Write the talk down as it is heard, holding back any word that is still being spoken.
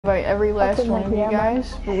invite every last one of you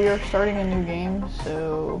guys, but we are starting a new game,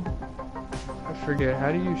 so... I forget,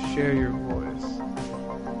 how do you share your voice?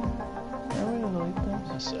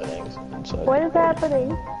 Settings inside. What is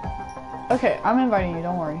happening? Okay, I'm inviting you,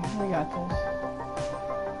 don't worry. We got this.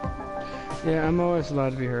 Yeah, I'm always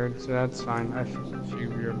allowed to be heard, so that's fine. I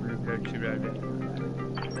figured you're good.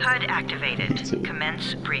 HUD activated.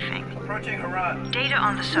 Commence briefing. Data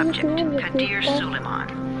on the subject, Kadir Suleiman.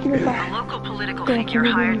 A local political figure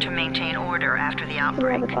hired to maintain order after the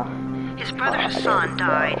outbreak. His brother Hassan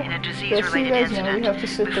died in a disease-related incident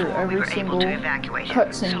before we were able to evacuate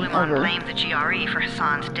him. Suleiman blamed the GRE for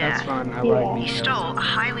Hassan's death. He stole a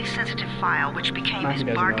highly sensitive file which became his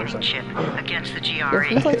bargaining chip against the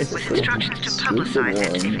GRE, with instructions to publicize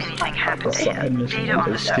it if anything happened to him. Data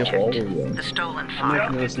on the subject, the stolen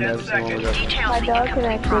file. Details the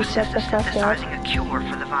incomplete process of synthesizing a cure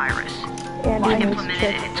for the virus.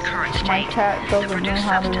 Implemented in its current state, the produced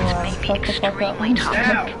substance may be extremely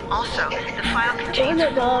toxic. Also, the file contains a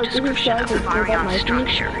full description of the virion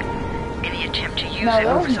structure. Any attempt to use it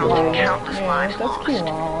will result in countless lives lost.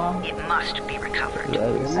 It must be recovered.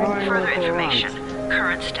 Further information,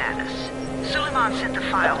 current status. Suleiman sent the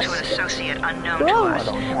file to an associate unknown to us,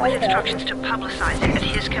 with instructions to publicize it at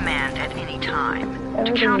his command at any time.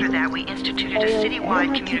 To counter that, we instituted a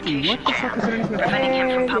citywide communication jam, preventing him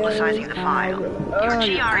from publicizing the file. Your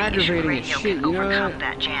GRE radio can overcome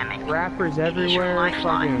that jamming. Rappers everywhere,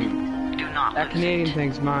 fucking... Do not that Canadian lose it.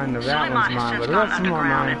 thing's mine, that Suleiman one's has mine, since but the gone rest of them are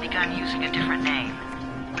underground mine. and begun using a different name.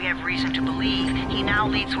 We have reason to believe he now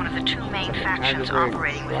leads one of the two main factions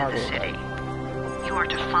operating within the city. You are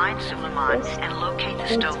to find Suleiman and locate the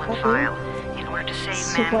stolen file in order to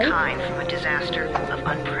save mankind from a disaster of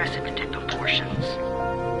unprecedented proportions.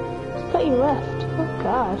 I thought you left. Oh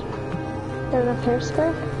god. There's a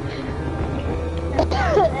periscope?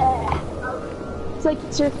 It's like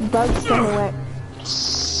it's just bugs going away.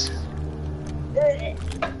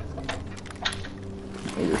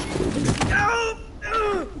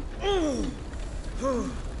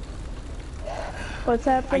 What's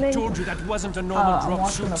happening? I told you that wasn't a normal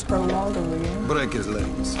drop shoot. Break his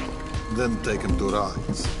legs, then take him to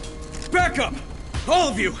rides. Back up! All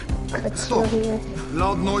of you! Stop!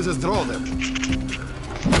 Loud noises draw them.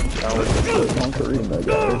 That was the Conquerina,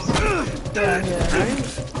 guys.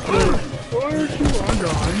 Why aren't you on?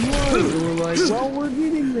 We're like, well, we're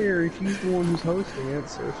getting there. She's the one who's hosting it,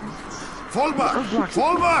 so she's... Fall back!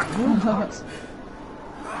 Fall back!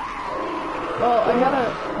 Well, I gotta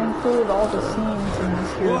include all the scenes in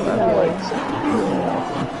this here video.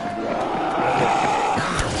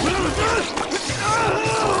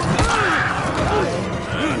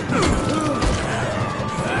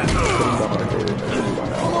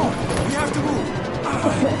 We have to move!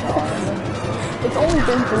 It's only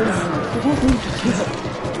been 30 minutes. We don't need to do it.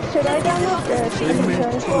 Should I download the season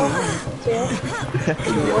too?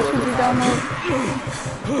 What should you download?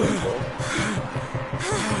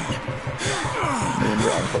 Me and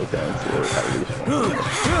John play fancy at least one.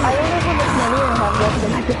 I don't know how much money I have left in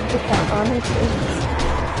my bank account, honestly.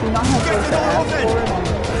 Do you not have like the app for it?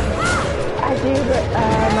 I do, but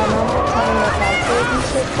my mom kept telling me password and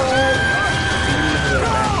shit for it.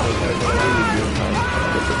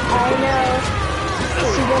 I know.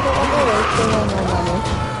 She doesn't want me wasting all my money.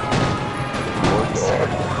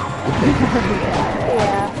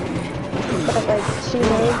 Yeah. But like, she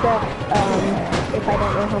knows that if I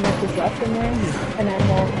don't know how much is left in there, and I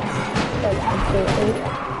won't like completely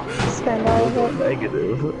spend all of it.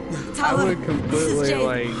 Negative. I would completely,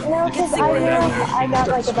 like... No, because I got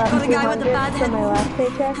like about 200 from my last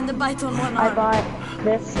paycheck. And the bite on one I arm. bought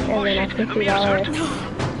this and then a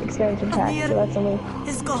 $50 expansion pack, so that's only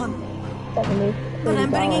It's gone. 70. But I'm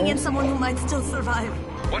bringing in someone who might still survive.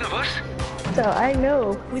 One of us? So I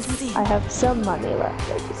know We'll see. I have some money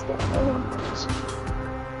left. I just don't know how much.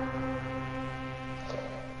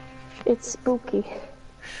 It's spooky.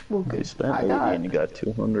 You spent 80 and you got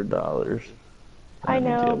 $200. I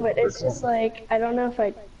know, but it's just like, I don't know if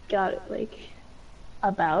I got it like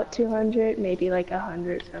about 200, maybe like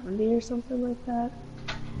 170 or something like that.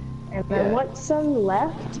 And I want some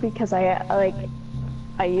left because I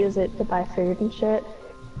use it to buy food and shit.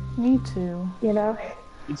 Me too. You know?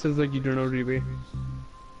 It sounds like you don't know DB.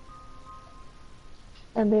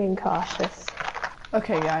 I'm being cautious.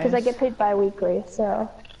 Okay, guys. Because I get paid bi-weekly, so.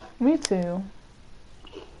 Me too.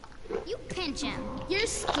 You pinch him. You're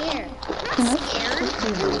scared. I'm not scared.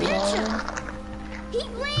 You pinch him. He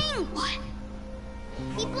blinked. What?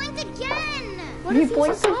 He blinked again. What He if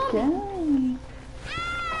blinked saw me? again.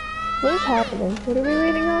 What is happening? What are we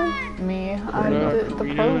waiting on? Me. I'm the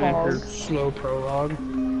Reading prologue. your slow prologue.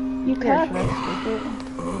 You Here, cuck. should I skip it?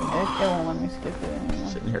 won't let me skip it anymore.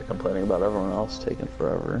 Sitting here complaining about everyone else taking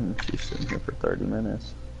forever, and she's sitting here for 30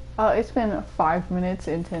 minutes. It's been 5 minutes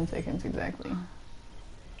and 10 seconds exactly.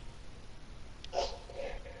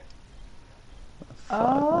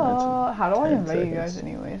 How do I invite you guys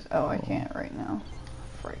anyways? Oh, I can't right now.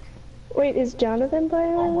 Freak. Wait, is Jonathan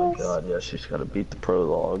playing Oh my this? god, yeah, she's gotta beat the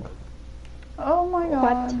prologue. Oh my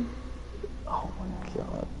god. What? Oh my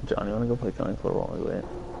god. John, you wanna go play Cunning Floor while we wait?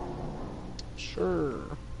 Sure.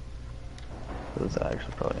 It's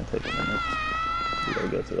actually probably gonna take a minute. We gotta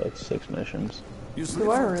go through like 6 missions. You sleep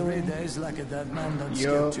for 3 days like a dead man that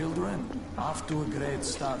scared children. Off to a great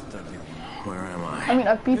start, everyone. Where am I? I mean,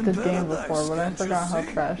 I've beat this game before, but I forgot how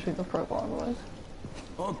trashy the prologue was.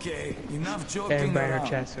 Okay, enough joking Everybody in around. our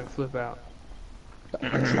chat's gonna flip out.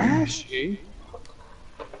 Trashy?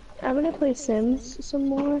 I'm gonna play Sims some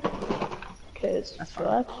more. Cause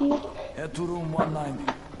fuck you. Head to room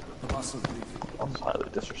 190. The boss will brief you. I'm highly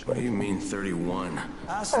disrespectful. What do you mean 31?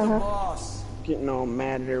 Ask the boss. Getting all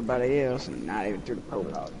mad at everybody else and not even through the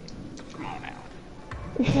prologue. Come on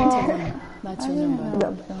now. That's your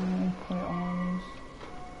number.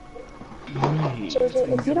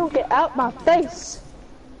 Jojo, if you don't get out my face.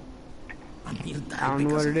 I don't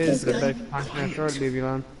know what it is, but I bet you punch my throat, baby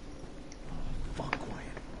line.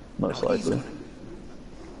 Most likely.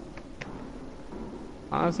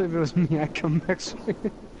 Honestly, if it was me, I'd come back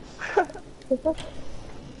swinging.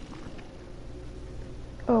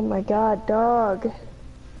 Oh my god, dog.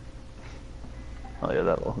 Oh yeah,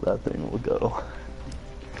 that thing will go.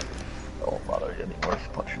 Don't bother getting worse,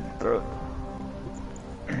 punch in the throat.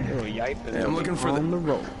 Hey, I'm looking for on the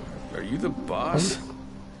road. Are you the boss?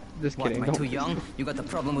 Just What, kidding. am I too young? You got the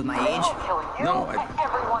problem with my age? No,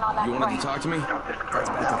 you wanted to talk to me? That's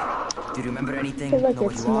better. Do you remember anything? I feel like Know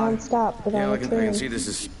what it's you are? non-stop Yeah, without I a can see turn. this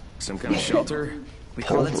is some kind of shelter. We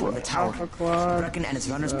call it the Tower. Alpha Quad. Brecken and his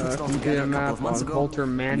runners put it all Complete together a a couple map of months on ago. Volter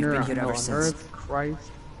and Manor we've on been here ever Hell on since. Earth.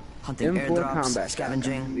 Christ. Hunting M4 airdrops, combat.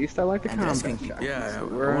 scavenging, At least I like the and combat. rescuing people. Yeah, I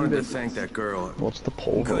We're wanted in to business. thank that girl. What's the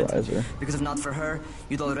pulverizer? Because if not for her,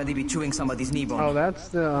 you'd already be chewing somebody's knee bone. Oh, that's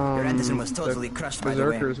the Your Anderson was totally the crushed, by the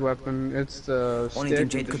way. Berserker's weapon. It's the Only stick thing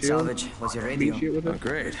with Jade the could shield. salvage was your radio. Beat shit with Oh, it.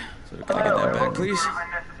 great. So can I get that back, please?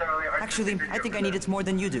 Actually, I think I need it more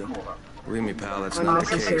than you do. Believe me, pal, that's not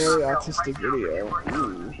the case. Unnecessarily autistic video.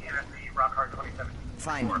 Ooh.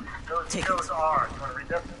 Fine. Take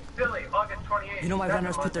it. You know why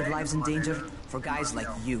runners put their lives in danger? For guys like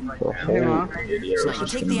you. The Hey, whole Ma. video So is now you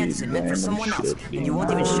just take gonna the be Anderson meant for random someone else, shit and you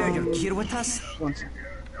won't even being share your gear with us? One second.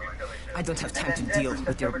 I don't have time to deal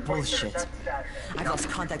with your bullshit. I've lost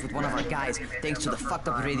contact with one of our guys thanks to the fucked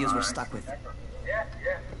up radios we're stuck with.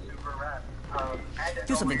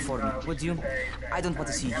 Do something for me, would you? I don't want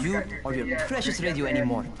to see you or your precious radio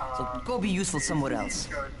anymore, so go be useful somewhere else.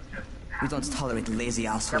 We don't tolerate lazy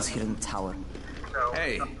assholes here in the tower.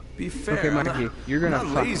 Hey, be fair. Okay, I'm Mikey, not, you're gonna I'm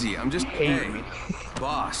not fucking lazy. I'm just hey,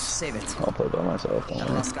 boss. Save it. I'll play by myself. That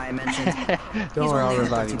last guy I mentioned, Don't he's worry, I'll only on the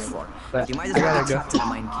revive 13th you. floor. But You might I as well gotta get go. trapped in a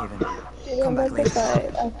mine cave. You Come know, back like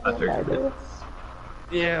later. I can't do this.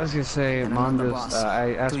 Yeah, I was gonna say, And Mom I'm the just, boss.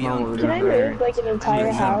 I asked Too Mom young. what we Can were I doing move like an entire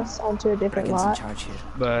young. house onto a different Brecken's in lot? charge here.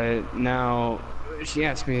 But now, she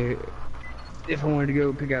asked me if I wanted to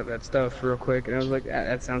go pick out that stuff real quick, and I was like,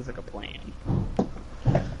 that sounds like a plan.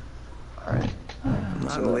 Alright. I'm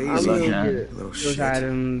not I'm lazy. gonna yeah. get Little those shit.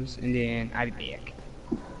 items, and then I'll be back.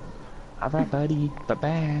 Alright, buddy.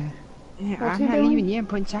 Bye-bye. Yeah, What's I'm he not doing? leaving yet. I'm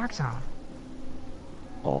putting socks on.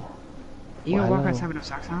 Oh. You gonna walk Wow. outside with no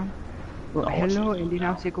socks on? Well, No, hello, and then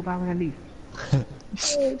I'll say goodbye when I leave.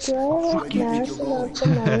 Wait, do I have cash enough for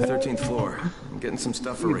money? 13th floor. I'm getting some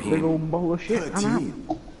stuff for You big Raheem. old bowl of shit. I'm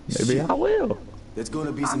out. Maybe I will. There's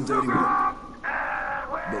gonna be some dirty work.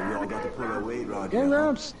 But we all got to pull our weight around Yeah, here. huh?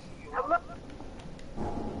 Raps.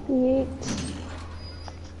 Yeet.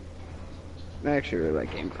 I actually really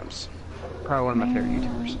like Game Grumps. Probably one of my favorite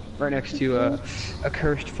YouTubers. Right next to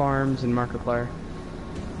Accursed Farms and Markiplier.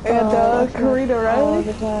 And Karita All Riley.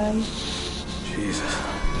 the time. Jesus.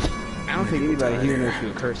 I don't think anybody here knows who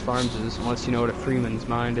Accursed Farms is unless you know what a Freeman's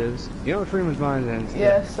Mind is. You know what Freeman's Mind is?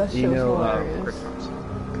 Yes, that You shit was know hilarious. Accursed Farms.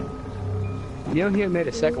 You know he had made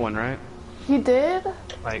a second one, right? He did?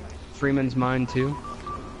 Like Freeman's Mind too?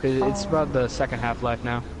 Because it's about the second Half-Life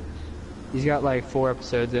now. He's got like 4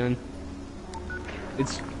 episodes in.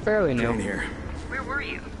 It's fairly new. Get in here. Where were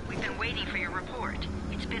you? We've been waiting for your report.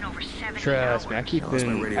 It's been over 70 Trust me, I hours. keep lost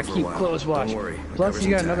my radio I for a keep while. close watch. Don't worry, my Plus, cover's he's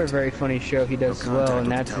got another intact. very funny show he does as No well, contact and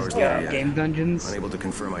with that's the his towers yet. Game Dungeons. Unable to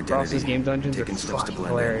confirm identity. Ross's Game Dungeons are Taking steps to fucking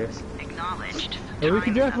blend in. hilarious. Acknowledged. Hey, we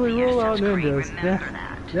can Time's up. definitely Yes, roll out that's great. ninjas. Remember Yeah,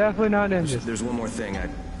 that. definitely not ninjas. There's one more thing. I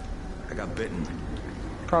got bitten.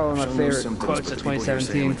 probably my Show no favorite symptoms, quotes but of the people here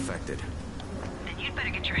say I'm 2017. infected. Then you'd better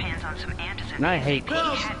get your hands on some antizin. And I hate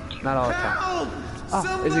quotes. Not all the time.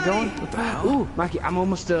 Oh, is it going? What the hell? Ooh, Mikey, I'm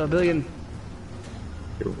almost a billion.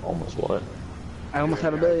 You're almost what? I almost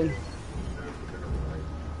have a billion.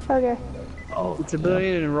 Okay. Oh, It's a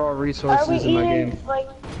billion in raw resources Are we in my eating, game. like,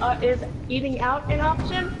 is eating out an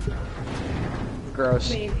option? Gross.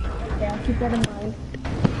 Maybe. Yeah, keep that in mind.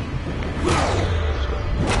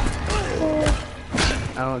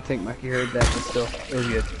 I don't think Mikey heard that, but still, it was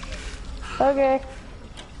good. Okay.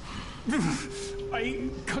 I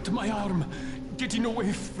cut my arm, getting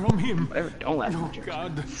away from him. Whatever, don't laugh. Oh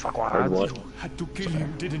God. Fuck Heard what? You had to kill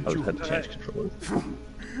him, didn't I you? had to change controllers.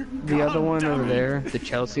 The other one over there, the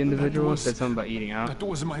Chelsea individual, said something about eating out. That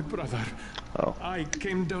was my brother. Oh. I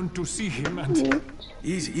came down to see him and...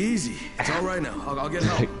 Easy, easy. It's all right now. I'll get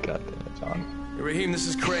help. God damn it, John. Hey, Raheem, this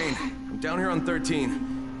is Crane. I'm down here on 13.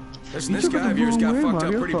 Listen, this guy of yours got fucked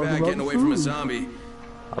up pretty bad getting away from a zombie.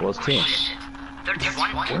 I was too.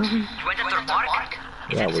 31? Where are we? You went into the park?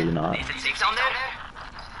 Yeah, were you not? Is it safe down there?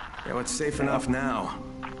 Yeah, well, it's safe enough now.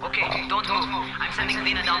 Okay, don't move. I'm sending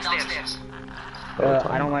Lena downstairs.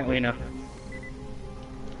 I don't like Lena.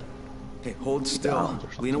 Hey, hold still.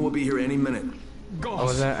 Lena will be here any minute. What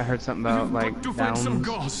was that? I heard something about, like, to find some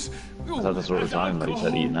downs. gauze. I thought that's what we were talking about. He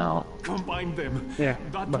said eating out. Combine them. Yeah,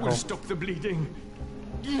 That but- will stop the bleeding.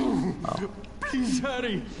 Please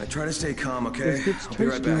hurry. Now try to stay calm, okay? I'll be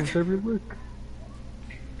right back.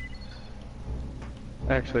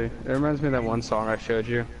 Actually, it reminds me of that one song I showed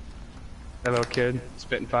you. That little kid,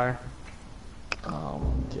 spitting fire. Oh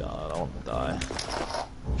my God, I want to die.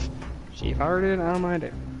 She farted, I don't mind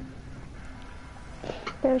it.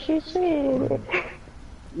 There she said.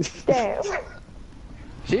 Damn.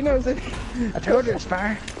 She knows it. I told her it's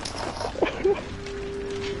fire.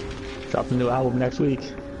 Drop a new album next week.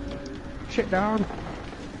 Shit dog.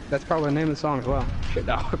 That's probably the name of the song as well. Shit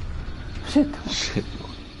dog. Shit. Shit.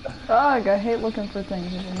 Ugh, I hate looking for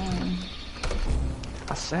things. It's annoying.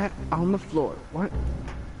 I sat on the floor. What?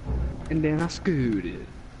 And then I scooted.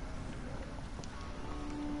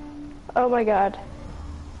 Oh my God.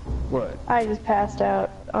 What? I just passed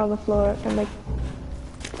out on the floor and like.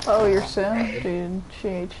 Oh, your sim? Dude, she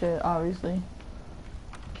ate shit, obviously.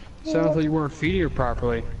 Sounds like you weren't feeding her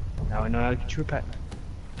properly. Now I know how to get you a pet.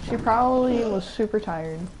 She probably was super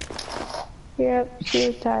tired. Yep, she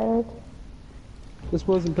was tired. Just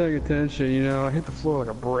wasn't paying attention, you know. I hit the floor like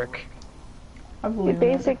a brick. I believe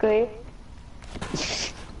Basically.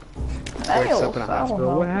 Wakes up in a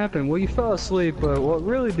hospital. What happened? Well, you fell asleep, but what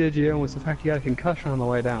really did you was the fact you got a concussion on the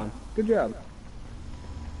way down. Good job.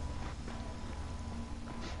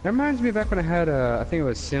 That reminds me of back when I had I think it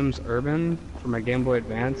was Sims Urban for my Game Boy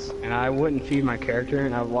Advance, and I wouldn't feed my character,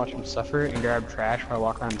 and I would watch him suffer and grab trash while I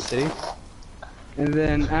walk around the city. And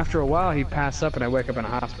then after a while, he'd pass up, and I wake up in a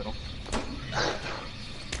hospital.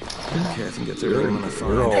 Okay, I think it's early on the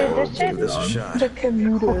phone. Give this a shot. The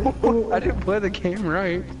commuter. I didn't play the game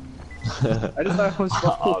right. I just thought it was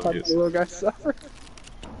funny to the little guy suffer.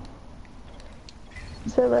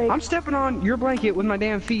 So like, I'm stepping on your blanket with my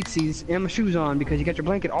damn feetsies and my shoes on because you got your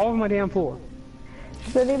blanket all over my damn floor.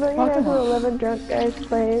 does anybody know who 11 Drunk Guys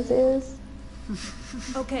Plays is?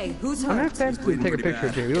 Okay, who's I'm hurt? gonna have to take a picture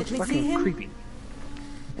of you. He looks Let me see fucking him. creepy.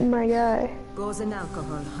 My guy. Goes in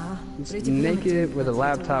alcohol, huh? He's Pretty naked primitive, with a but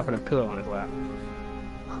laptop and a pillow on his lap.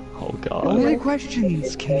 Oh God. Only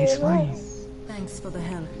questions can you explain? Thanks for the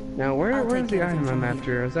help. Now, where's I'll the take care of item him I'm from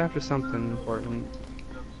after? I was after something important.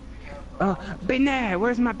 Oh, Benet!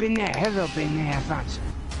 Where's my Benet? Hello, Benet. I found you.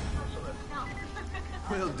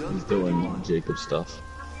 Well done. He's doing Jacob stuff.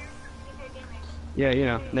 Yeah, you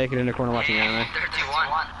know, naked in the corner watching anime.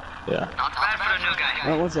 31. Yeah. Not bad for a new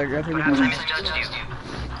guy. Oh, one sec. I think Perhaps I misjudged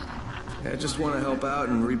you. I just want to help out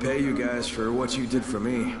and repay you guys for what you did for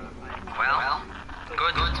me. Well,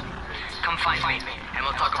 good. Come find me, and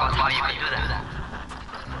we'll talk about how you can do that.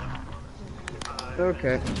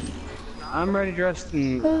 Okay. I'm ready, dressed,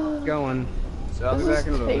 and going. So I'll be This back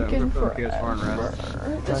in a is little bit. I'm taking gonna put the kids far and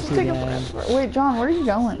rest. This is taking forever. Wait, John, where are you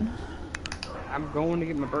going? I'm going to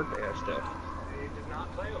get my birthday stuff.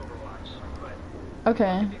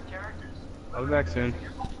 Okay. I'll be back soon.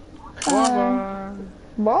 Bye-bye.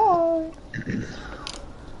 Bye.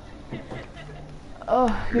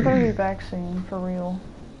 Oh, you better be back soon, for real.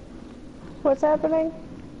 What's happening?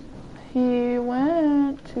 He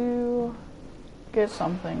went to get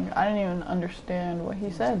something. I didn't even understand what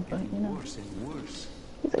he said, but you know. Worse and worse.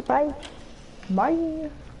 He's like, bye. Bye,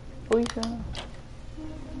 Felicia.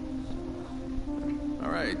 All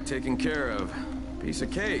right, taken care of. Piece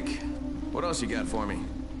of cake. What else you got for me?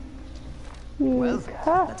 Well,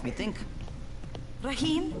 let me think.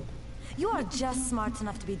 Rahim, you are just smart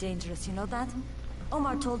enough to be dangerous, you know that?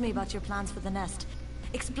 Omar told me about your plans for the nest.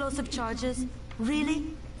 Explosive charges?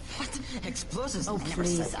 Really? What? Explosives? Oh, I never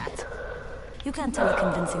said please. that. You can't tell a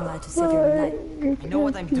convincing lie to save your life. You know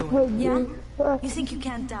what I'm doing. Yeah? You think you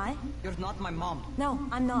can't die? You're not my mom. No,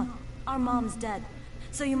 I'm not. Our mom's dead.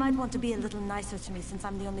 So you might want to be a little nicer to me since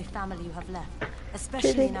I'm the only family you have left.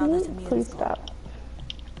 Especially now that Emil is gone.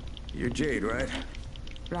 You're Jade, right?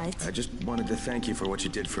 Right. I just wanted to thank you for what you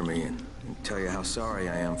did for me and tell you how sorry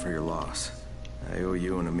I am for your loss. I owe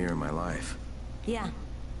you and Amir my life. Yeah,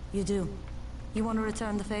 you do. You want to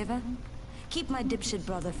return the favor? Keep my dipshit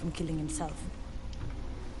brother from killing himself.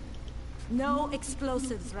 No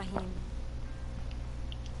explosives, Rahim.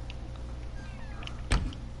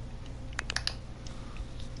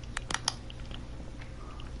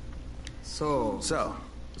 So,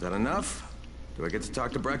 is that enough? Do I get to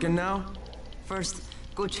talk to Brecken now? First,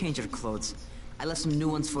 go change your clothes. I left some new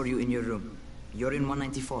ones for you in your room. You're in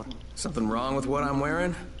 194. Something wrong with what I'm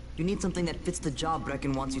wearing? You need something that fits the job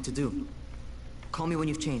Brecken wants you to do. Call me when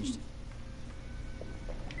you've changed.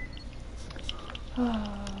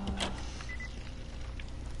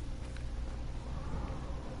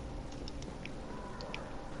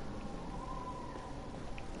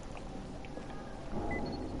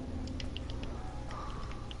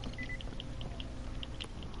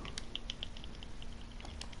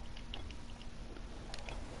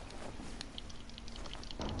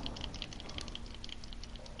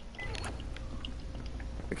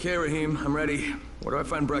 Okay, Rahim, I'm ready. Where do I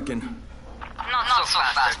find Brecken? Not so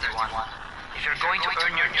fast, everyone. If you're going to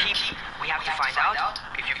earn your keep, we have to find out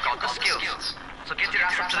if you've got the skills. So get your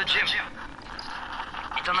ass up to the gym.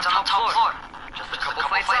 It's on the top floor. Just a couple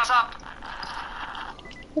flights up.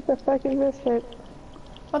 What the fuck is this shit?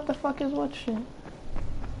 What the fuck is what shit?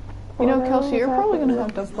 You know, Kelsey, you're probably gonna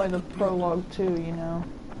have to play the prologue too, you know.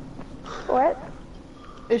 What?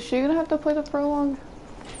 Is she gonna have to play the prologue?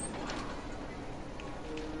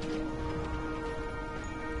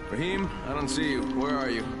 Rahim, I don't see you. Where are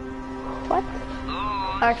you? What?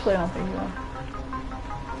 Actually, I don't think so.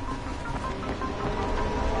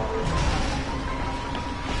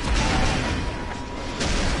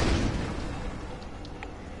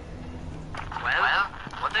 Well,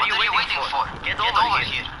 what are you waiting for? Get over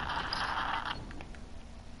here.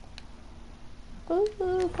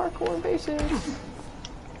 Ooh, parkour basics.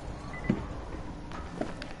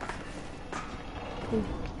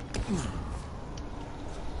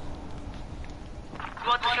 You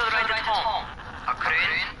want to feel right at home. A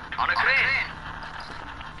crane on a crane.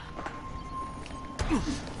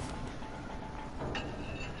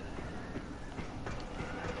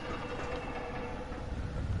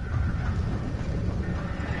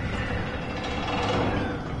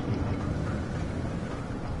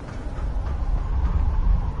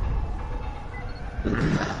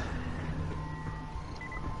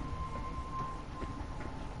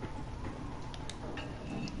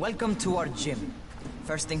 Welcome to our gym.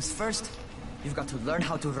 First things first, you've got to learn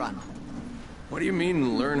how to run. What do you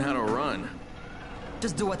mean, learn how to run?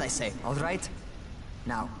 Just do what I say, all right?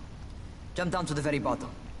 Now, jump down to the very bottom.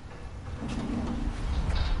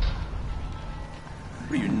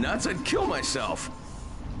 What are you, nuts? I'd kill myself.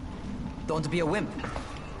 Don't be a wimp.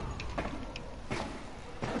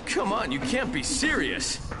 Come on, you can't be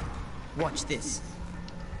serious. Watch this.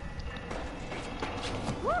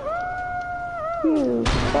 You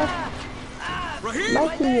fuck. Rahim!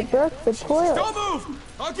 Mikey, you broke the toilet. Don't move!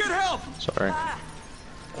 I'll get help! Sorry.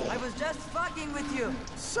 I was just fucking with you.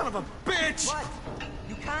 Son of a bitch! What?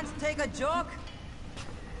 You can't take a joke?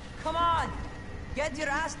 Come on! Get your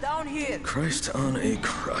ass down here! Christ on a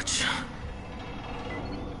crutch.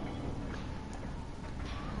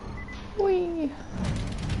 Whee!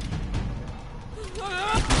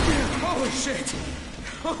 Holy shit!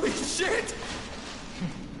 Holy shit!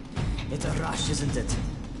 It's a rush, isn't it?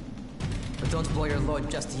 But don't blow your load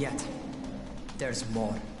just yet. There's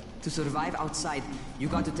more. To survive outside, you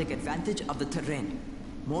got to take advantage of the terrain.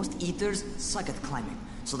 Most eaters suck at climbing,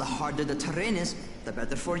 so the harder the terrain is, the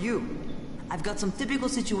better for you. I've got some typical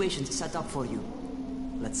situations set up for you.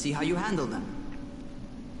 Let's see how you handle them.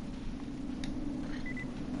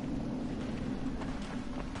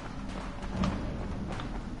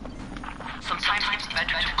 Sometimes it's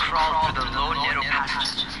better to crawl through the low, narrow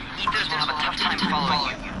passages. Eaters will have a tough time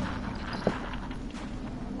following you.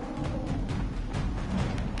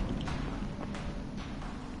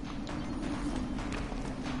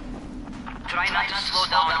 Try not to slow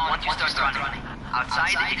down once you start running.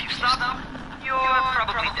 Outside, if you stop, you're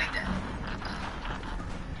probably dead.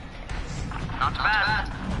 Not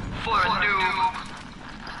bad for a noob.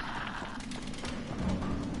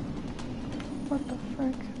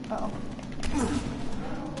 Oh.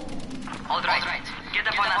 Alright, get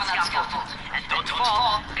up on that scaffold. And don't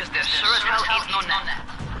fall, because there sure as hell ain't no net.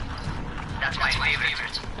 That's my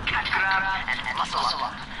favorite. Cat grab and muscle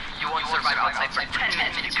up. You won't survive outside for 10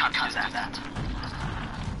 minutes if you can't do that.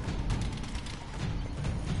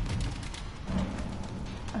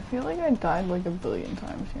 I feel like I died like a billion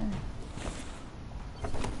times here.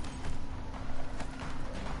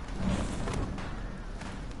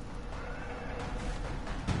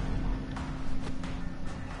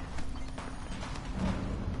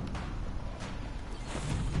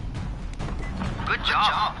 Good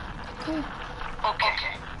job.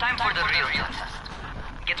 Okay, time for the real test.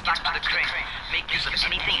 Get back to the crane. Make use of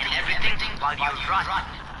anything and everything while you run.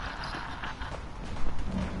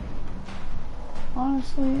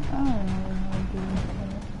 Honestly, I don't know how to do this.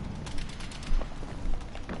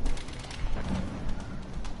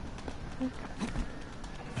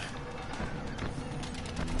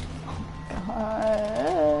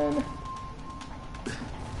 God.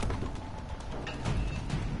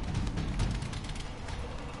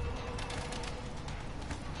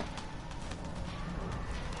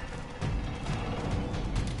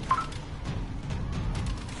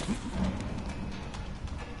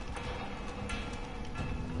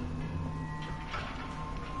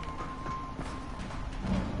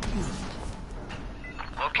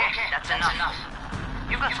 Okay, that's enough.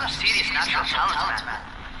 You've got some serious natural talent, man.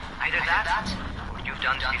 Either that, or you've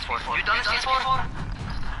done this before. You done this before?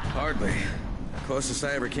 Hardly. The closest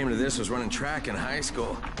I ever came to this was running track in high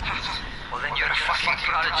school. Well, then you're a fucking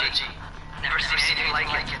prodigy. Never seen anything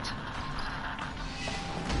like it.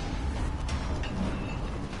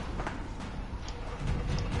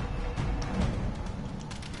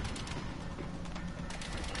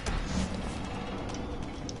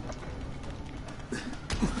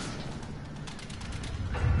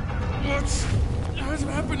 What's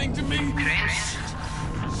happening to me? Cranes?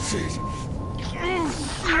 Shit.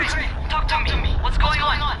 Hurry, talk to me. What's going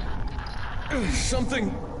on?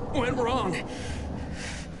 Something went wrong.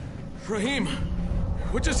 Rahim,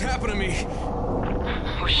 what just happened to me?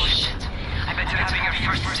 Oh shit. I bet you're having your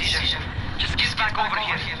first seizure. Just get back over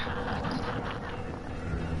here.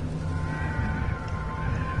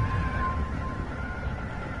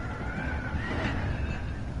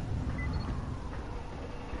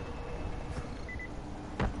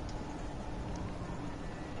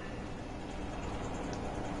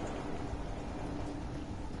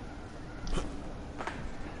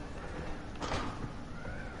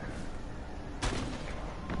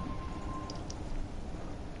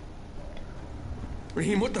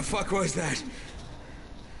 Rahim, what the fuck was that?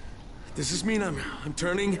 Does this mean I'm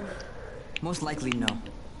turning? Most likely no.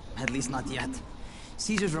 At least not yet.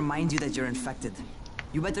 Seizures remind you that you're infected.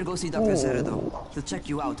 You better go see Dr. Zera though. He'll check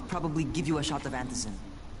you out, probably give you a shot of antizin.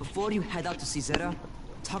 Before you head out to see Zera,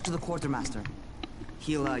 talk to the quartermaster.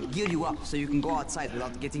 He'll gear you up so you can go outside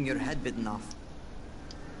without getting your head bitten off.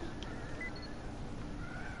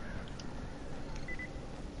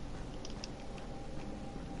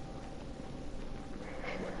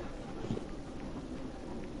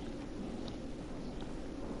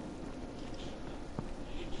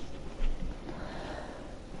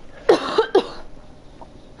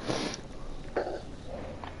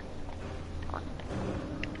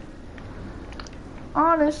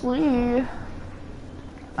 Honestly,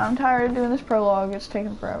 I'm tired of doing this prologue. It's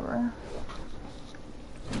taking forever.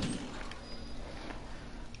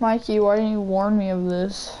 Mikey, why didn't you warn me of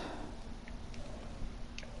this?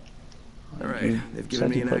 Alright, they've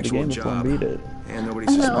given me an actual job. And nobody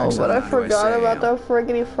I suspects know, but I forgot about the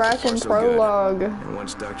friggity frackin' so prologue. good. And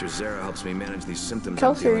once Dr. Zera helps me manage these symptoms,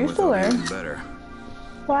 Kelsey, I'm are you dealing still with, there? I'll be even better.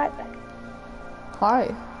 What? Hi.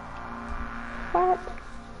 What?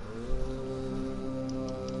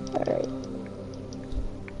 Alright.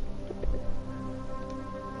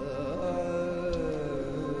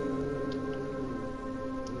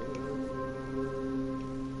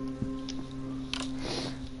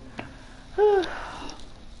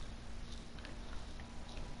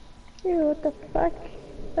 Ew, what the fuck?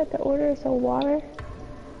 But the order is some water?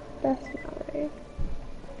 That's not right.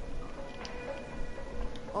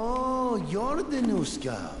 Oh, you're the new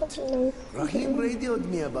scout. Rahim radioed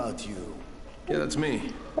me about you. Yeah, that's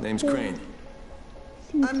me. Name's Crane.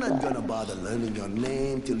 I'm not gonna bother learning your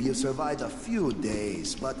name till you survived a few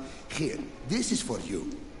days, but here, this is for you.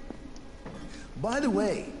 By the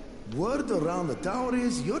way, word around the tower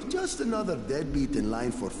is you're just another deadbeat in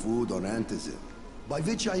line for food or antizin. By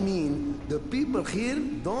which I mean, the people here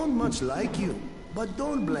don't much like you. But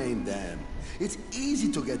don't blame them. It's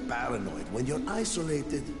easy to get paranoid when you're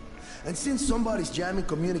isolated. And since somebody's jamming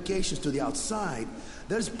communications to the outside,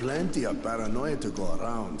 there's plenty of paranoia to go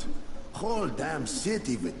around. Whole damn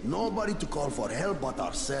city with nobody to call for help but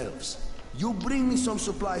ourselves. You bring me some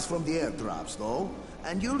supplies from the airdrops, though,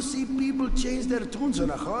 and you'll see people change their tunes in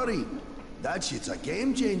a hurry. That shit's a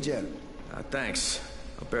game changer. Thanks.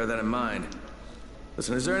 I'll bear that in mind.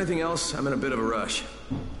 Listen, is there anything else? I'm in a bit of a rush.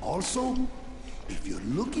 Also, if you're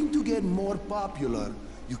looking to get more popular,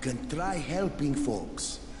 you can try helping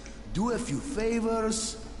folks. Do a few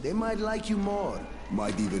favors, they might like you more.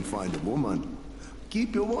 Might even find a woman.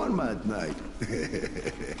 Keep you warm at night.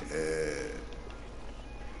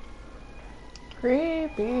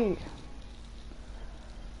 Creepy.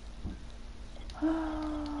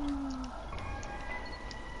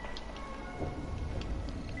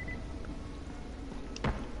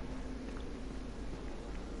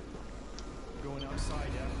 Going outside,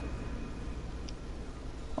 yeah?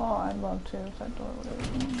 Oh, I'd love to if that door would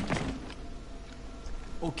open.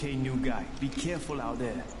 Okay, new guy, be careful out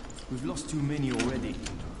there. We've lost too many already.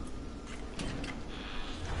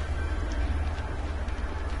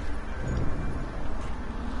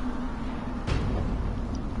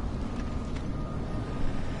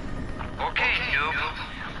 Okay, noob.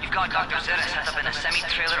 You've got Dr. Zeta set up in a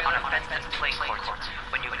semi-trailer on a fenced-in plane court.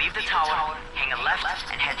 When you leave the tower, hang a left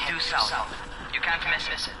and head due south. You can't miss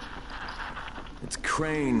it. It's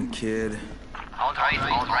Crane, kid. All right.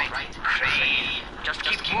 Crane. Just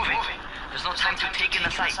keep moving. There's no time to take in the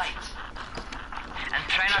sights. And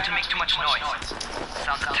try not to make too much noise.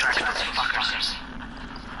 Sound attracts those fuckers.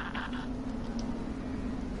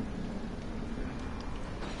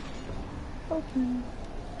 Okay.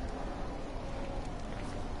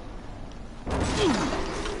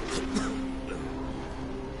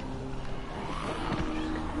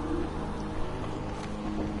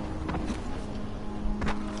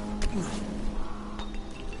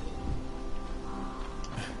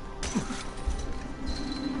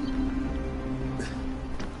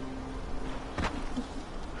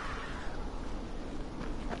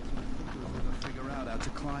 Figure out how to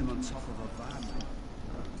climb on top of a van.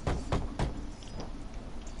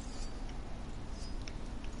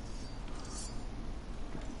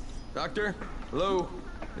 Doctor? Hello?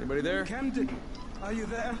 Anybody there? Camden, are you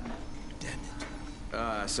there?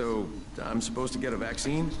 So I'm supposed to get a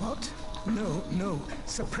vaccine? What? No.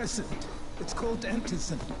 Suppressant. It's called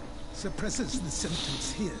Antizin. Suppresses the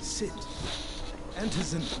symptoms. Here, sit.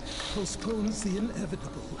 Antizin postpones the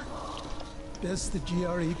inevitable. Best the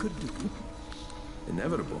GRE could do.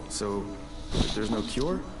 Inevitable? So there's no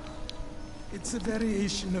cure? It's a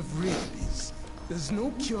variation of rabies. There's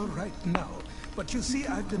no cure right now. But you see,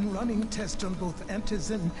 I've been running tests on both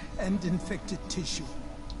Antizin and infected tissue.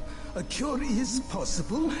 A cure is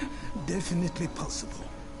possible. Definitely possible.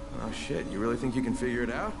 Oh shit, you really think you can figure it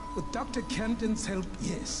out? With Dr. Camden's help,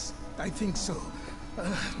 yes. I think so.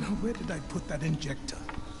 Now where did I put that injector?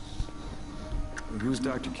 Who's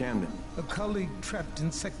Dr. Camden? A colleague trapped in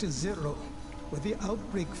Sector 0, where the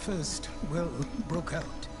outbreak first, well, broke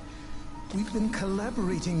out. We've been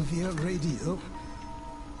collaborating via radio,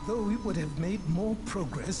 though we would have made more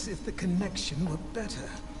progress if the connection were better.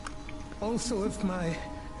 Also, if my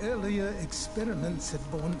earlier experiments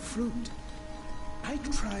had borne fruit. I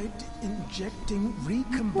tried injecting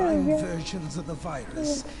recombined versions of the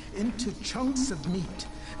virus into chunks of meat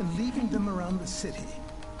and leaving them around the city,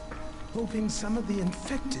 hoping some of the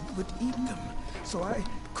infected would eat them so I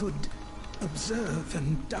could observe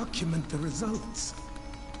and document the results.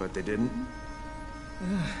 But they didn't?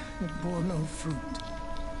 It bore no fruit.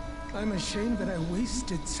 I'm ashamed that I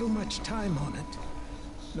wasted so much time on it.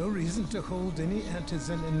 No reason to hold any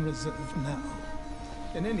Antizin in reserve now.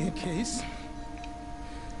 In any case,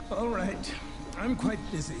 all right. I'm quite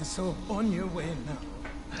busy, so on your way now.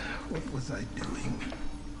 What was I doing?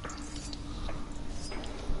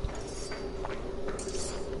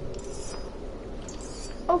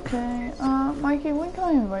 Okay, Mikey, when can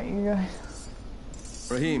I invite you guys?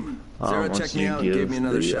 Raheem, Zara checked me out and gave me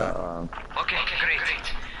another shot. Okay, great.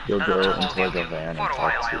 You'll Now go that's into all like a good van and for a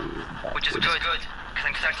talk to while, which is good,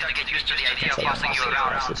 because I'm starting to get used to the idea of bossing you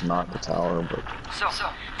around. It's not the tower, but So,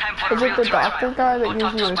 time for Is a it real the job. doctor guy that Go gives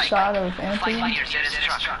talk you to a Spike. shot of Spike Antizin? Myers at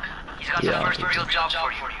his truck. He's got Yeah. the first real job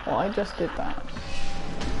for you. Well, I just did that.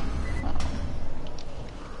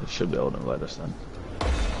 you should be able to invite us then.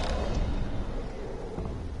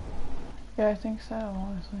 Yeah, I think so,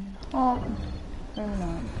 honestly. Oh, maybe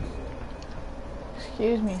not.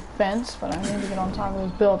 Excuse me, fence, but I need to get on top of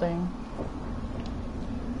this building.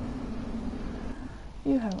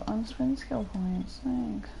 You have unspent skill points,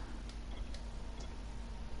 thanks.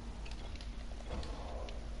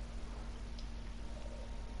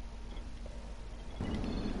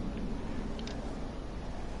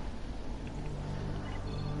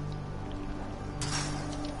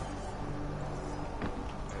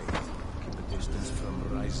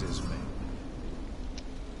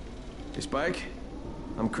 Hey, Spike.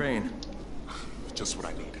 I'm Crane. Just what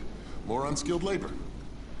I need. More unskilled labor.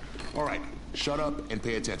 All right, shut up and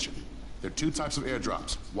pay attention. There are 2 types of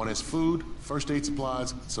airdrops. One is food, first aid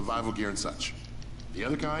supplies, survival gear and such. The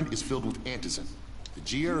other kind is filled with antizin. The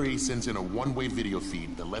GRE sends in a one-way video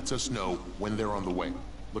feed that lets us know when they're on the way.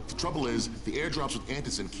 Look, the trouble is, the airdrops with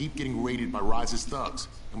antizin keep getting raided by Rais's thugs.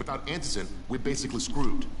 And without antizin, we're basically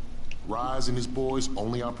screwed. Rais and his boys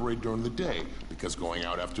only operate during the day because going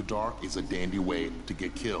out after dark is a dandy way to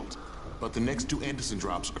get killed. But the next 2 antizin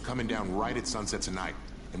drops are coming down right at sunset tonight,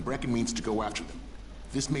 and Brecken means to go after them.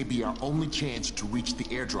 This may be our only chance to reach the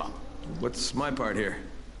airdrop. What's my part here?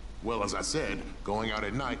 Well, as I said, going out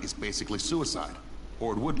at night is basically suicide.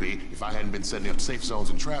 Or it would be if I hadn't been setting up safe zones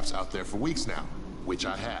and traps out there for weeks now, which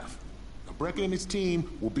I have. Now, Brecken and his team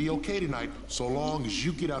will be okay tonight so long as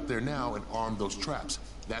you get out there now and arm those traps.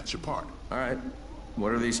 That's your part. All right.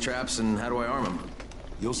 What are these traps and how do I arm them?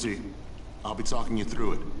 You'll see. I'll be talking you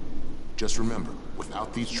through it. Just remember,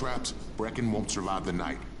 without these traps, Brecken won't survive the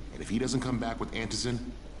night. And if he doesn't come back with antizin,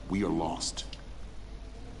 we are lost.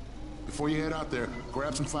 Before you head out there,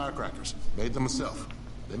 grab some firecrackers. Made them myself.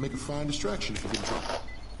 They make a fine distraction if you get in trouble.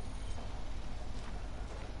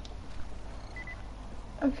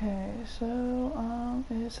 Okay, so,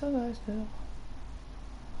 it says I still.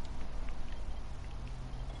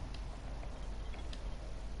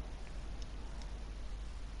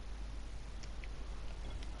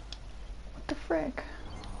 What the frick?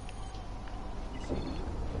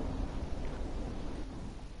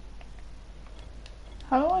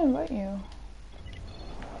 How do I invite you?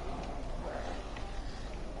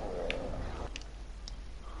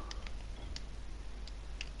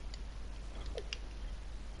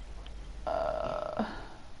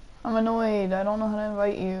 I'm annoyed. I don't know how to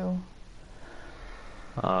invite you.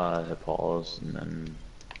 Hit pause and then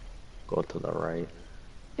go to the right.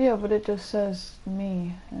 Yeah, but it just says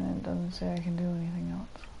me, and it doesn't say I can do anything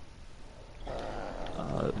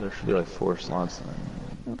else. There should be like 4 slots.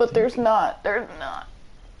 But there's not. There's not.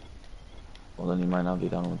 Well, then you might not be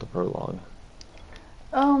done with the prologue.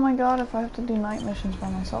 Oh my god, if I have to do night missions by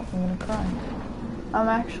myself, I'm gonna cry. I'm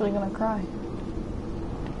actually gonna cry.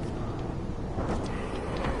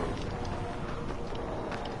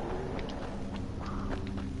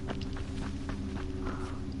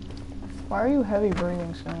 Why are you heavy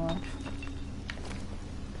breathing so much?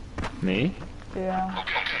 Me? Yeah.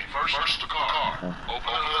 Okay, first the car. Open the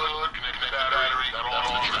hood, connect the battery, that'll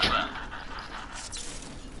arm the trap.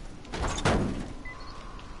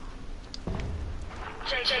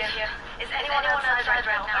 JJ here. Is anyone outside right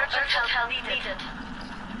now? Urgent help needed.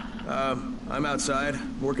 I'm outside,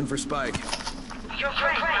 working for Spike. You're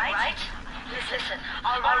great, right? Listen,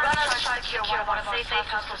 I'll run a strike here one of our safe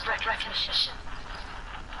houses for recognition.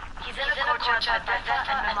 He's in a courtyard by Veta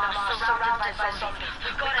and Mama, surrounded by zombies.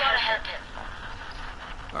 We gotta help him.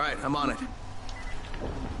 Alright, I'm on it.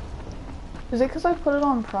 Is it because I put it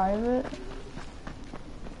on private?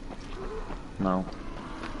 No.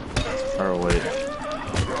 Or wait.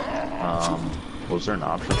 Was there an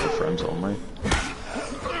option for friends only?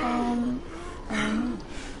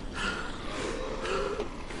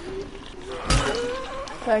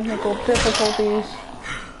 Technical difficulties.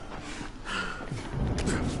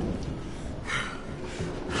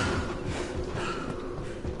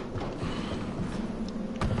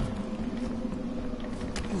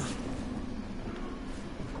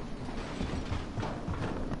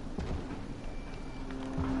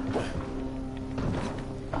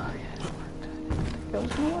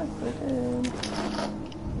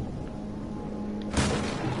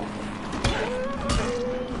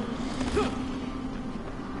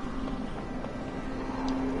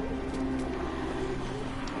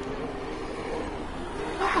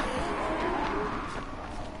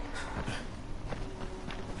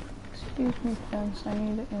 Excuse me, fence, I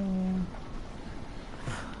need it in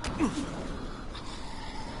you.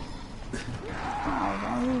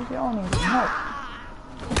 Oh, y'all need help.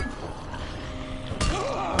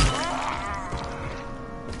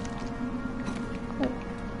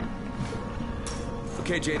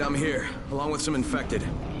 Okay, Jade, I'm here, along with some infected.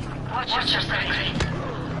 Watch your safety.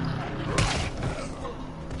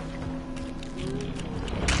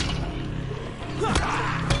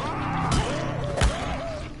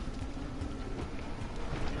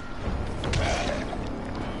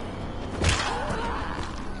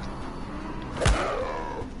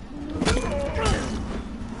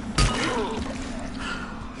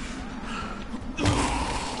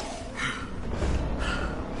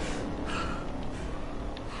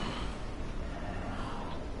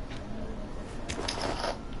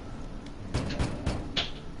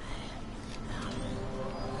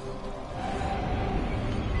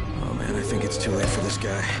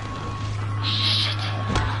 guy. Shit.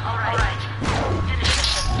 Alright. Finish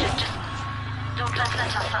it. Just don't let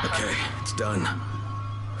us suffer. Okay, it's done.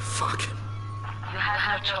 Fuck. You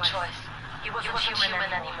had no choice. You wasn't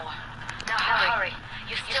human anymore. Now hurry.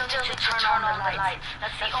 You still need to turn on the lights.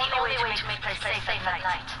 That's the only way to make this place safe at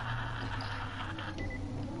night.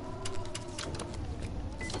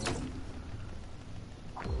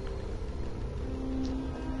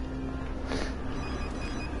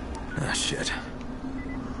 Ah, shit.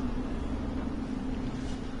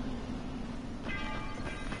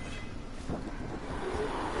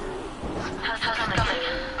 How's it going?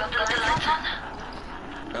 Got the lights on?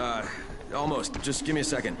 Almost. Just give me a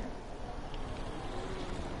second.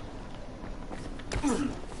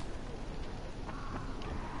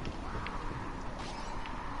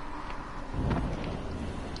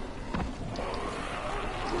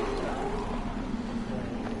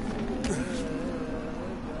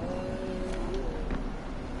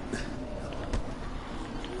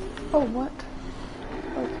 Oh, what?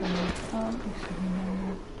 Okay,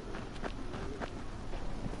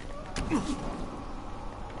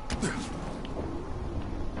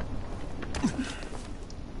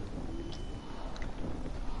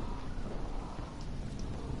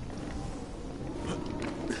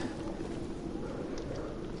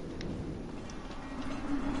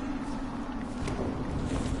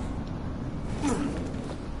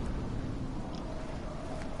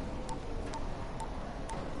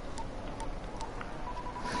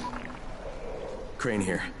 Crane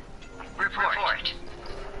here. Report.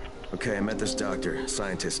 Okay, I met this doctor,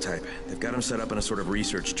 scientist type. They've got him set up in a sort of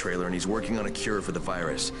research trailer, and he's working on a cure for the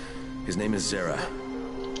virus. His name is Zere.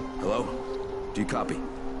 Hello? Do you copy?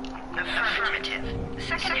 Affirmative.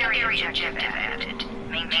 Secondary objective added.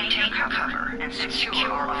 Maintain your cover and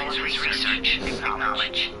secure all of his research.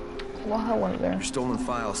 Acknowledge. Wow, one there. Your stolen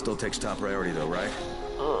file still takes top priority, though, right?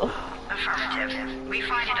 Affirmative. We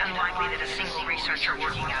find it unlikely that a single researcher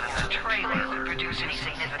working out of the trailer would produce any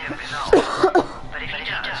significant results. But if he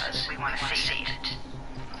does, we want to see it.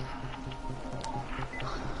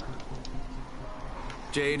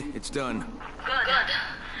 Jade, it's done. Good.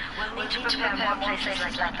 We'll need to prepare more places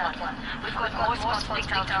like that one. We've got more spots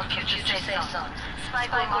picked out for future safe zone.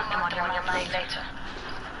 Spike will mark them on your mind later.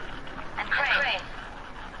 And Crane.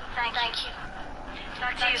 Thank you.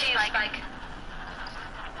 Back to you, Spike.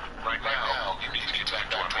 Right now, you need to get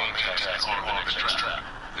back to our main task on the next trap.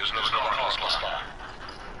 There's another hotspot.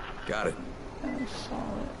 Got it.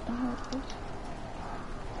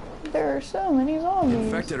 There are so many zombies.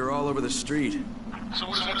 Infected are all over the street. So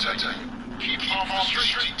what does that tell you? Keep off the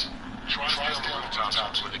street. Try to stay on the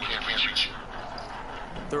top where they can't reach you.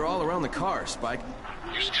 They're all around the car, Spike.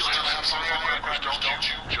 You still have some firecrackers, don't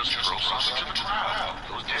you? Just throw something to the crowd.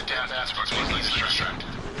 Those dead bastards are easily distracted.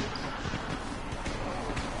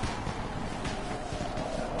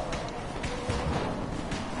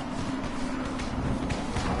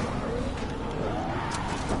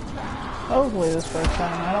 Hopefully this first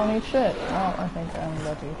time I don't eat shit. Well, I think I'm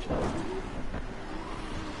about to eat shit.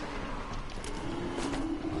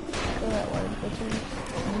 Go that way, bitches.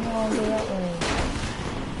 Come on, go that way.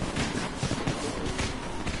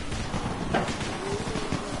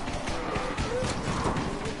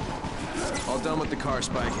 All done with the car,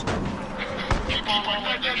 Spike. Keep on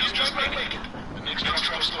like that, just make it. The next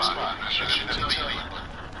trap spot. I should tell you.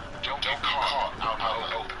 Don't get caught out in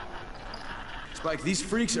the open. Spike, these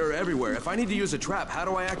freaks are everywhere. If I need to use a trap, how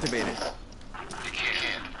do I activate it? You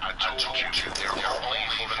can't. I told you. They're only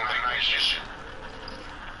for the night mission.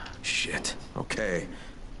 Shit. Okay.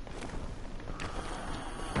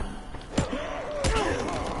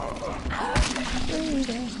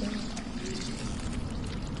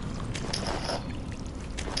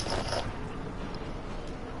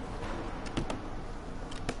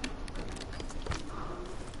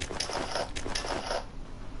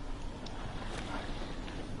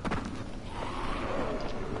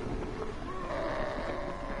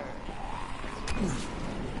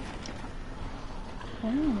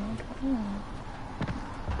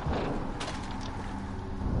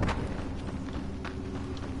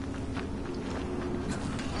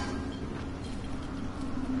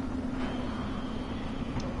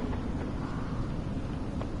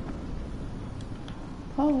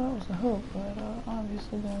 Oh, that was the hope, but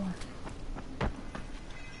obviously didn't work.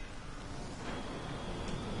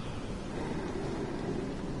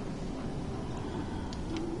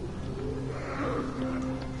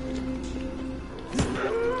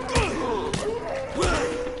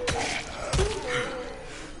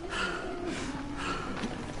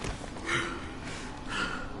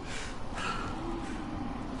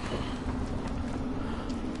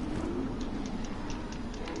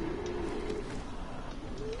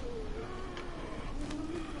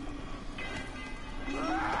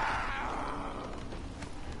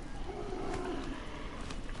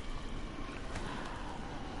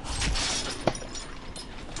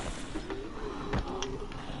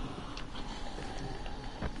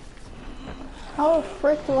 How the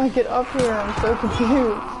frick do I get up here? I'm so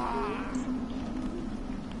confused.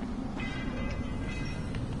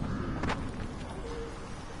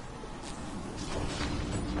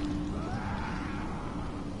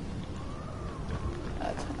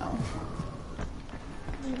 That's how.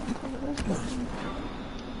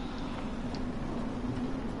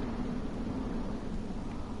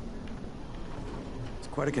 It's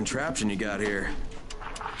quite a contraption you got here.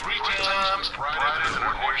 3 times brighter than an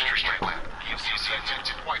ordinary street lamp. Gives you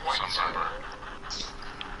the white sunburn.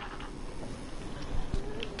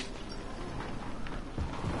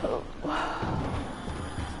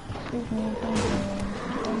 Excuse me, thank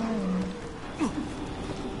you.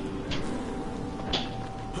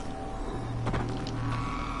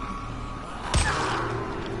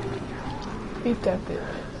 Beat that bitch.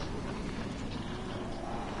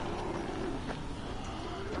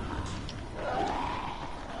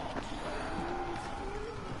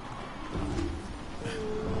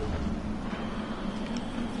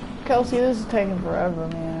 Kelsey, this is taking forever,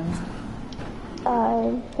 man.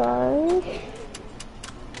 I'm sorry.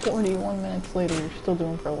 41 minutes later, you're still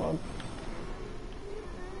doing prologue.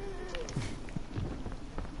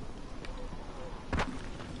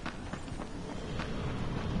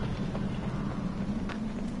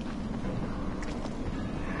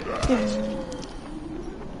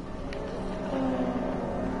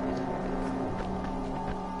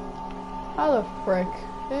 How the frick?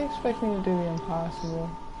 They expect me to do the impossible.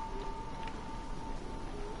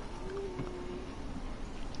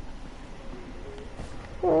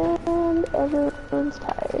 And everyone's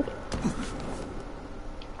tired.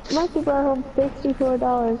 Mikey brought home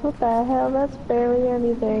 $64. What the hell? That's barely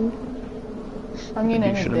anything. I mean,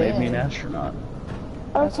 you should have made me an astronaut.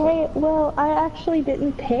 Okay, well, I actually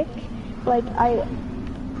didn't pick. Like,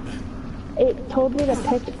 it told me to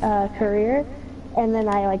pick a career, and then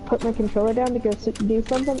I, like, put my controller down to go do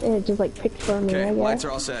something, and it just, like, picked for me, I guess. Lights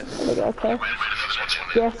are all set. Like, okay.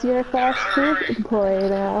 Yes, you're a Class 2 employee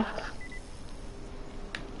now.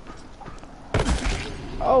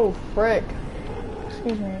 Oh, frick.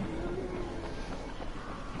 Excuse me.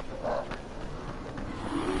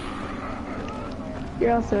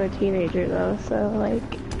 You're also a teenager, though, so, like...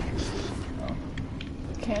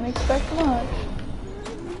 Can't expect much.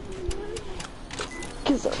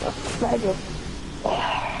 Cause I'm a faggot.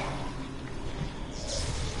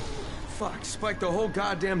 Fuck, Spike, the whole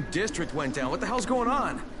goddamn district went down. What the hell's going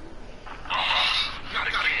on? Not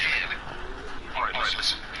again. All right,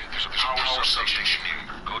 listen. There's a power substation here.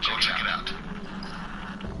 Go check it out.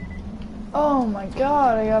 Oh my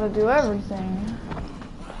god, I gotta do everything.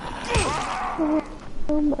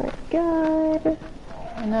 Oh my god.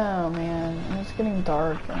 I know, man. And it's getting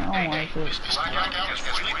dark and I don't like it. Like, you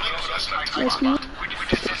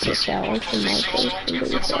get that one from my place and do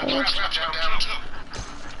it.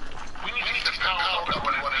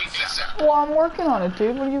 Well, I'm working on it,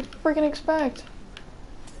 dude. What do you freaking expect?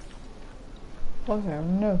 Look, I have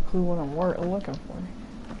no clue what I'm looking for.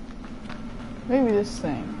 Maybe this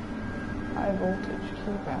thing. High voltage,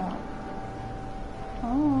 keep out.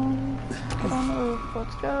 Oh, get on the roof.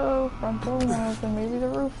 Let's go. Front door won't open. Maybe the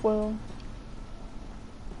roof will.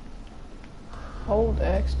 Hold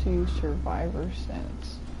X to use survivor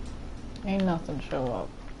sense. Ain't nothing show up.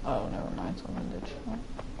 Oh, never mind. Someone did show up.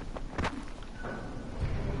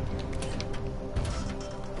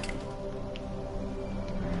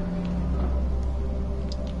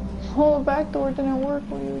 Oh, the back door didn't work.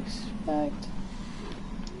 What do you expect?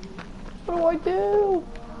 What do I do?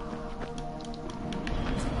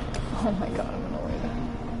 Oh my god, I'm annoyed.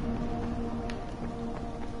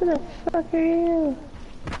 Who the fuck are you?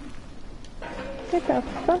 Get the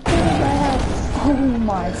fuck out of my house. Oh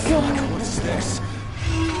my god. What is this?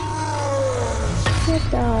 Get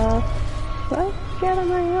the fuck out of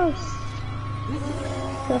my house.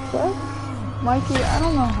 The fuck? Mikey, I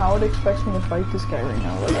don't know how it expects me to fight this guy right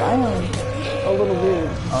now. Like, I am a little dude.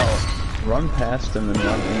 Oh, run past him and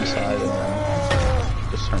run inside and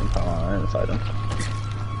then just turn power on and fight him.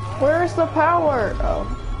 Where's the power? Oh.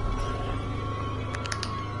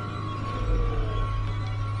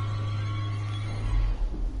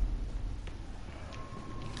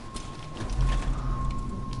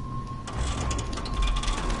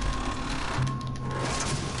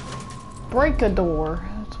 Break a door.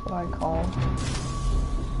 That's what I call.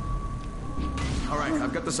 All right,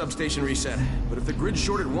 I've got the substation reset. But if the grid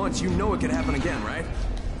shorted once, you know it could happen again, right?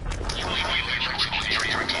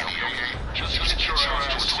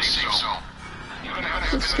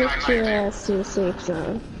 Just get your ass to a safe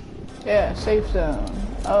zone. Yeah, safe zone.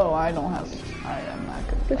 Oh, I don't have. I am not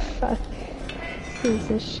good. The fuck? Piece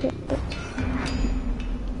of shit.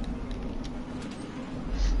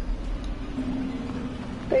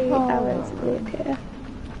 okay.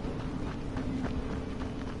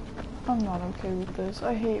 I'm not okay with this.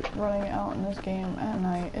 I hate running out in this game at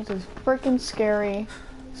night. It is freaking scary.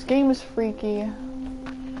 This game is freaky.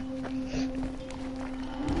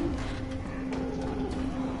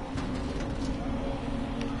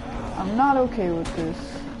 I'm not okay with this.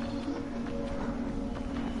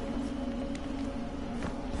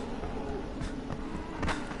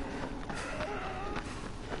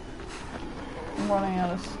 I'm running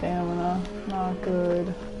out of stamina. Not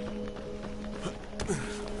good.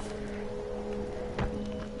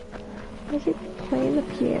 Why is he playing the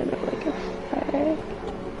piano like a fag?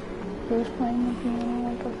 Who's playing the piano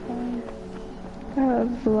like a fag?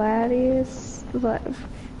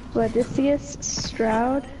 Vladisius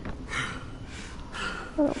Stroud.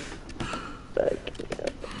 Oh, fuck.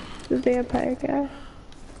 The vampire guy.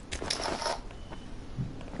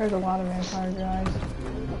 There's a lot of vampire guys.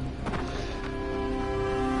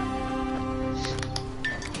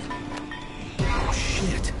 Oh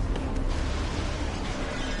shit.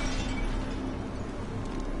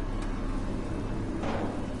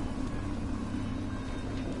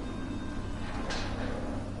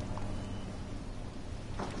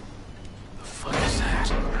 The fuck is that?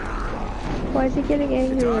 Why is he getting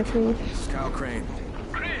angry with me? Kyle Crane.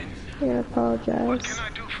 I apologize. What can I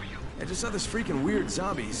do for you? I just saw this freaking weird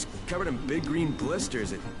zombie. He's covered in big green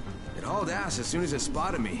blisters. It hauled ass as soon as it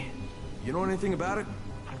spotted me. You know anything about it?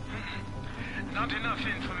 Not enough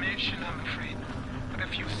information, I'm afraid. But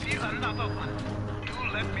if you see another one, do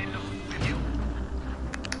let me know, will you?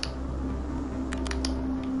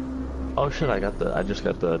 Oh shit, I just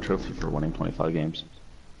got the trophy for winning 25 games.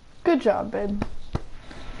 Good job, babe.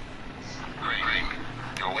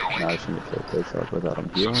 Now I just need to kill this up without him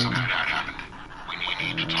healing.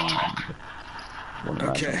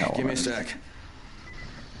 Okay, give me a sec.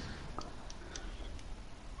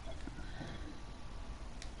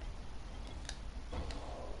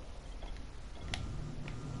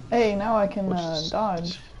 Hey, now I can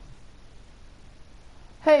dodge.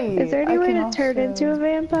 Hey, is there any way to turn into a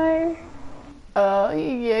vampire? Yeah,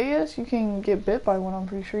 yes, you can get bit by one, I'm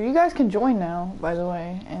pretty sure. You guys can join now, by the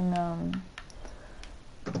way, and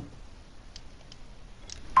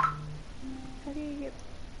How do you get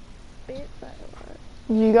bit by one?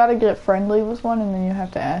 you gotta get friendly with one, and then you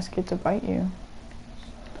have to ask it to bite you.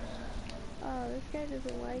 Oh, this guy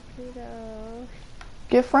doesn't like me though.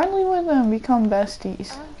 Get friendly with them, become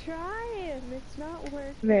besties. I'm trying, it's not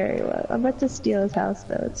working. Very well. I'm about to steal his house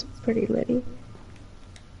though, it's pretty litty.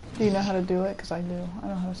 Do you know how to do it? Because I do. I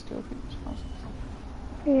know how to steal people's houses.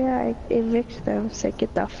 Yeah, I evict them, so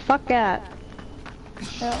get the fuck out.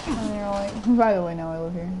 Yeah, and you're like, by the way, now I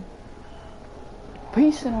live here.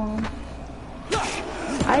 Peace and all.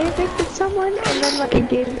 I evicted someone, and then like it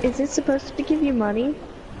gave. Is it supposed to give you money?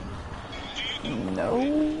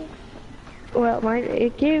 No. Well,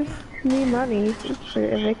 it gave me money for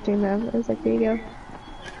evicting them. I was like, there you go.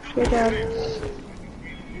 Good job.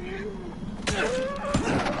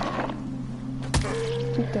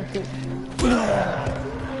 Keep that bitch.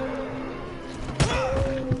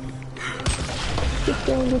 Keep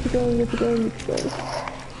going, keep going, keep going, keep going.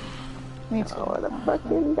 Me too. I wanna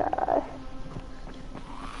fucking die.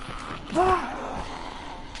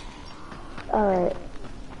 Alright.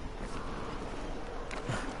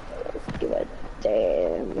 Let's give it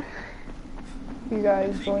damn. You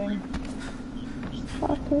guys joining?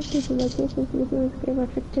 This game are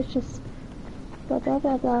fictitious. Blah blah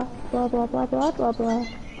blah blah blah blah blah blah blah blah.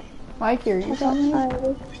 Mikey, are you coming?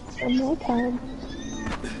 One more time.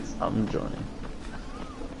 I'm joining.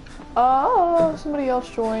 Oh, somebody else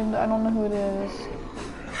joined. I don't know who it is.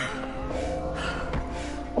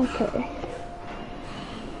 Okay.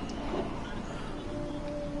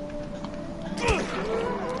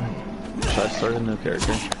 Should I start a new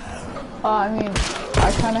character? I mean,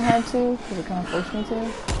 I kind of had to, because it kind of forced me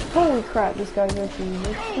to. Holy crap, this guy's actually,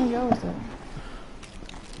 where's he gonna go with it?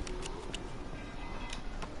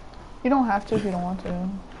 You don't have to if you don't want to.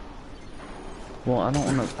 Well, I don't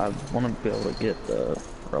want to. I want to be able to get the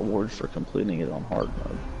rewards for completing it on hard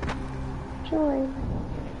mode. Join.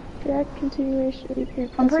 Direct continuation of your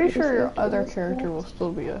character. I'm pretty sure your other character will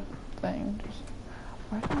still be a thing.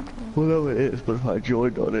 Well, no, it is, but if I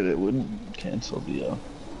joined on it, it wouldn't cancel the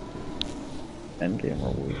endgame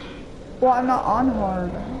rewards. Well, I'm not on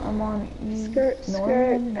hard. I'm on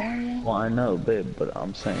normal. Well, I know, babe, but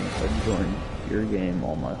I'm saying if I join your game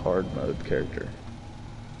on my hard mode character.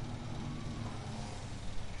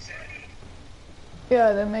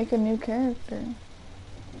 Yeah, then make a new character.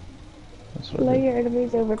 Let your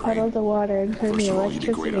enemies over pedal the water and turn First the of all, you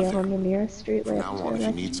did great electricity out on there. the nearest street From lamp. now on, if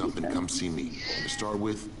you need something, come see me. And to start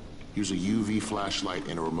with, use a UV flashlight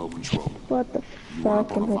and a remote control. What the You run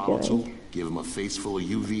fuck up on a am I volatile, doing? give him a face full of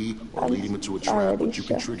UV, or lead him into a trap which you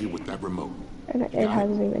can trigger with that remote. And it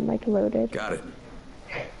hasn't even like loaded. Got it.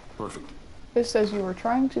 Perfect. It says you were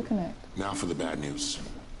trying to connect. Now for the bad news.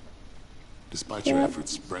 Despite your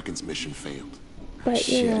efforts, Brecken's mission failed. But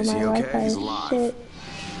you know, my Wi-Fi He's is alive. shit.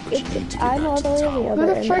 But you need to get I'm back all to the the way on tower. the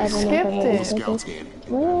other end. I don't know if I'm All the able scouts to. in.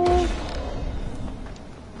 Well,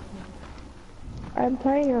 I'm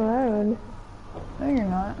playing alone. No, you're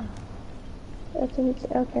not. That's what it's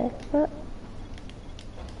okay.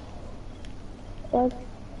 Well,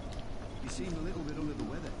 You seem a little bit under the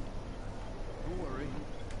weather. Don't worry.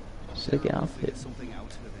 Sick outfit. Something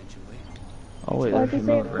out eventually. Oh wait, why'd there's you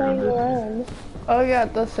say remote playing right under. alone? Oh yeah,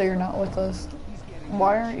 it does say you're not with us.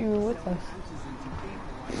 Why aren't you with us?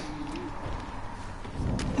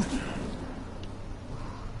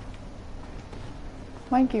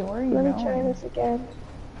 Mikey, where are you Let me going? try this again.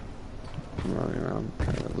 I'm running around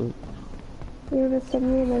trying to loot. You gonna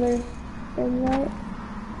send me another invite?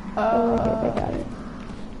 Oh, okay, I got it.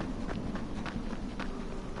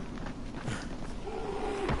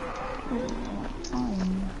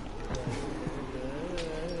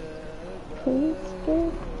 Please,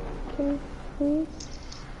 please.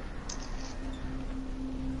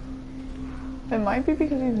 It might be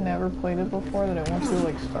because you've never played it before that it wants you to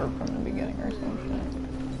like start from the beginning or something.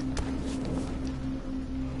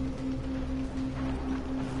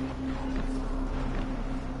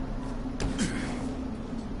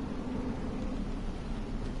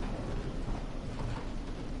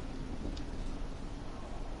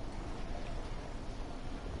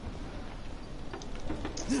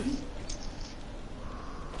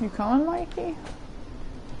 You coming, Mikey?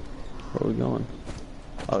 Where are we going?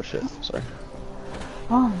 Oh shit, sorry.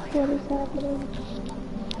 Oh my God, what's happening?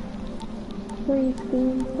 Please,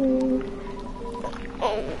 please.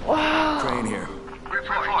 Oh, wow. Crane here.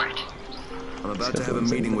 Report. I'm about to have a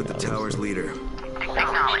meeting with the tower's leader.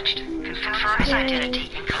 Acknowledged. Confirm his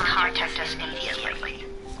identity and contact us immediately.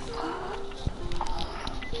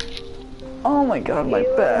 Oh my god, my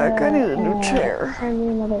back. I need a new chair. Send me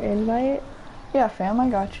another invite? Yeah, fam, I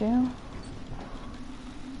got you.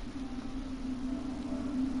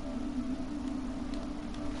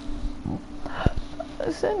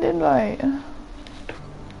 Send invite.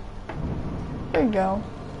 There you go.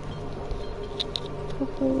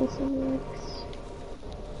 Hopefully this works.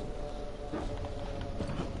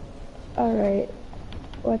 Alright.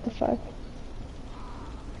 What the fuck?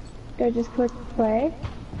 Do I just click play?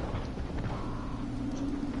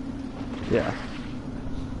 Yeah.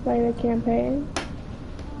 Play the campaign?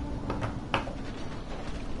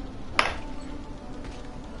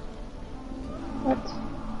 What?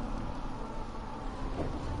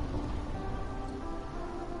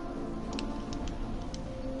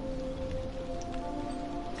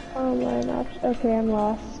 Online option. Okay, I'm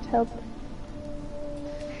lost. Help.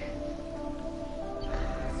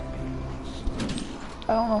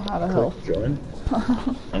 I don't know how to help. Click join.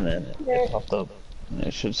 And then it popped up. And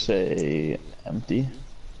it should say empty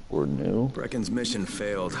or new. Brecken's mission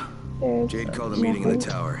failed. There's Jade called a meeting in the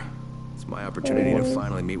tower. It's my opportunity to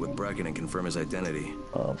finally meet with Brecken and confirm his identity.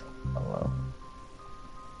 Oh wow.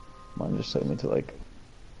 Mine just took me to like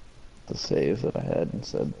the save that I had and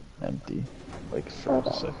said empty. Like for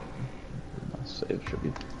a second. My save should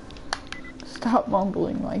be. Stop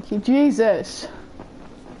mumbling, Mikey. Jesus!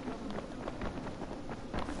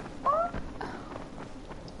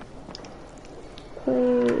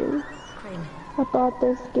 Please. Crane. I bought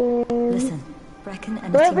this game. Listen, Brecken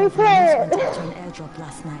and the Let team me of play runners it. went after an airdrop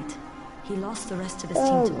last night. He lost the rest of his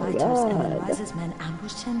Oh team to my biters, and then God. Rise's men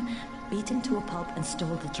ambushed him, beat him to a pulp, and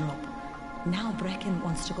stole the drop. Now Brecken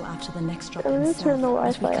wants to go after the next drop I'm gonna himself, turn the but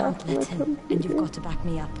we Wi-Fi can't off let my him, and you've got to back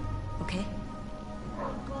me up, okay?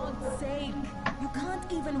 For God's sake, you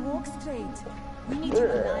can't even walk straight. We need you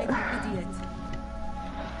alive, you idiot.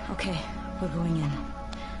 Okay, we're going in.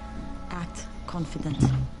 Act confident.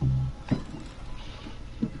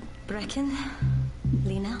 Brecken,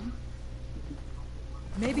 Lena.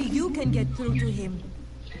 Maybe you can get through to him.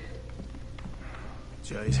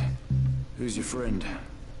 Jade, who's your friend?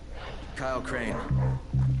 Kyle Crane.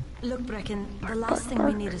 Look, Brecken, the last thing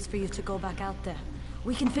we need is for you to go back out there.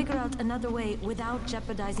 We can figure out another way without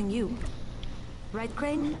jeopardizing you. Right,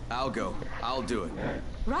 Crane? I'll go. I'll do it.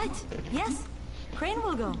 Right, yes. Crane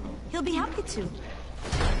will go. He'll be happy to.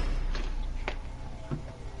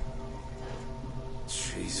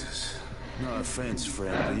 Jesus. No offense,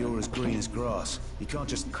 friend, but you're as green as grass. You can't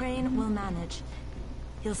just... Crane will manage.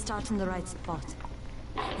 he'll start in the right spot.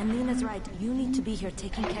 And Nina's right, you need to be here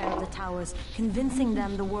taking care of the towers, convincing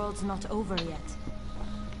them the world's not over yet.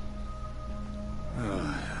 Oh,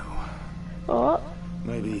 hell. Oh.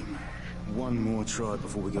 Maybe one more try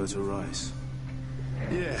before we go to Rice.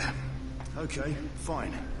 Yeah, okay,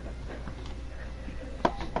 fine.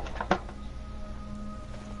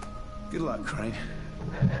 Good luck, Crane.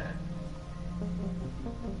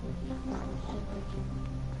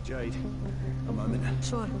 Jade, a moment.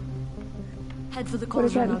 Sure. Head for the Would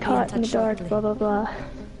have cauldron, gotten I'll be caught in the touch dark, shortly. blah blah blah.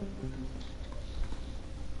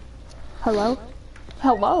 Hello?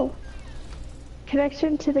 Hello?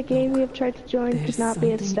 Connection to the game you have tried to join could not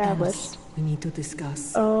be established. We need to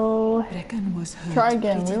discuss. Oh. Brecken was hurt. Try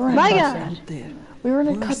again. We were in a cutscene. We were in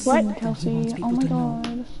a cutscene, Kelsey. Oh my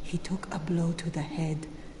god. He took a blow to the head.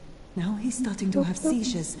 Now he's starting to have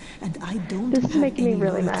seizures, and I don't This is have making me any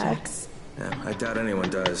really loyal mad. tracks. Yeah, I doubt anyone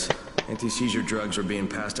does. Anti-seizure drugs were being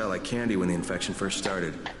passed out like candy when the infection first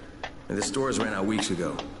started. And the stores ran out weeks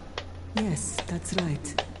ago. Yes, that's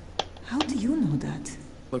right. How do you know that?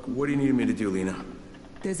 Look, what do you need me to do, Lena?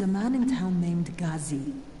 There's a man in town named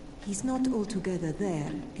Ghazi. He's not altogether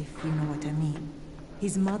there, if you know what I mean.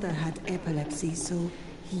 His mother had epilepsy, so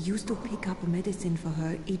he used to pick up medicine for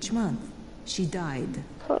her each month. She died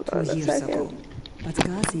 2 years ago. But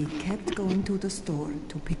Ghazi kept going to the store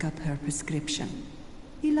to pick up her prescription.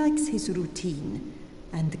 He likes his routine,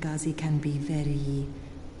 and Ghazi can be very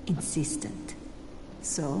insistent.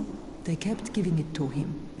 So, they kept giving it to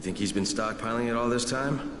him. You think he's been stockpiling it all this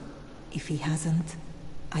time? If he hasn't,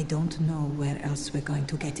 I don't know where else we're going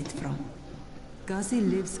to get it from. Ghazi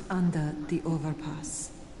lives under the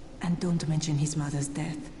overpass. And don't mention his mother's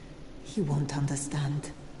death. He won't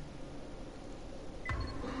understand.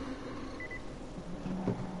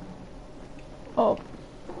 Oh,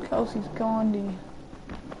 Kelsey's Gandhi.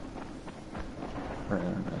 Her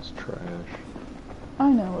internet's trash. I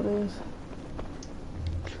know it is.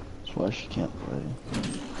 That's why she can't play.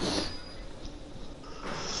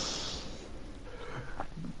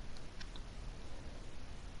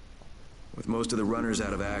 With most of the runners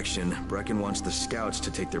out of action, Brecken wants the scouts to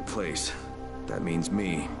take their place. That means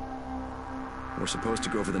me. We're supposed to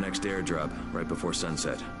go for the next airdrop, right before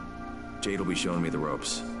sunset. Jade will be showing me the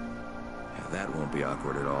ropes. Yeah, that won't be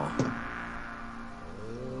awkward at all.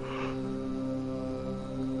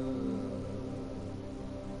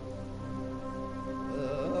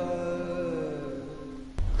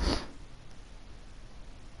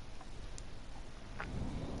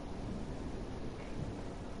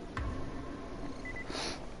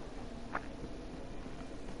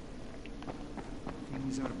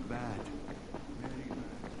 Things are bad. Very bad.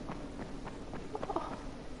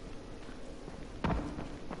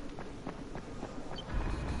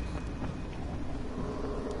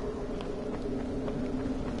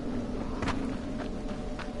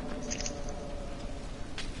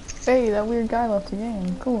 Hey, that weird guy left the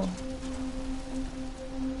game. Cool.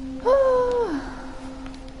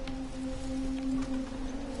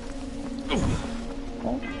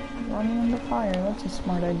 Oh, running into fire. That's a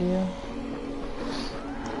smart idea.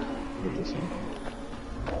 What is it?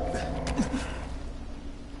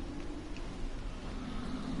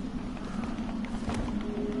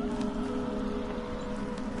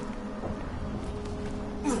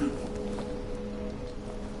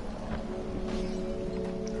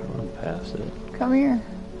 Run past it. Come here.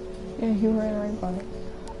 Yeah, you ran right by it.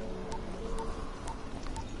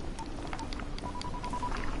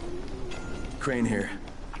 Crane here.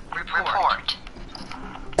 Report.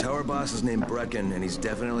 Tower boss is named Brecken, and he's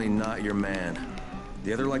definitely not your man.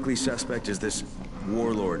 The other likely suspect is this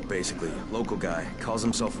warlord, basically. Local guy. Calls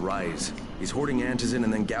himself Rise. He's hoarding antizin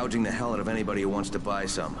and then gouging the hell out of anybody who wants to buy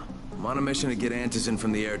some. I'm on a mission to get antizin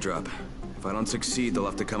from the airdrop. If I don't succeed, they'll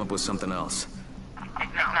have to come up with something else.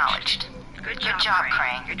 Acknowledged. Good job,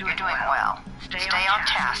 Crane. You're doing well. Stay on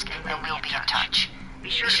task, and we'll be in touch. Be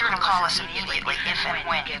sure to call us immediately if and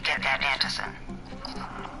when you get that antizin.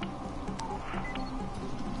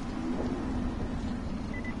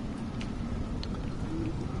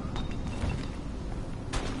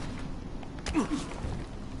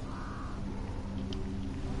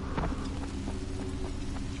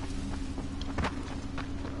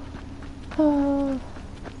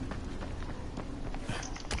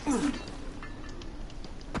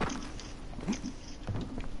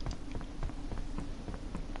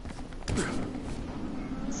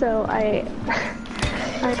 So I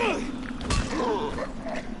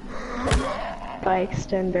bike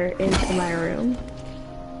extender into my room.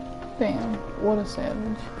 Damn, what a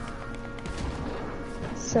savage.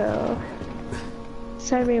 So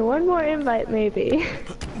send me one more invite maybe.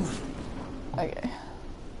 Okay.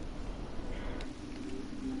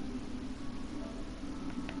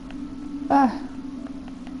 Ah.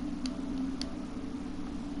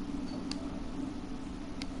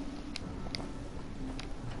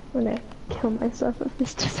 I'm gonna kill myself if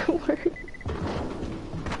this doesn't work.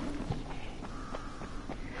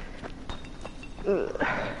 Ugh.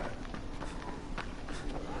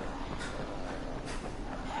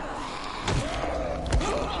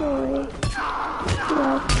 Joy.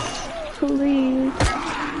 Love. Please.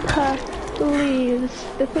 Please.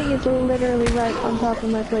 The thing is literally right on top of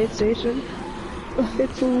my PlayStation.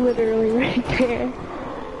 It's literally right there.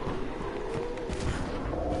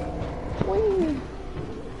 Whee.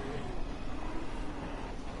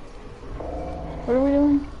 What are we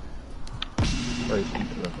doing?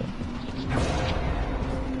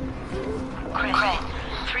 Crane,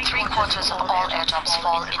 three-quarters of all airdrops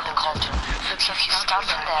fall in the cauldron. If you start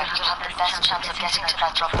from there, you'll have the best chance of getting to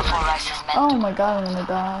that drop before Rice is meant. Oh my god, I'm gonna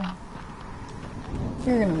die.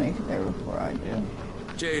 You're gonna make it there before I do.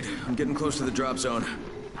 Jade, I'm getting close to the drop zone.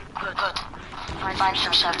 Good. Find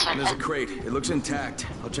some shelter. There's a crate. It looks intact.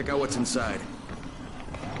 I'll check out what's inside.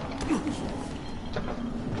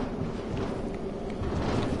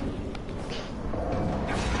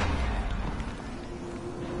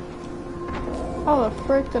 How the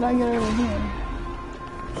frick did I get over here?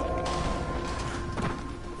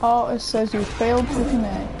 Oh, it says you failed to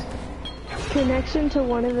connect. Connection to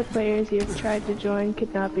one of the players you have tried to join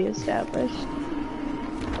could not be established.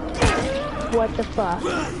 What the fuck?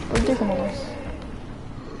 Ridiculous.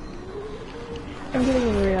 I'm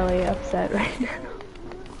getting really upset right now.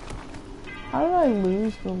 How did I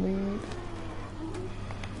lose the lead?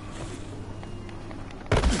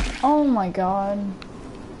 Oh my god.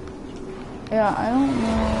 Yeah, I don't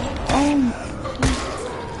know.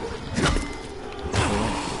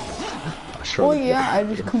 Oh yeah, I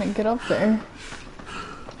just couldn't get up there.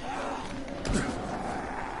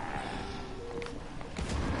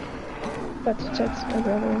 About to text my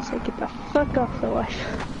brother and say, get the fuck off the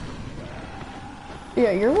Wi-Fi.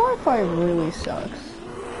 Yeah, your Wi-Fi really sucks.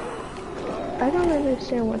 I don't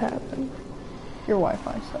understand what happened. Your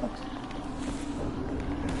Wi-Fi sucks.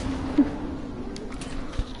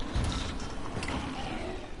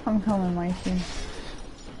 I'm coming, Mikey.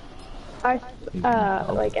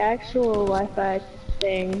 Like actual Wi-Fi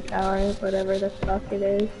thing, tower, whatever the fuck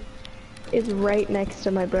it is right next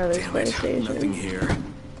to my brother's PlayStation. Nothing here.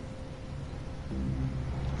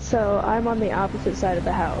 So I'm on the opposite side of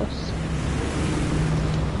the house.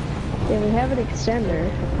 And we have an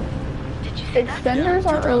extender. Extenders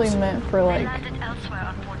aren't really meant for like.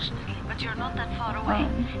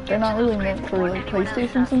 They're not really meant for like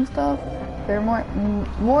PlayStations and stuff. They're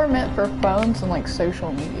more meant for phones and like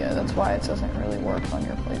social media. That's why it doesn't really work on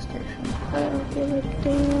your PlayStation. I don't give a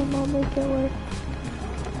damn, I'll make it work.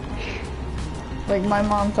 Like my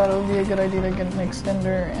mom thought it would be a good idea to get an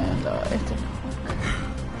extender, and it didn't work.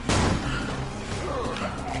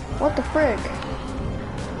 What the frick?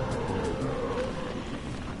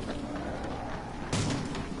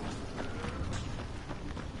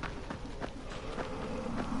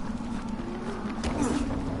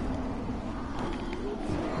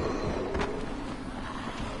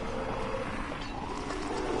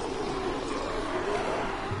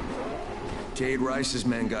 Jade Rice's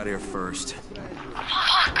men got here first.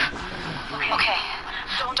 Fuck! Okay,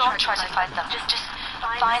 don't try to fight them. Just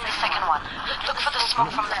find the second one. Look for the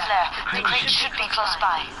smoke from the flare. The crate should be close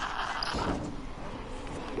by.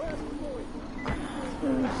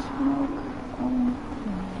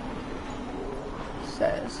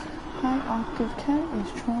 Says High Octave Cat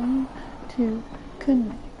is trying to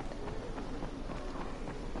connect.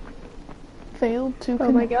 Failed to connect.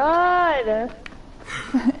 Oh my god!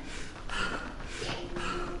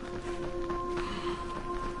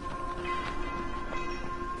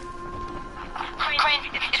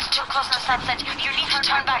 It's too close to sunset. You need to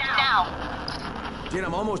turn back now. Jade,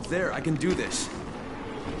 I'm almost there. I can do this.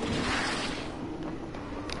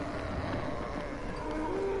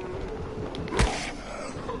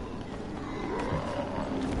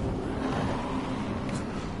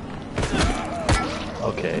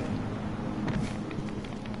 Okay.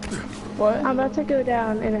 What? I'm about to go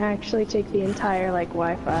down and actually take the entire like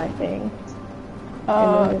Wi-Fi thing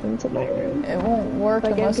and move it into my room. It won't work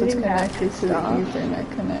like, unless it's connected to the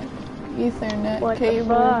Ethernet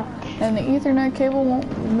cable, and the Ethernet cable won't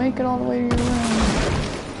make it all the way to your room.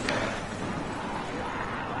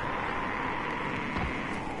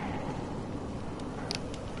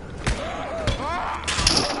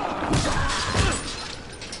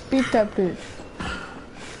 Beat that bitch.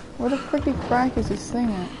 Where the fricky crack is this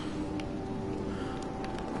thing at?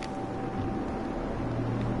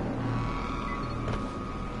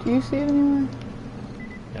 Do you see it anywhere?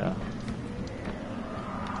 Yeah.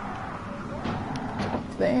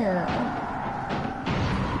 there.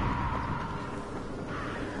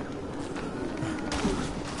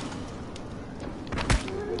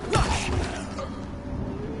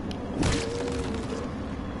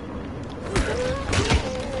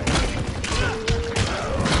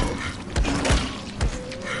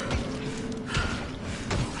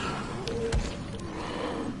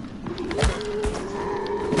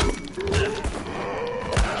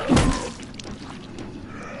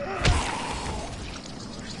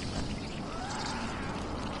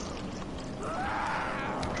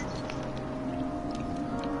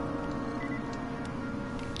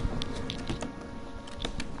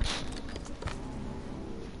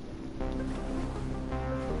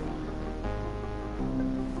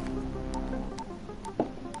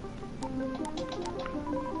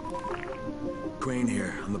 Crane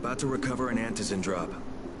here. I'm about to recover an antizin drop. Good,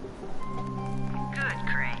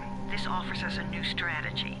 Crane. This offers us a new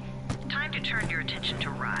strategy. Time to turn your attention to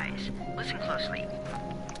Rise. Listen closely.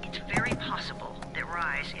 It's very possible that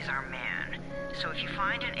Rise is our man. So if you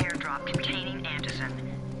find an airdrop containing antizin,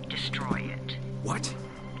 destroy it. What?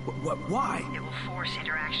 Why? It will force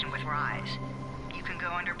interaction with Rise. You can go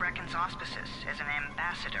under Brecken's auspices as an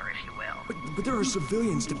ambassador, if you will. But there are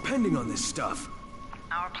civilians depending on this stuff.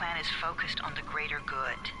 Our plan is focused on the greater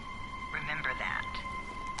good. Remember that.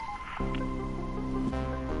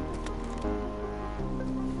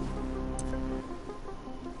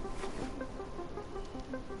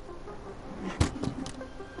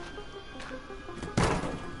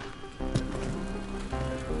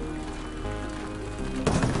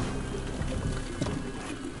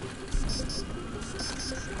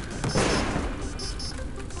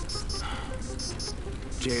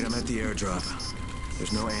 Jade, I'm at the airdrop.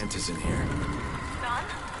 There's no antizin here. None?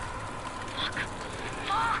 Fuck.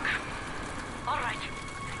 Fuck! Alright.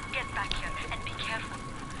 Get back here and be careful.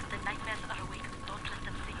 The nightmares are awake. Don't let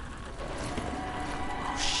them see you.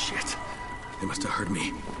 Oh, shit. They must have heard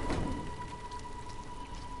me.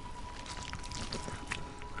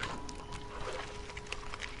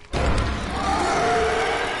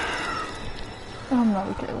 I'm not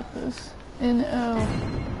okay with this. No.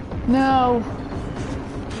 No!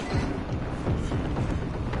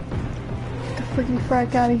 Get the freaking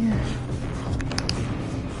frack out of here.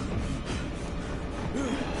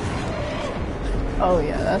 Oh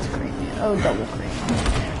yeah, that's creepy. Oh, double creepy.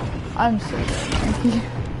 I'm so dead, Mikey.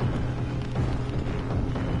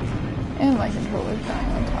 And my controller's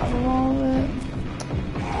dying on top of all of it.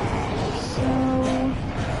 So...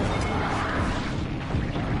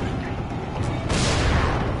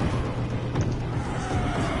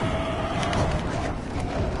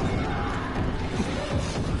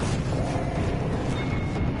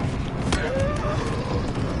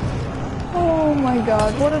 Oh my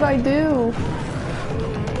god, what did I do?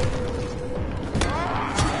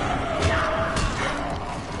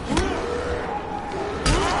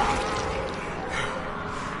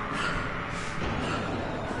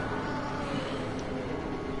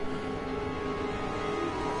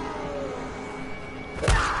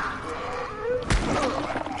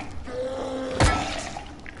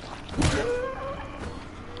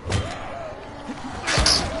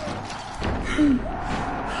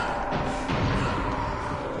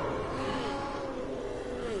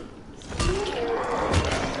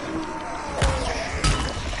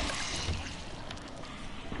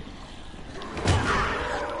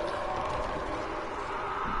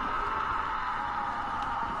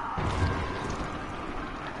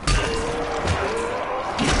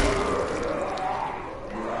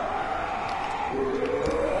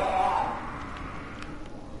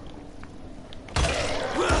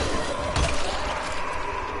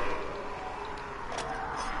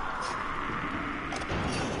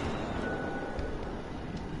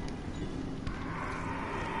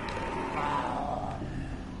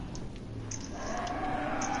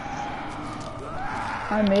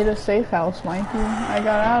 I made a safe house, Mikey. I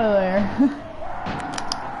got out of there.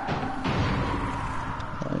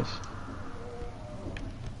 Nice.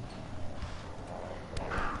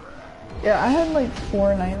 Yeah, I had like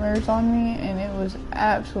 4 nightmares on me, and it was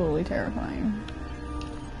absolutely terrifying.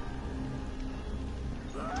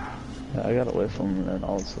 Yeah, I got away from them, and then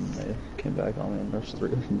all of a sudden they came back on me, and there's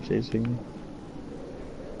 3 of them chasing me.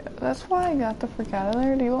 That's why I got the frick out of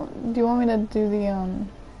there. Do you want me to do the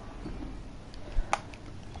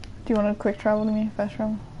Do you want to quick travel to me? Fast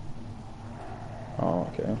travel? Oh,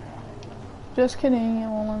 okay. Just kidding, it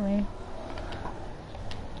won't let me.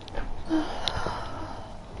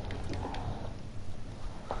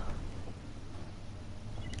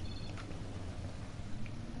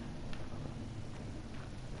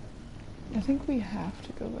 think we have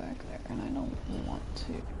to go back there, and I don't want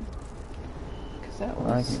to. Because that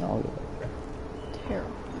was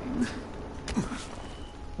terrifying.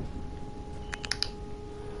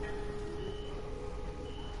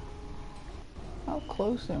 How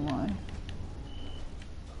close am I?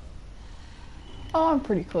 Oh, I'm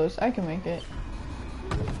pretty close. I can make it.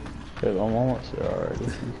 Good, I'm almost there already.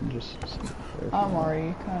 You can just sit there. I'm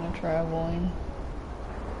already kind of traveling.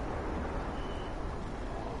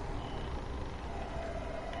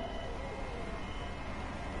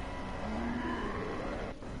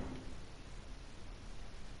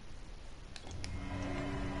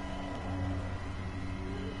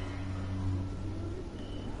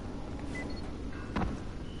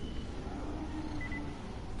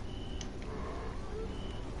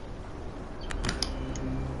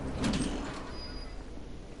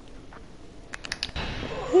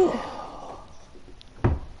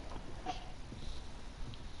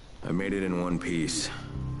 I made it in one piece.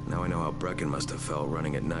 Now I know how Brecken must have felt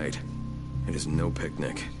running at night. It is no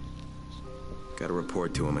picnic. Gotta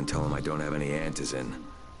report to him and tell him I don't have any antizin.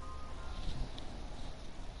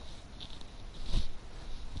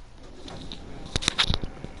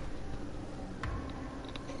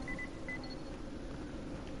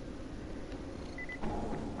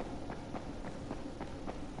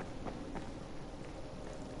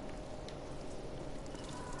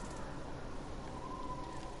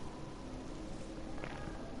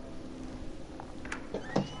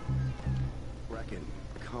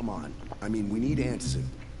 Come on. I mean, we need antizin.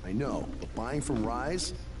 I know, but buying from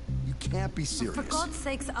Rise? You can't be serious. For God's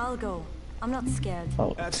sakes, I'll go. I'm not scared.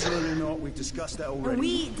 Oh. Absolutely not. We've discussed that already.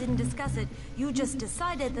 We didn't discuss it. You just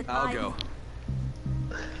decided that I'll go.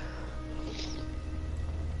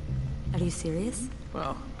 Are you serious?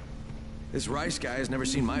 Well, this Rice guy has never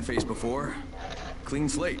seen my face before. Clean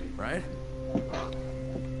slate, right?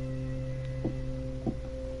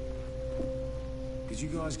 Could you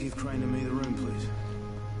guys give Crane and me the room, please?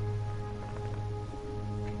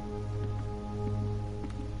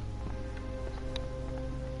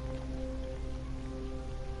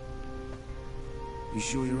 You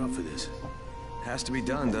sure you're up for this? Has to be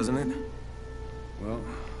done, doesn't it? Well,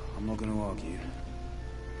 I'm not going to argue.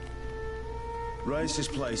 Race's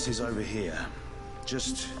place is over here.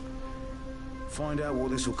 Just find out what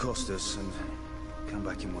this will cost us and come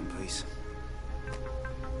back in one piece.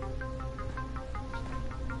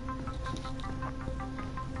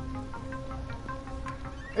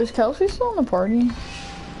 Is Kelsey still in the party?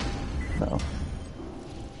 No.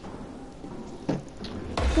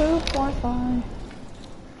 Good Wi-Fi.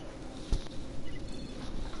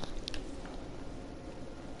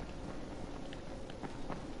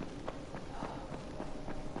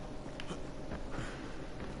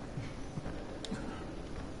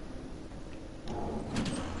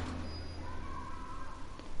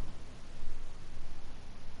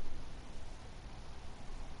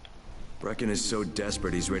 Brecken is so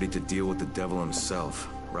desperate he's ready to deal with the devil himself,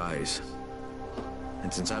 Rise.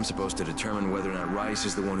 And since I'm supposed to determine whether or not Rice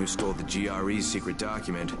is the one who stole the GRE's secret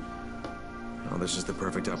document, well, this is the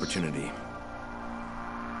perfect opportunity.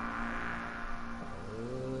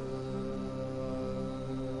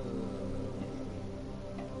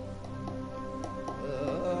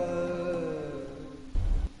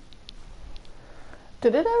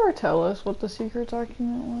 Did it ever tell us what the secret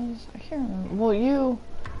document was? I can't remember. Well, you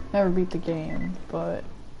never beat the game, but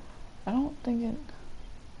I don't think it...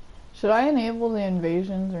 Should I enable the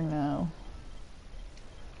invasions or no?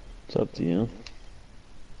 It's up to you.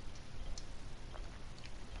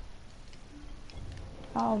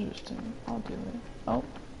 I'll do it. Oh.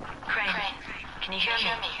 Crane, can you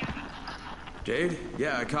hear me? Jade?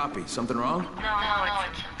 Yeah, I copy. Something wrong? No,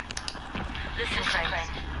 it's... Listen, Crane,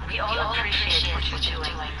 we all appreciate what you're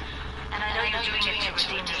doing. And I know you're doing it to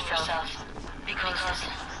redeem yourself. Because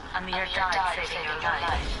Amir died saving your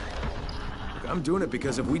life. I'm doing it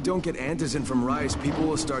because if we don't get antizin from Rise, people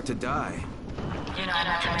will start to die. You know, I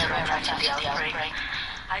met Amir right after the outbreak.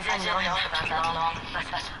 I didn't know him for that long, but...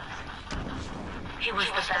 He was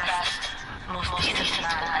the best, most decent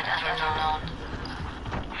man I'd ever known.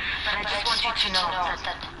 But I just want you to know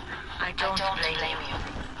that I don't blame you.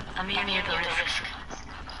 Amir knew the risk.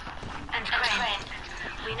 And Crane,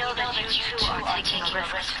 we know that you two are taking a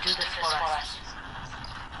risk to do this for us.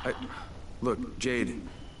 Look, Jade,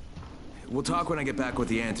 we'll talk when I get back with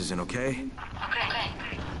the antizin, okay? Okay.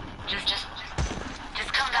 Just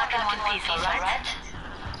come back in one piece, alright?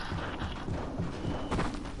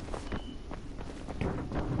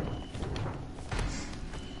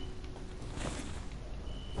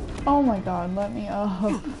 Oh my god, let me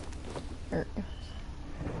up. There it goes.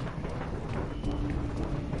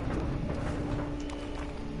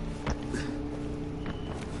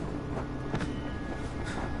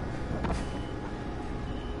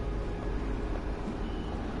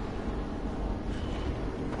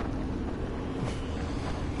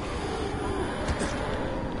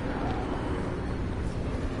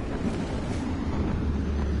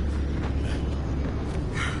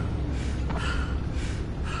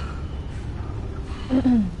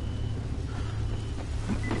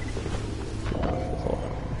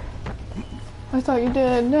 I thought you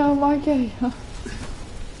did. No, Mikey.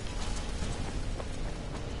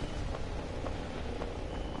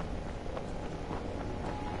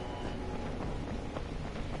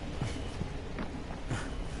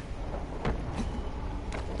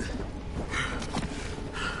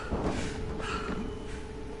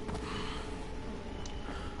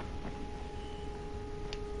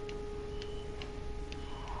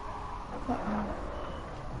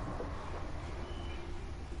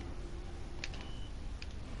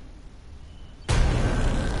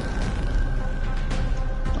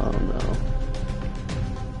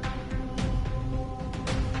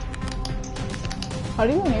 How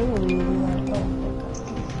do you enable the UV light?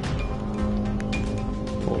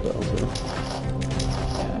 Hold L2.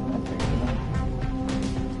 Yeah, I figured it out.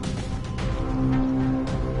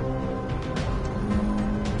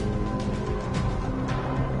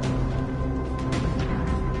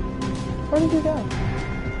 Where did you go?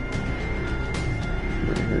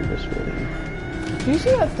 We're here just waiting. Do you see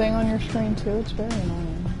that thing on your screen too? It's very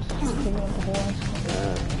annoying. It's just taking up the whole screen.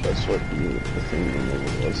 Yeah, that's what the thing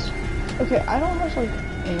enabled was. Okay, I don't have like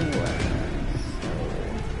anywhere.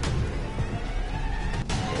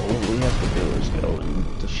 All we have to do is go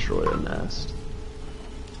and destroy a nest.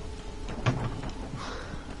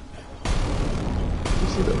 You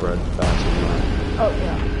see the red fasten line? Oh,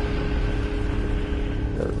 yeah.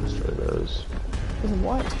 Gotta destroy those. Is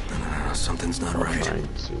what? Something's not I'm right. trying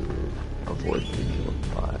to avoid being killed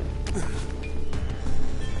by.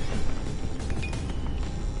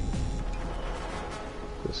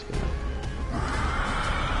 This guy.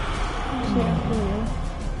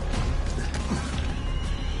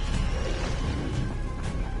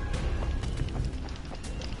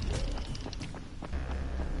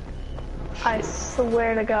 I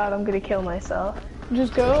swear to God, I'm gonna kill myself.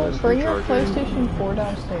 Just go, bring your PlayStation 4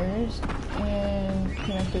 downstairs and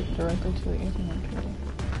connect it directly to the Ethernet cable.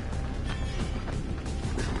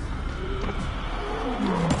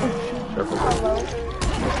 Hello?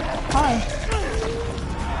 Hi.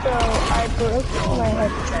 So, I broke my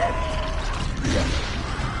headset.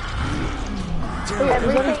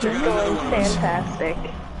 Everything's going fantastic.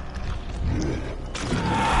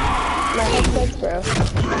 My headset's broke.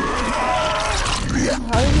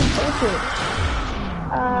 How did you break it?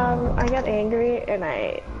 I got angry and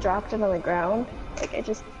I dropped it on the ground. Like, I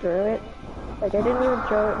just threw it. Like, I didn't even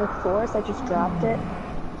throw it with force, I just dropped it.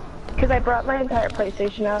 Because I brought my entire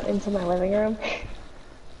PlayStation out into my living room.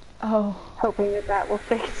 Oh. Hoping that that will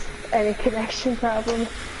fix any connection problems.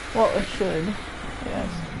 Well, it should. Yes.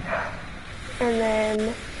 And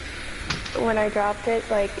then, when I dropped it,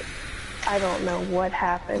 like, I don't know what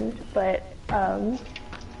happened, but,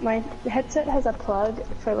 my headset has a plug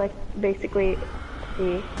for, like, basically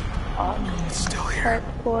the aux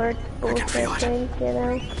cord bullshit thing, you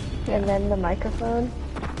know? And then the microphone.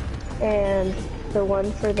 And the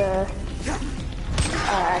one for the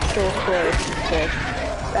actual cord,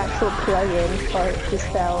 the actual plug-in part just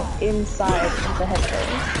fell inside of the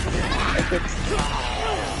headphones. Like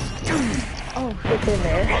it's in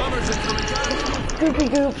there. Goopy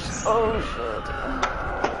goops. Oh shit.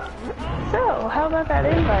 So, how about that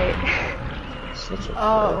invite?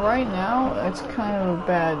 Right now, it's kind of a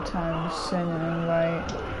bad time to send an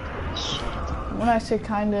invite. When I say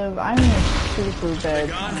kind of, I mean a super bad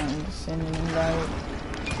time to send an invite.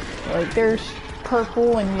 Like, there's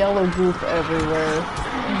purple and yellow goop everywhere.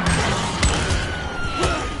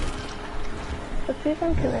 Let's see if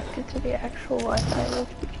I'm connected to the actual Wi-Fi I need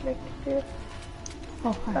to be connected to.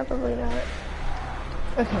 Oh, probably not.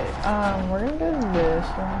 Okay, we're gonna do this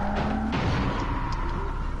one.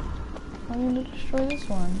 I'm gonna destroy this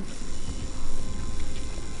one.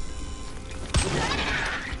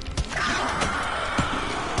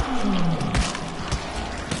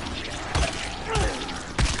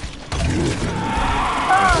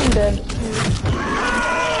 I'm dead.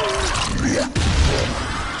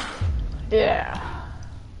 Yeah.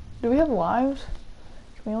 Do we have lives?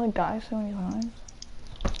 Can we only die so many times?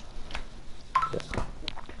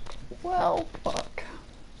 Well, fuck.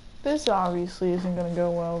 This obviously isn't gonna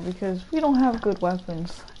go well because we don't have good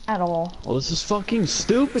weapons at all. Well, this is fucking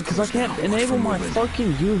stupid because I can't enable my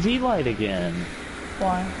fucking UV light again.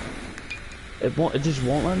 Why? It just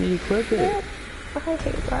won't let me equip it. I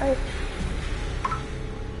hate life.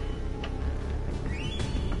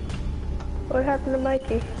 What happened to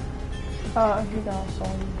Mikey? He got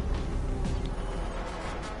assaulted.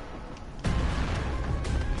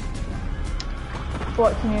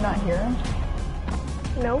 What, can you not hear him?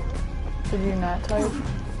 Nope. Did you not type?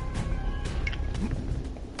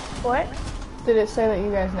 What? Did it say that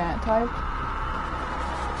you guys nat typed?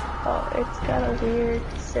 Oh, it's got a weird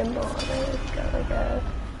symbol on it. It's got like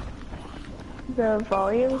the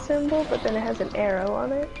volume symbol, but then it has an arrow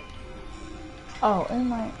on it. Oh,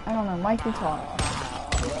 and I don't know, Mikey talk.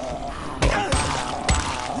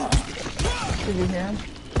 Did you hear him?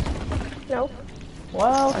 Nope.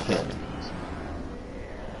 Well,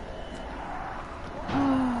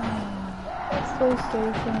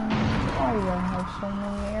 PlayStation. Why are you gonna have so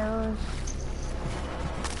many errors?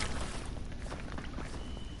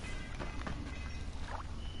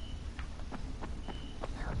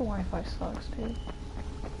 Her Wi-Fi sucks, dude.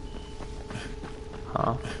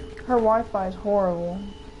 Huh? Her Wi-Fi is horrible.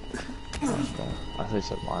 I thought you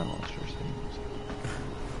said mine was yours.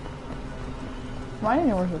 Mine and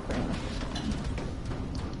yours are pretty much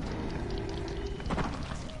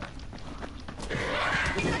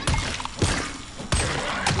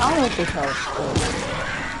I don't know if this helps, but...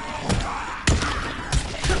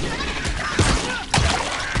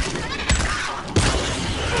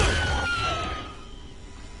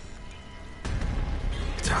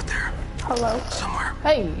 It's out there. Hello? Somewhere.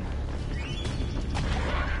 Hey!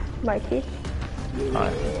 Mikey? Hi. I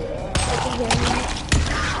can hear you.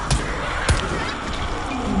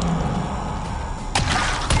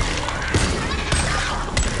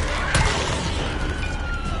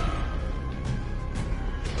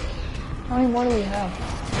 How many more do we have?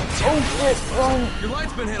 Oh shit, run! Your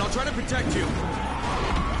light's been hit, I'll try to protect you.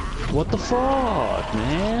 What the fuck,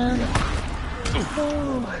 man?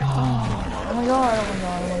 Oh my god, oh my god, oh my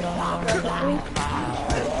god, oh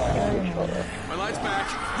my god. My light's back.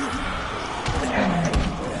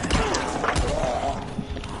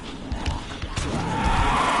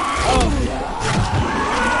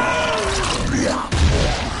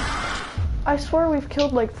 I swear we've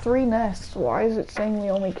killed like 3 nests. Why is it saying we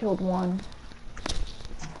only killed 1?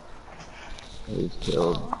 We've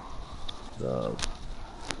killed the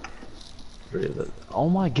 3 of it. Oh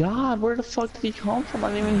my god, where the fuck did he come from?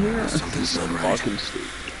 I didn't even hear him. Something's not right. Fucking stupid.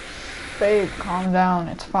 Babe, calm down.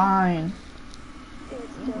 It's fine.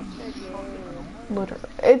 Literally.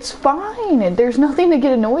 It's fine. There's nothing to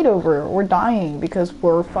get annoyed over. We're dying because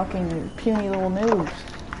we're fucking puny little noobs.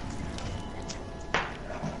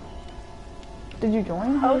 Did you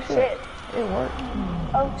join? Oh shit. It worked.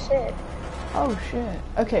 Oh shit. Oh shit.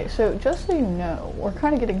 Okay, so just so you know, we're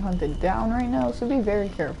kind of getting hunted down right now, so be very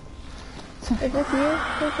careful. Is this you?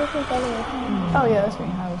 Who's this in front of me? Oh yeah, that's me.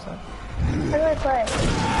 How was that? How do I play?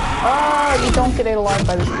 Ah, you don't get ate alive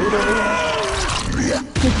by this dude over here.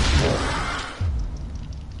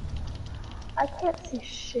 I can't see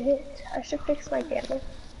shit. I should fix my camera.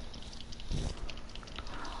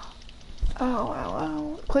 Oh, wow,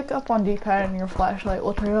 wow. Click up on D-pad and your flashlight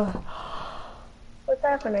will turn on. What's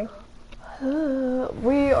happening?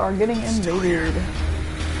 We are getting invaded.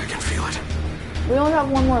 I can feel it. We only have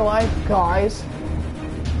 1 more life, guys.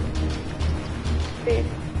 Dude.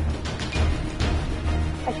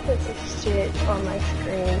 I can't see shit on my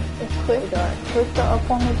screen. It's Click the up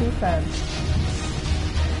on the D-pad.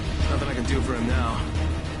 Nothing I can do for him now.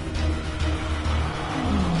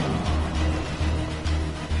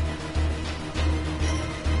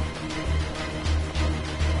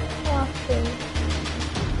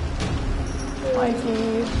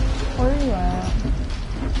 Mikey, where are you at?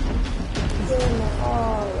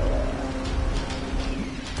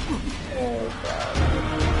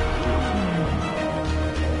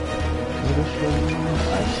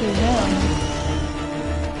 I see him.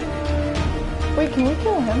 Wait, can we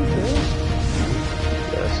kill him too?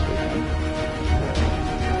 Yes, we can.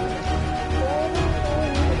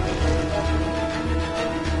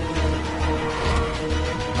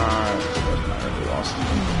 We lost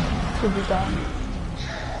him. Did you die?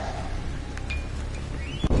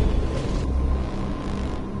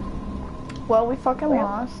 Well, we fucking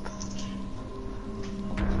lost.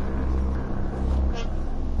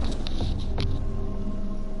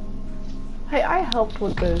 Hey, I helped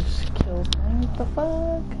with those kills. What the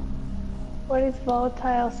fuck? What is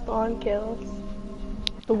volatile spawn kills?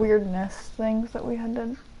 The weird nest things that we had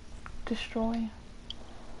to destroy.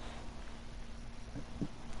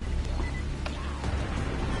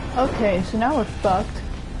 Okay, so now we're fucked.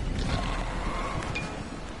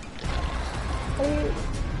 How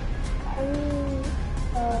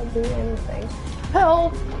do you do anything?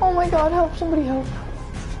 Help! Oh my god, help, somebody help.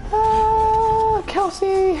 Ah,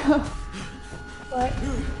 Kelsey! What?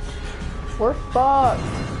 We're fucked.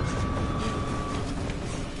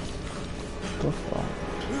 We're fucked.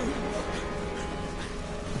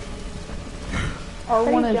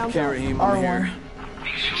 R1 is Jerry, jump. over R1. here.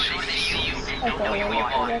 Okay,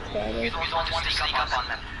 well, that's better. You don't want to sneak up on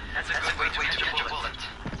them. That's a good way to catch a bullet.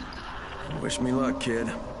 Wish me luck, kid.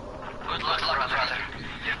 Good luck, brother.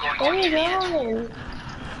 You're going Where are to you need it. going?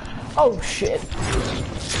 Oh shit.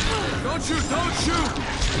 Don't shoot! Don't shoot!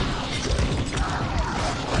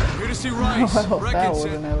 Here to see Rice. Well, that was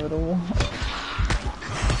inevitable.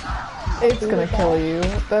 It's gonna kill you.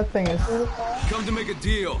 That thing is... Come to make a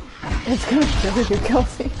deal. It's gonna kill you,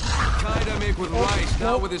 Kelsey. Kind I make with Rice,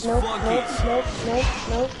 not with his flunkies.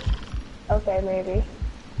 Nope. Okay, maybe.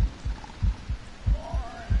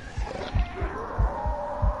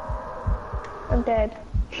 I'm dead.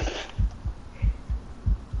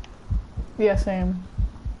 Yeah, same.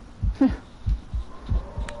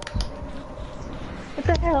 What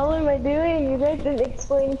the hell am I doing? You guys didn't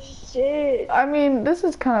explain shit. I mean, this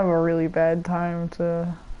is kind of a really bad time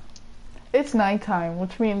to... It's nighttime,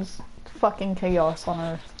 which means fucking chaos on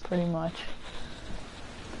Earth, pretty much.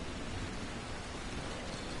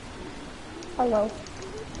 Hello.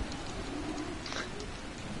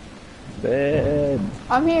 Bed.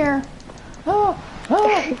 I'm here. Oh,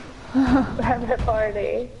 oh. We're having a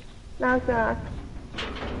party. Knock knock.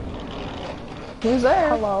 Who's there?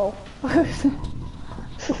 Hello.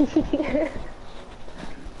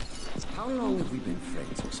 How long have we been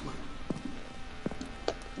friends, Osman?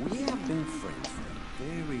 We have been friends for a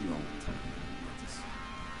very long time. That is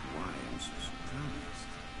why I'm so surprised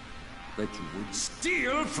that you would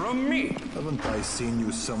steal from me. Haven't I seen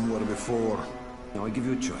you somewhere before? Now I give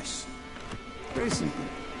you a choice. Very simple.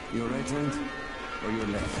 Your right hand or your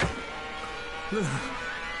left?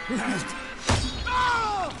 Left.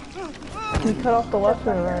 You cut off the left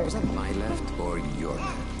or the right? Was that my left or your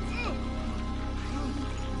left?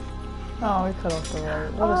 Oh, we cut off the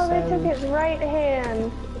right. What Oh, a they took savage. his right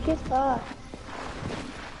hand. He's fucked.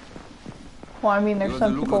 Well, I mean, there's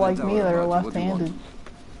some people like me that are left-handed.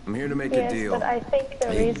 I'm here to make Yes, a deal. but I think the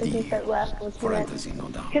reason he said left was because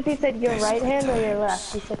he said your right hand or your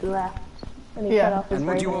left. He said left, and he cut off his And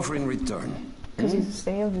right what do you hand. offer in return? Because he's a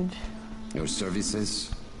savage. Your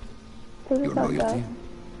services? Who's Your that loyalty? guy?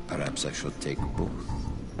 Perhaps I should take both.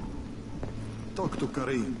 Talk to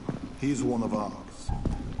Karim. He's one of ours.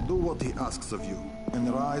 Do what he asks of you, and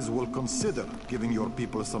Rise will consider giving your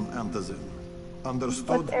people some antizin.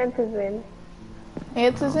 Understood? What's antizin?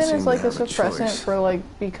 Antizin is like a suppressant for like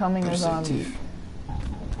becoming a zombie.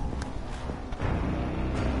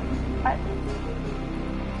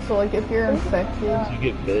 So like if you're infected,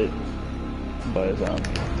 You get bit by a zombie.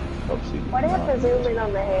 Helps you. Why do you have to zoom in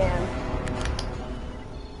on the hand?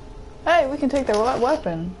 hey, we can take their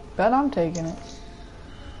weapon. Bet I'm taking it.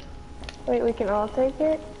 Wait, we can all take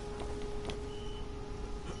it?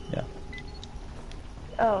 Yeah.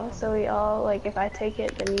 Oh, so we all, like, if I take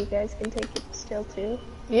it, then you guys can take it still too?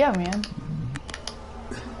 Yeah, man.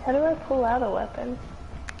 How do I pull out a weapon?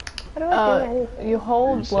 How do I do anything? You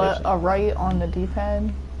hold a right on the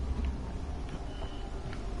D-pad.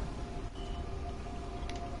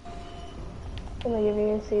 Am I giving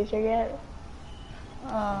you a seizure yet?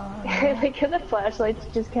 Like, the flashlight's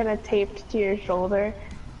just kind of taped to your shoulder.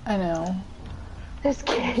 I know. Just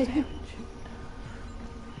kidding.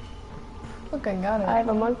 Look, I got it. I have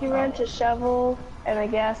a monkey wrench, a shovel, and a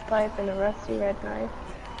gas pipe, and a rusty red knife.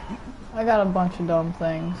 I got a bunch of dumb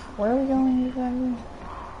things. Where are we going exactly?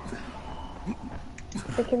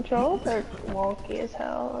 The controls are wonky as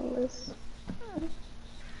hell on this.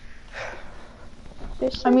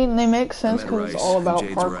 I mean, they make sense I met because it's Rice. all about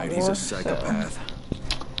Jade's parkour. right, he's a so. psychopath.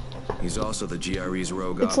 He's also the GRE's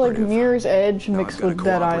rogue It's like operative. Mirror's Edge Now mixed I've gotta with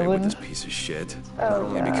Dead cooperate with Island. this piece of shit. Oh, Not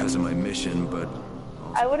only God. because of my mission, but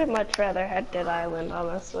I would have much rather had Dead Island,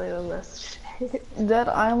 honestly, than this. Dead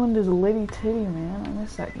Island is litty titty, man. I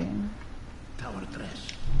miss that game. Tower 3.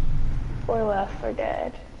 4 left for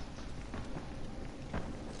dead.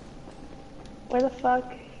 Where the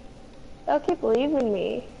fuck? They'll keep leaving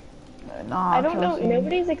me. Nah, I don't know. Kelsey.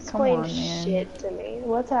 Nobody's explained Come on, man. shit to me.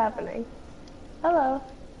 What's happening? Hello.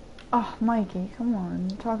 Oh, Mikey, come on.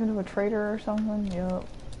 You talking to a traitor or something? Yup.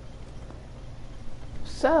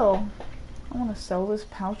 Sell. I want to sell this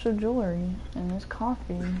pouch of jewelry and this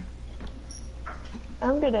coffee.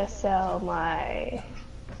 I'm gonna sell my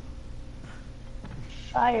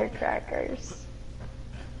firecrackers.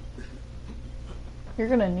 You're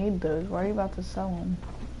gonna need those. Why are you about to sell them?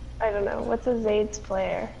 I don't know. What's a Zade's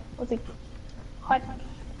flare? What's a... What?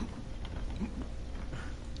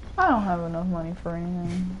 I don't have enough money for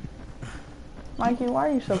anything. Mikey, why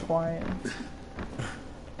are you so quiet?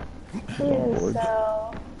 I'm gonna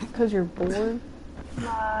sell Because you're bored?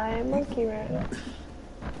 my monkey wrench.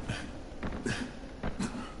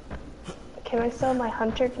 Can I sell my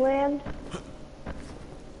hunter gland?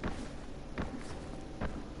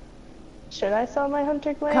 Should I sell my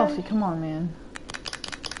hunter gland? Kelsey, come on, man.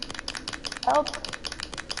 Help.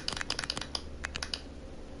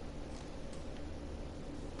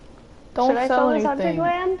 Don't Should I sell sell this anything.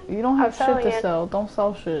 hunter gland? You don't have I'm shit to selling it. sell. Don't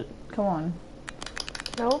sell shit. Come on.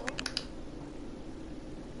 Nope.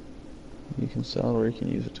 You can sell it or you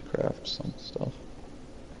can use it to craft some stuff.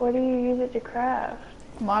 What do you use it to craft?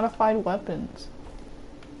 Modified weapons.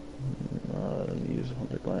 Use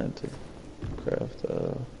Hunter Gland to craft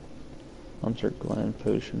a Hunter Gland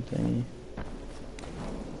potion thingy.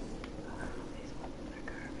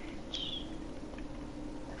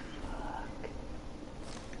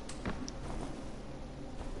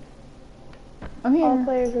 I'm here. All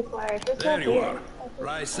players required. Who's There not you here? are.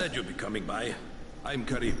 Rai said you'd be coming by. I'm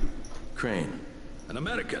Karim. Crane. An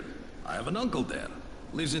American. I have an uncle there.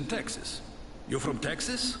 Lives in Texas. You from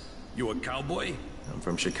Texas? You a cowboy? I'm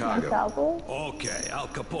from Chicago. Cowboy? Okay, Al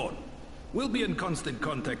Capone. We'll be in constant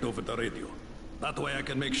contact over the radio. That way I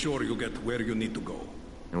can make sure you get where you need to go.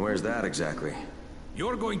 And where's that exactly?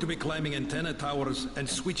 You're going to be climbing antenna towers and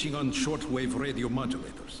switching on shortwave radio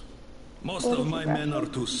modulators. Most of my men are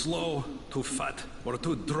too slow, too fat, or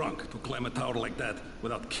too drunk to climb a tower like that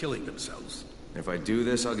without killing themselves. If I do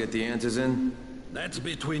this, I'll get the Antizin? That's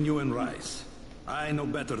between you and Rice. I know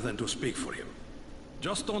better than to speak for him.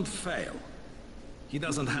 Just don't fail. He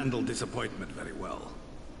doesn't handle disappointment very well.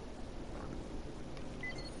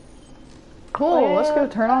 Cool, let's go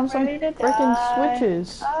turn on some ready to freaking die.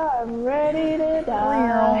 switches. I'm ready to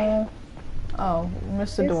die. Oh,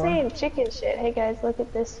 missed the You're door. saying chicken shit. Hey guys, look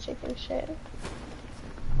at this chicken shit.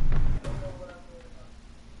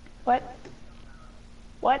 What?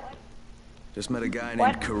 What? Just met a guy named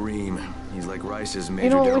What? Kareem. He's like Rice's You major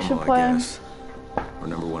know what we domo, should I play? guess. Or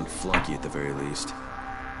 #1 flunky at the very least.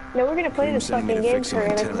 No, we're gonna play Kareem's this sending me fucking to game fix some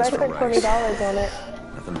tournament because I antennas for spent Rice. $20 on it.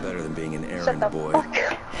 Nothing better than being an Shut errand the boy.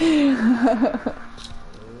 fuck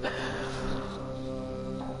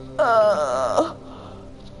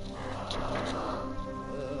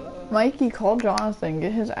Mikey, call Jonathan.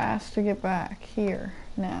 Get his ass to get back here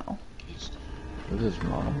now. With his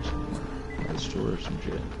mom's. Let's store some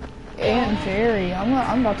shit. Aunt Jerry,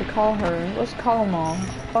 I'm about to call her. Let's call Mom.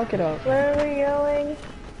 Fuck it up. Where are we going?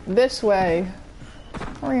 This way.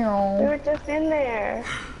 We were just in there.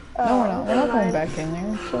 No, we're not. We're not going never back in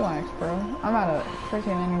there. Relax, bro. I'm out of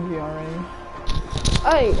freaking energy already.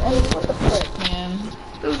 Hey, what the fuck, man?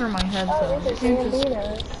 Those are my headphones. these are You can't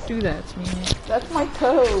Bandinas. just do that to me. That's my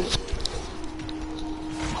toe.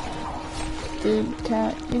 Dude,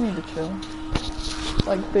 cat, you need to chill.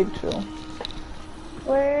 Like, big chill.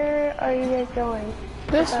 Where are you guys going?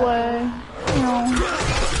 This way. You know.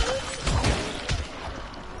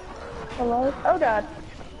 Hello? Oh god.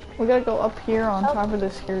 We gotta go up here on top of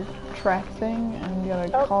this here track thing, and we gotta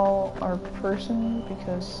call our person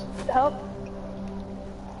because... Help.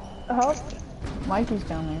 Help. Mikey's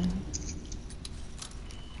down there.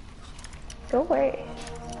 Go away.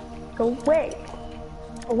 Go away.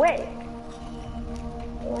 Away.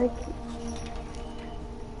 Mikey.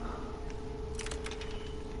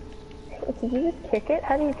 Did you just kick it?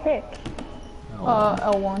 How do you kick?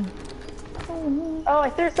 L1. Oh, I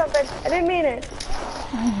threw something. I didn't mean it.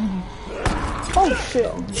 Oh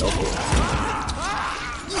shit.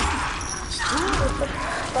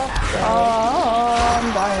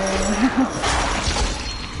 I'm dying.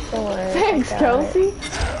 Don't worry. Thanks, I got Kelsey.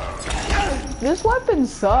 This weapon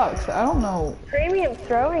sucks. I don't know. it. Premium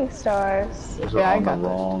throwing stars. Yeah, I on got the this.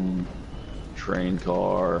 wrong train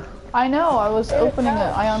car. I know. I was opening it.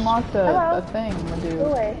 I unlocked Hello? a thing, my Go dude.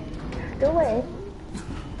 away. Go away.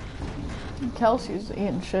 Kelsey's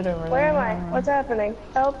eating shit over there. Where am I? What's happening?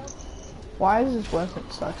 Help. Why does this weapon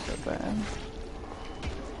suck so bad?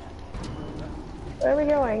 Where are we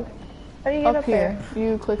going? How do you get up here. there?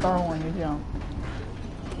 You click R1, you jump.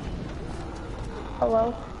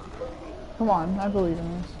 Hello? Come on, I believe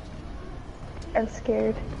in this. I'm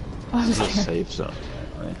scared. I'm It's a scared. safe zone.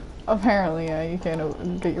 Right? Apparently, yeah, you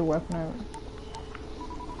can't get your weapon out.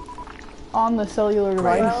 On the cellular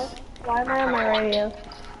device. Well, why am I on my radio?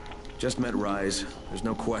 Just met Rise. There's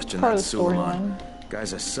no question Part of that's the Suleiman. storyline.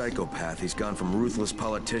 Guy's a psychopath. He's gone from ruthless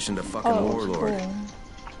politician to fucking Oh, warlord. cool.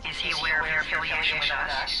 Is he aware of your affiliation with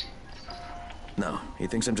us? No, he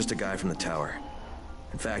thinks I'm just a guy from the tower.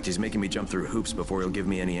 In fact, he's making me jump through hoops before he'll give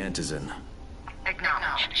me any antizin.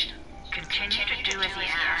 Acknowledged. Continue to do as he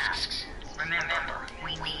asks. Remember,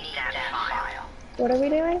 we need that file. What are we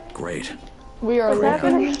doing? Great. We are What's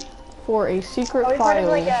looking happening? for a secret Are we part of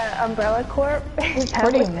file. like a Umbrella Corp? Is that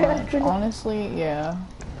Pretty what's much, happening? honestly, yeah.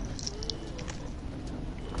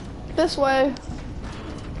 This way.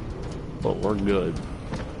 But we're good.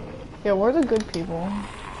 Yeah, we're the good people.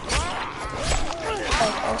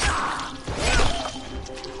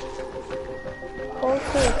 Hold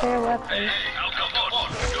to repair weapons.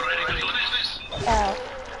 Ow.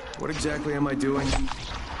 What What exactly am I doing?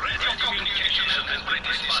 Radio communication has been pretty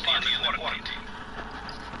spotty in the quarantine.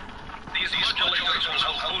 These modulators will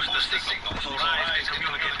help boost the signal so Rise can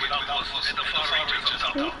communicate with outposts at the far reaches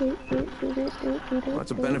of Alpha. Well,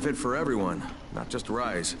 that's a benefit for everyone, not just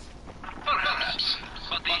Rise. Perhaps,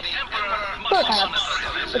 but the Emperor must monitor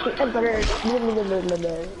his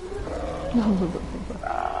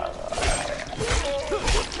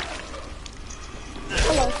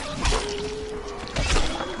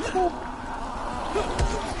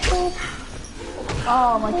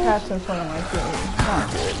Oh, my cat's in front of my food.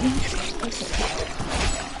 Not good.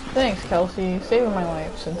 Thanks, Kelsey. Saving my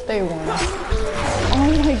life since day one.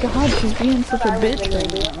 Oh my god, she's being such a bitch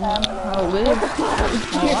right now. I'll live.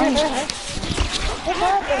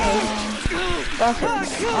 That's it.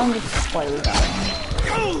 I'm just slightly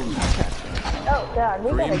dying. Oh god,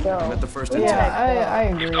 we gotta go. I'm at the first Yeah, I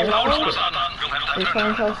agree. Are you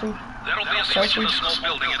coming, Kelsey? There'll be a switch in the small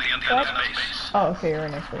building at the antenna's base. Oh, okay, you're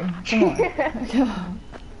right next to me. Come on.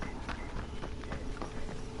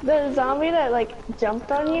 The zombie that like jumped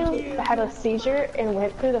on you had a seizure and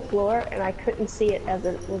went through the floor, and I couldn't see it as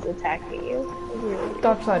it was attacking you. It was really weird.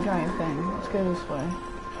 Dodge that giant thing. Let's go this way.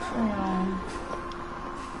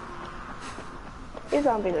 These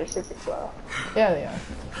zombies are super slow. Yeah, they are.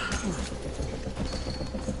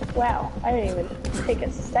 Wow, I didn't even take a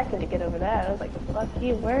second to get over that. I was like, fuck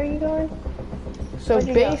you, where are you going? So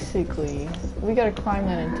basically, we gotta climb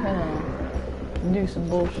that antenna and do some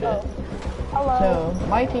bullshit. Oh. Hello. So,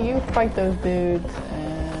 Mikey, you fight those dudes,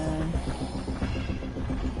 and...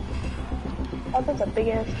 Oh, that's a big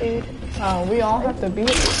ass dude. We all have to beat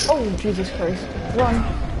it. Oh, Jesus Christ. Run.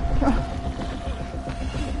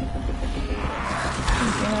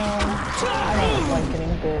 I don't like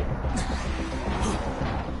getting bit.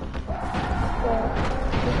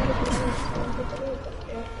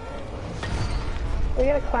 We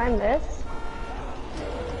gotta climb this?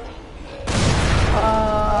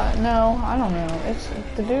 No, I don't know. It's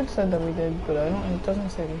the dude said that we did, but I don't. It doesn't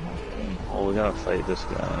say we have to. Oh, we gotta fight this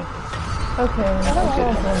guy. Okay,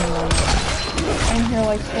 I'm here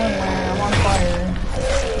like swimwear. I'm on fire.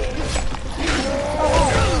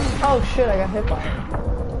 Oh shit! I got hit by it.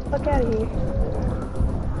 Look out of here.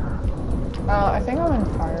 I think I'm in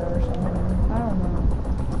fire or something. I don't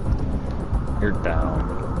know. You're down.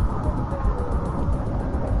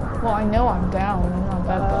 Well, I know I'm down. I'm not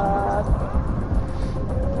that down.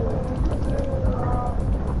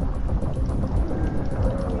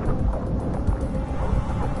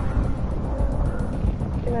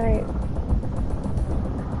 Good night.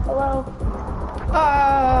 Hello?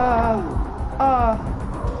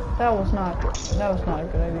 That was not a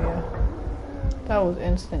good idea. That was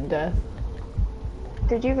instant death.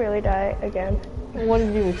 Did you really die again? What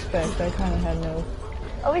did you expect? I kind of had no...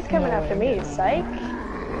 Oh, he's coming after me, psych.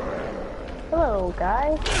 Hello,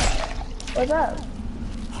 guys. What's up?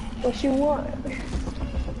 What you want?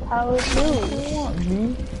 How's you? What you want,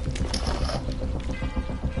 me?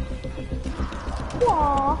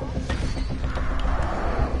 Aww.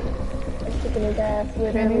 I'm kicking his ass,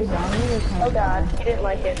 literally. Oh god, he didn't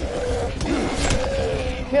like it.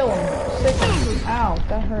 Kill him. Sick him. Ow,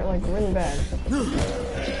 that hurt like really bad.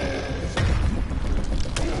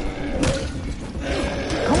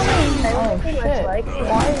 Oh shit.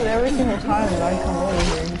 Why is it every single time that I come over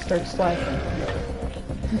here and start slashing?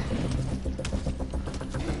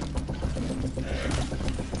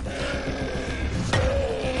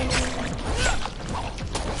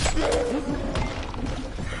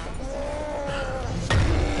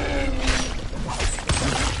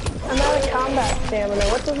 I'm out of combat stamina.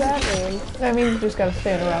 What does that mean? That means you just gotta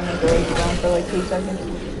stand around and break down for like 2 seconds.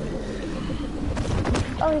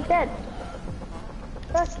 Oh, he's dead.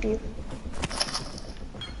 Rescue.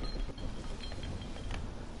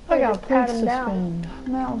 I got plates to spin,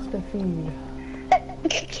 mouths to feed.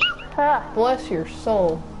 Bless your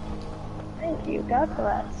soul. Thank you, God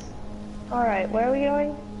bless. Alright, where are we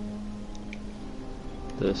going?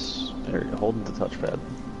 This area, holding the touchpad.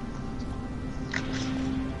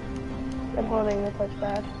 I'm holding the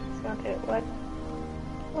touchpad. It's not it. What?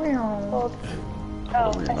 Hold.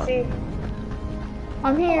 Oh, I see.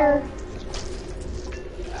 I'm here.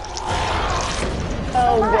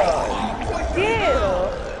 Oh, God.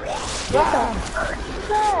 Ew! What the fuck is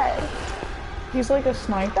that? He's like a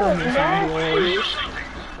sniper in this movie.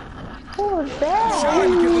 Who was that?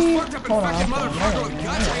 Hold on.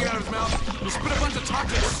 You spit a bunch of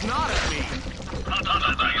toxic snot at me.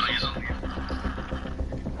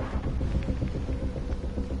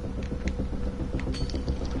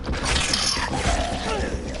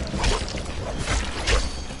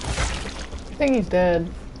 I think he's dead.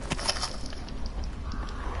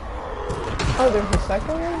 Oh, there's a second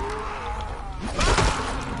one?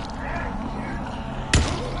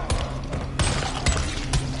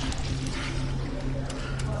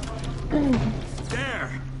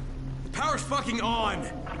 There! The power's fucking on!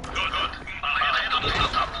 Good.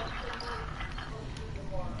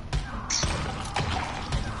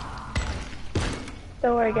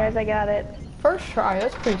 Don't worry, guys, I got it. First try,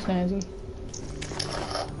 that's pretty snazzy.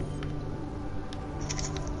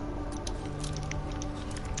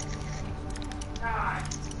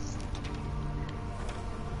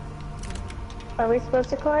 Are we supposed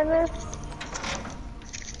to climb this?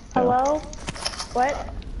 Hello? What?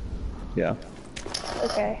 Yeah.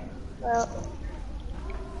 Okay. Well,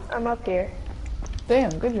 I'm up here.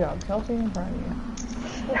 Damn, good job, Kelsey. I'm proud of you.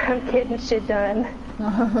 I'm getting shit done.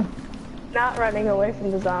 Not running away from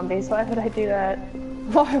the zombies. Why would I do that?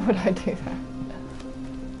 Why would I do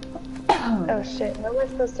that? Oh shit, what am I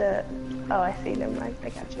supposed to... Oh, I see, never mind. I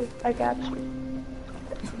got you.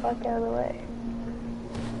 Get the fuck out of the way.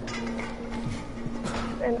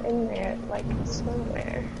 And in there, like,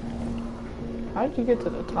 somewhere. How did you get to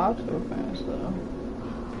the top so fast, though?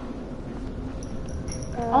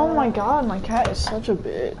 Oh my god, my cat is such a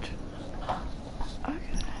bitch.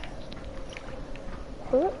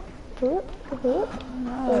 Okay. We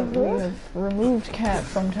have removed cat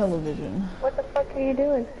from television. What the fuck are you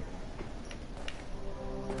doing?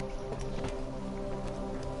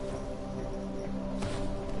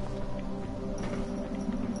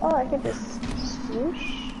 Oh, I could just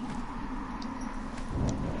swoosh.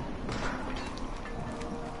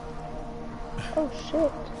 Oh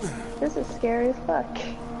shit. This is scary as fuck.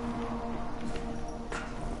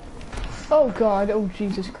 Oh god, oh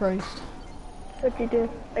Jesus Christ. What'd you do?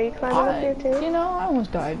 Are you climbing up here too? You know, I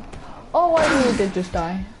almost died. Oh, I really did just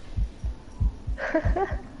die.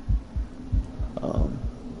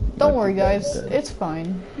 Don't worry guys, it's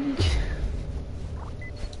fine.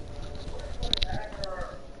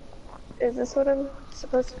 Is this what I'm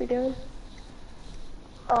supposed to be doing?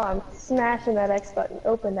 Oh, I'm smashing that X button.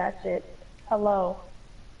 Open that shit. Hello.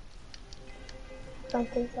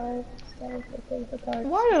 Something, sorry.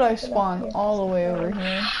 Why did I spawn all the way over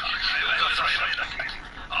here?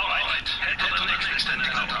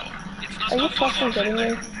 Are you fucking kidding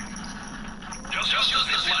me?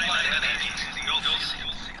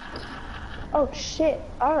 Oh shit,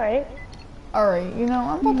 alright. Alright, you know,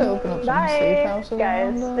 I'm about to open up some safe houses.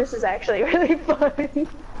 Guys, this is actually really fun.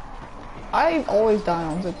 I always die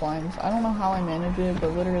on zip lines. I don't know how I manage it,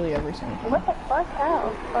 but literally every single time. What the fuck?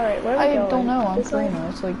 How? Alright, where are we going? I don't know, I'm This way? Karina.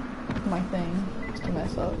 It's like my thing, is to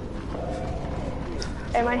mess up.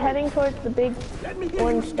 Am I heading towards the big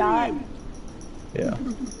orange dot? Yeah.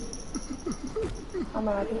 I'm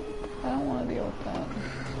out. I don't want to deal with that.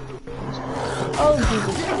 Oh,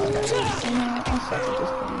 Jesus Christ. You know, I suck at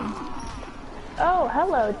this game. Oh,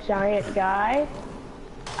 hello, giant guy.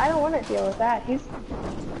 I don't want to deal with that. He's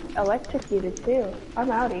electrocuted too. I'm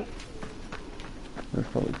outie. There's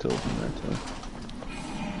probably tools in there too.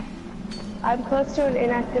 I'm close to an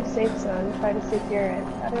inactive safe zone. Try to secure it.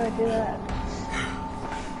 How do I do that?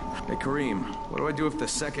 Hey Kareem, what do I do if the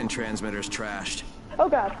second transmitter's trashed? Oh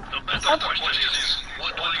god. Oh.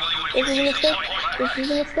 This is a mistake. This is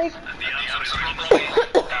a mistake.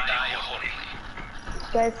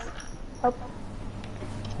 Guys, help.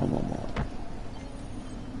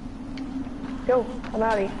 Go. I'm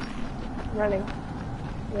outie. I'm running.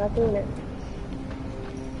 I'm not doing it.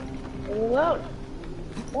 Leave me alone.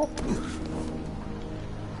 Fuck.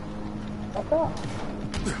 Fuck off.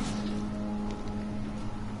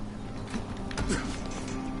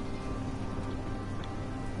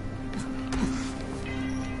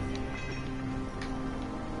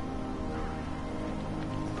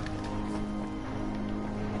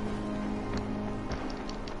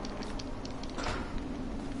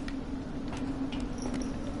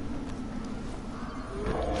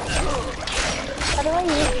 How do I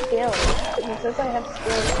use skills? It says I have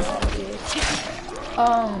skills.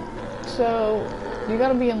 So you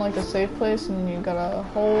gotta be in like a safe place, and then you gotta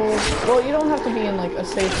hold. Well, you don't have to be in like a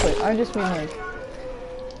safe place. I just mean like,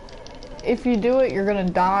 if you do it, you're gonna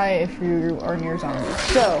die if you are near zombies.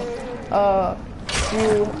 So,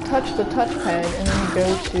 you touch the touchpad, and then you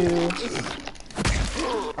go to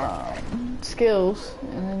skills,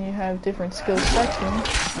 and then you have different skills sections,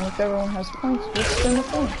 and if everyone has points, just spend the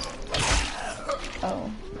points.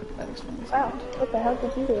 Oh, that explains. Wow, what the hell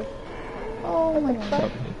did you do? Oh my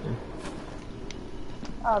god.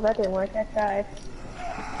 Oh, that didn't work. I tried.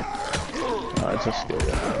 It's a skill.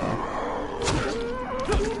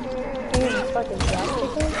 You just fucking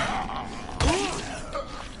dropped it.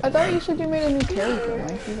 I thought you said you made a new character,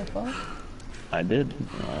 like, who the fuck? I did.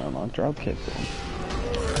 I drop kicked him.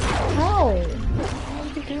 How? How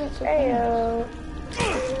did you do that so Heyo.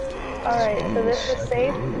 Alright, so this is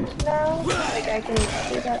safe now? Like I can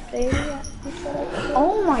do that thing?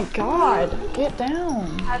 Oh my god! Get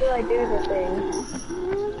down! How do I do the thing?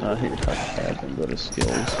 Here, touch tab and go to skills.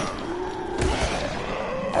 I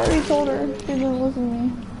already told her. She didn't listen to me.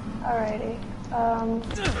 Alrighty.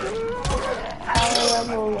 Power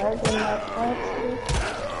level legend athletics.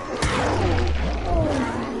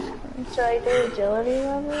 Should I do agility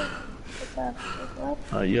level? What's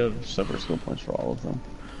that? You have separate skill points for all of them.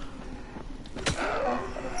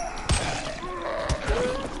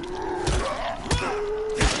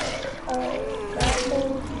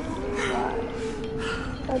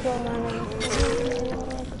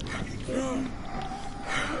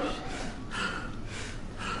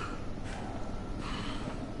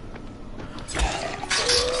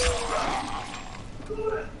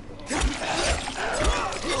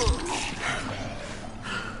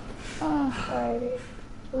 Alrighty.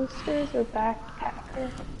 Boosters or backpacker?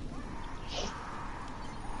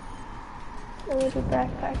 I would do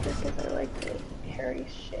backpacker because I like to carry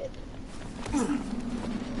shit.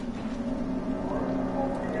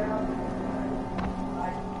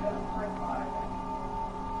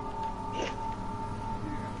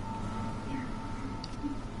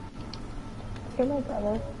 You're my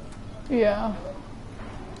brother. Yeah.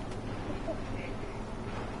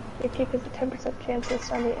 Your kick is a 10% chance to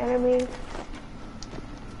stun the enemy.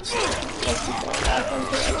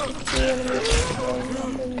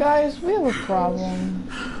 Guys, we have a problem.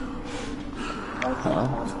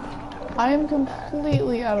 I am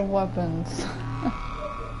completely out of weapons.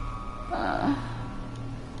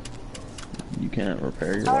 You can't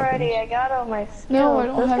repair your Alrighty, weapons? I got all my skills. No, I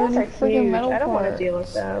don't Those have guys any are friggin' huge. metal I don't want to parts. deal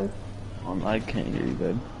with them. I can't hear you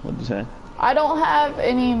good. What'd you say? I don't have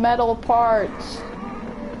any metal parts.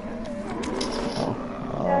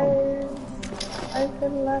 I've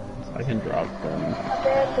been left I can drop them.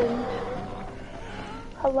 abandoned.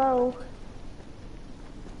 Hello.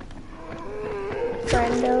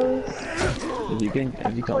 Friendos. If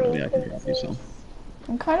you come to me, I can drop you some.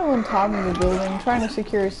 I'm kind of on top of the building, trying to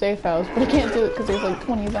secure a safe house, but I can't do it because there's like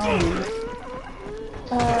 20 zombies.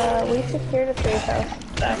 We secured a safe house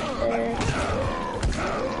back there.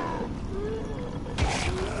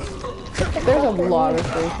 There's a lot of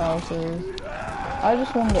safe houses. I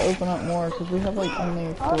just wanted to open up more because we have like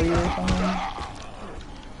only 3 or something.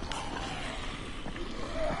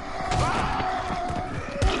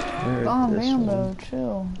 Calm down though,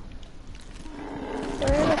 chill.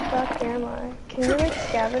 Where the fuck am I? Can you like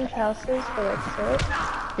scavenge houses for like soot?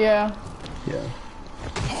 Yeah. Yeah.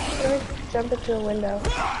 Can I jump into a window?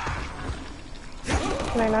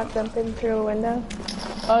 Can I not jump in through a window?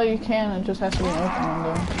 Oh, you can. It just has to be an open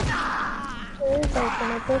window. It is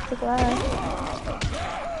open. I broke the glass.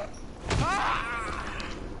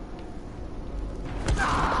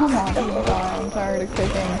 Come on, I'm tired of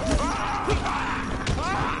kicking.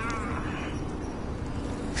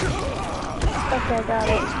 Okay, I got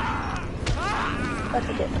it. That's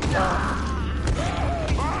a good spot.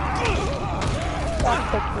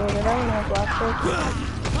 Lockpick needed. I don't have lockpick.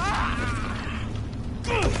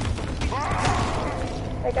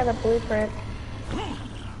 I got a blueprint.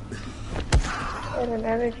 And an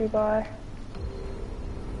energy bar.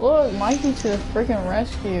 Look, Mikey to the freaking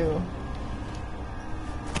rescue.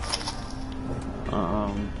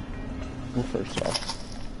 Well, first off.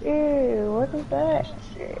 Ew, what is that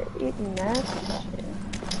shit? Eating nasty shit.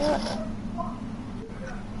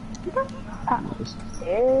 What? I'm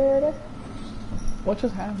scared. What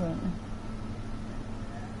just happened?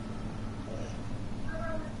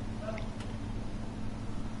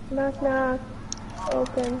 Knock knock.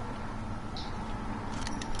 Open.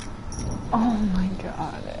 Oh my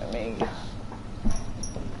god, Emmy.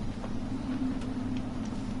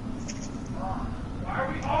 Why are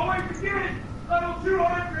we always beginning? Level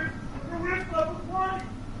 200! We're with level 1!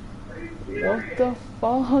 What the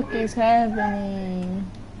fuck is happening?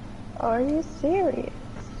 Are you serious?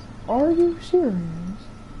 Are you serious?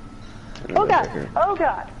 Oh god! Oh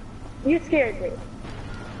god! You scared me.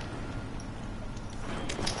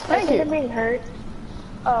 Thank you. I'm being hurt.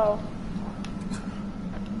 Oh.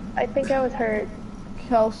 I think I was hurt.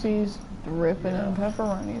 Kelsey's ripping in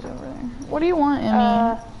pepperonis over there. What do you want,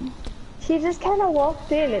 Emmy? He just kind of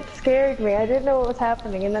walked in. It scared me. I didn't know what was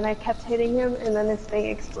happening, and then I kept hitting him, and then his thing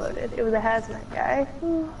exploded. It was a hazmat guy.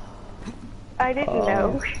 I didn't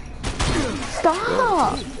know.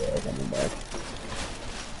 Stop!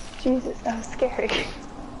 Jesus, that was scary.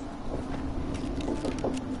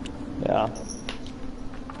 Yeah.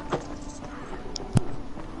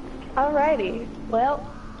 Alrighty. Well,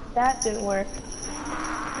 that didn't work.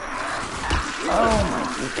 Oh my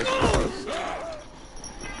Jesus Christ.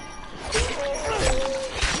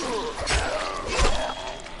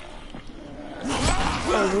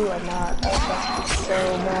 Oh, you are not. I'm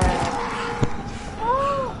so mad.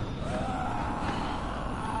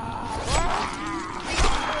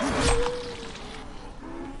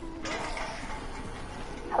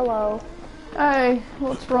 Hello. Hey,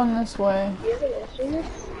 let's run this way. You have any issues?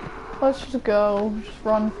 Let's just go. Just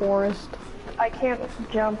run, Forrest. I can't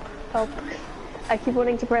jump. Help. I keep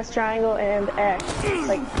wanting to press triangle and X.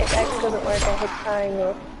 Like, if X doesn't work, I hit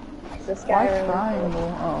triangle. The Skyrim. Why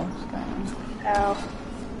triangle? Oh, Skyrim. Ow.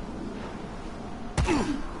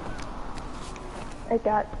 I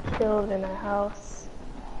got killed in a house.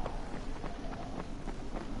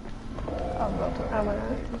 I'm about to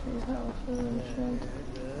these houses and shit.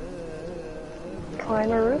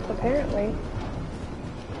 Climb a roof, apparently.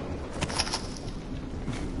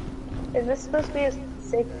 Is this supposed to be a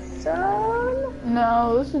safe zone?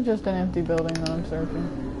 No, this is just an empty building that I'm searching.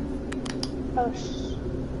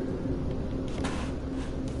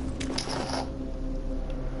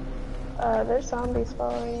 Oh, there's zombies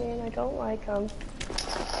following me and I don't like them.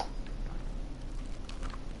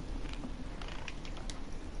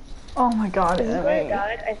 Oh my god, This is where I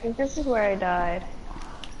died? I think this is where I died.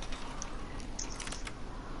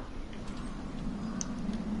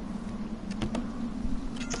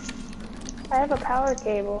 I have a power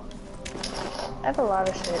cable. I have a lot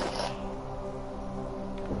of shit.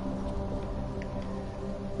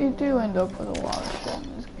 You do end up with a lot of shit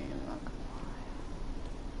in this game.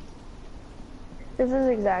 This is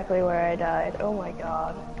exactly where I died. Oh my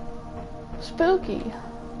god. Spooky.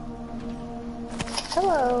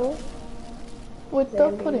 Hello. With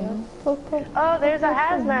the pudding. Oh, there's a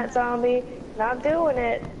hazmat zombie. Not doing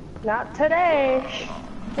it. Not today.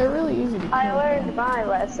 They're really easy to kill. I learned my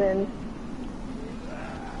lesson.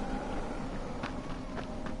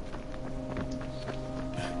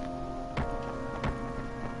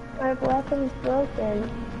 My weapon's broken.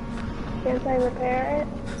 Can't I repair it?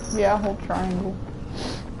 Yeah, hold triangle.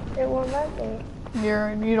 It won't let me.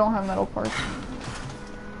 You don't have metal parts.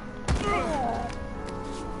 Yeah.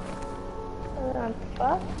 I'm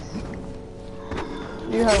fucked.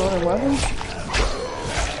 Do you have other weapons?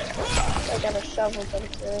 I got a shovel, but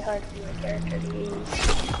it's really hard for my character to use.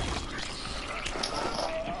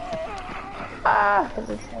 Ah! Because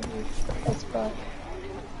it's heavy as fuck.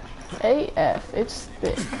 AF, it's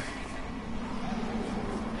thick.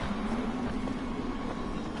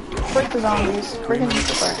 Break the zombies. Freaking the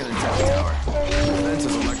second attack tower. The fence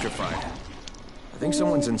is electrified. I think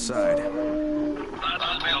someone's inside.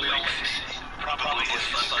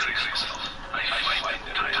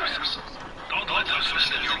 Don't let them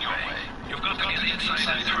stand in your way. You've got to get inside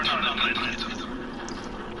and turn on the light.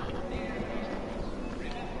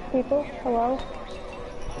 People, hello?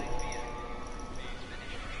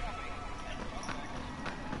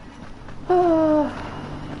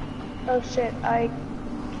 Oh shit, I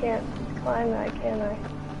can't climb that, can I?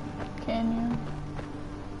 Can you?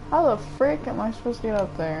 How the frick am I supposed to get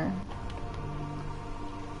up there?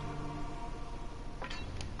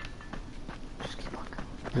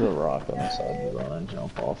 There's a rock on the side of the run and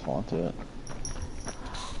jump off onto it.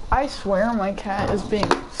 I swear my cat is being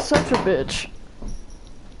such a bitch.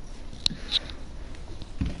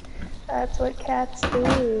 That's what cats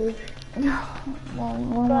do. Well,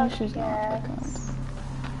 normally she's not that kind.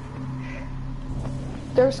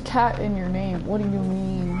 There's cat in your name. What do you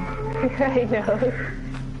mean? I know.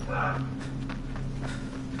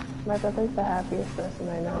 My brother's the happiest person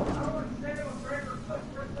I know.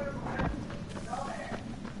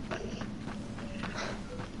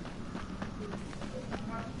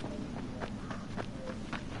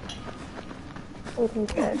 What he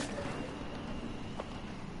said.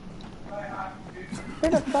 Who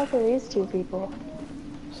the fuck are these two people?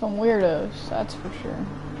 Some weirdos, that's for sure.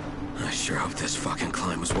 I sure hope this fucking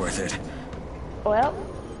climb was worth it. Well.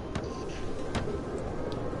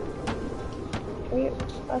 You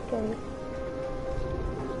fucking...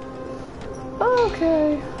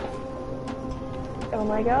 Okay. Oh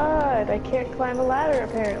my god, I can't climb a ladder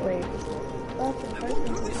apparently. Fucking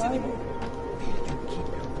person's climbing.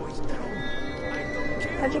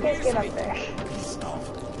 How'd you guys get up there?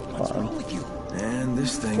 And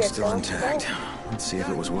this thing's still intact. Let's see if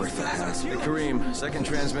it was worth the hassle. Hey, Kareem, second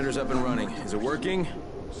transmitter's up and running. Is it working?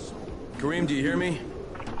 Kareem, do you hear me?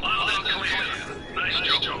 Loud and clear.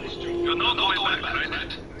 Nice job. You're not going back, right?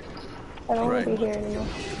 I don't want to be here anymore.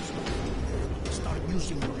 Start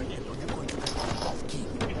using your head or you're going to get off key.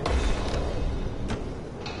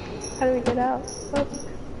 How do we get out? Oh.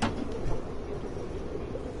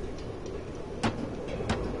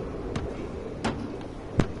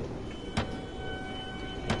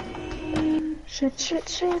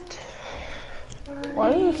 Shit.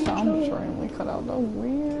 Why did the sound just randomly cut out? That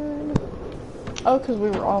weird. Oh, because we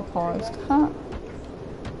were all paused. Huh?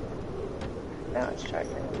 Now it's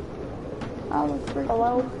charging.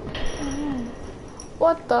 Hello?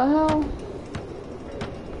 What the hell?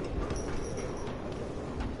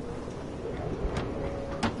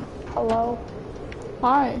 Hello?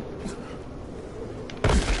 Hi.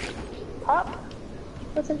 Up?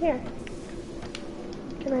 What's in here?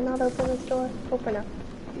 Can I not open this door? Open up.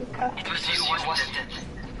 It was you, wasn't it?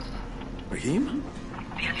 Raheem?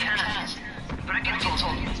 The antennas. Brecken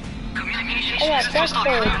told me. Communication yeah, is crystal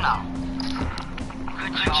that's clear now.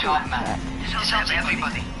 Good job, man. This helps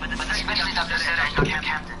everybody, but especially Dr. Zeta and Dr.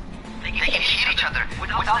 Camden. They can hear each other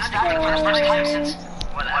without static for the first time since...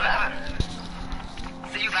 whatever.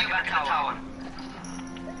 See you back at the tower.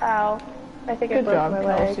 Ow. I think I Good broke job, my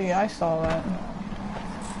leg. Kelsey. I saw that.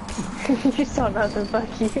 You saw nothing,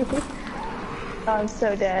 fuck you. Oh, I'm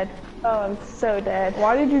so dead. Oh, I'm so dead.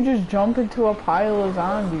 Why did you just jump into a pile of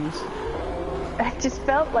zombies? I just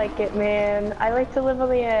felt like it, man. I like to live on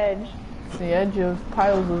the edge. The edge of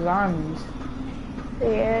piles of zombies.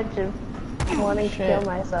 The edge of wanting to kill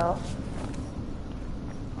myself.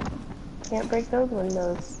 Can't break those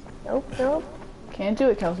windows. Nope. Can't do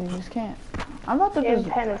it, Kelsey. You just can't. I'm about to just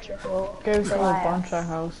impenetrable. go through a bunch of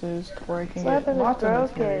houses to where I can get Weapon lots is of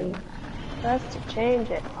broken. material. Press to change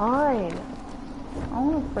it. Fine. I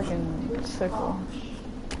want a freaking sickle.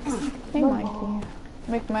 Hey, Mikey.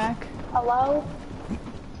 McMac. Hello?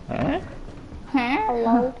 Huh?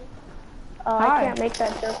 Hello? Oh, Hi. I can't make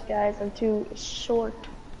that joke, guys. I'm too short.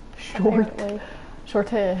 Short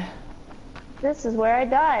hair. This is where I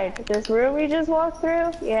died. This room we just walked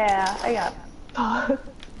through? Yeah, I got...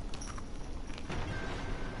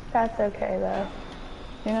 That's okay, though.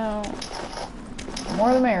 You know, the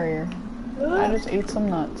more the merrier. I just ate some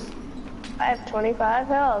nuts. I have 25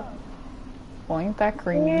 health. Well, ain't that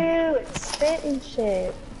creamy? Ew, it's spitting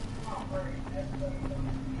shit.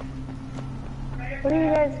 What are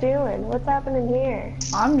you guys doing? What's happening here?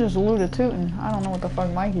 I'm just looting. I don't know what the fuck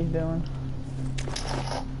Mikey's doing.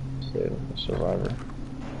 Save the survivor.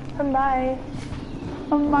 Come by.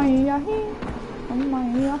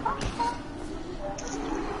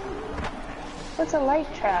 What's a light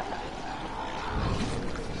trap?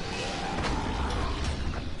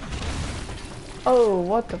 Oh,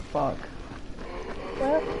 what the fuck?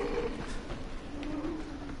 What?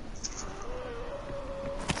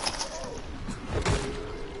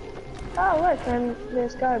 Oh, look, and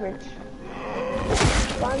there's garbage.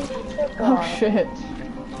 Oh, shit.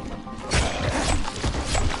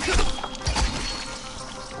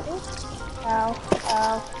 Ow.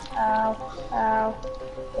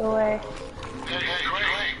 Go away. Hey,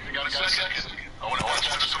 you got a second? I want to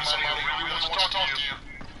talk to somebody who really wants to talk to you.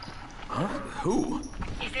 Huh? Who?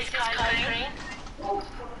 Is this Kyle Crane?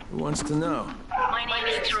 Who wants to know? My name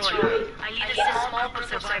is Troy. I lead a small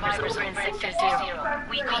group of survivors over in Sector Zero.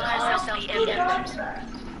 We call ourselves the Elders.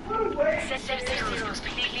 Sector Zero is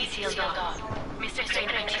completely sealed off. Mr. Crane,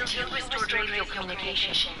 until you restored radio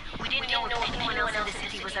communication, we didn't know if anyone else in the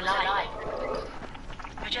city was alive.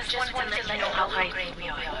 I just wanted to let you know how grateful we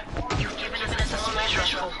are. You've given us a small measure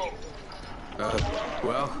of hope.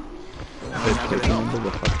 Well... They take him into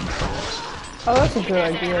the fucking forest. Oh, that's a good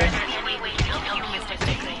idea. Wait, help you, Mr.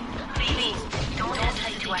 Crane. Please, don't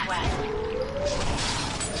hesitate to ask.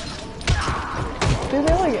 Dude,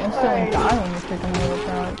 they like instantly die when you kick them with a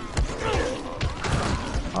trap.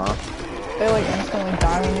 Huh? They like instantly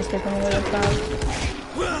die when you kick them with a trap.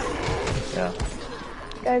 Yeah.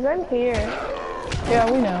 Guys, I'm here. Yeah,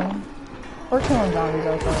 we know. We're killing zombies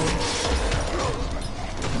outside.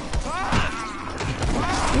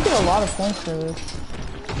 You get a lot of points for this.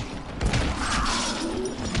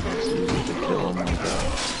 It's easy to kill him like that.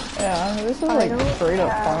 Yeah, I mean, this is like straight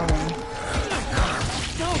up farming.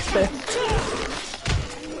 Shit.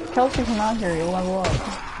 Kelsey, come out here, you'll level up.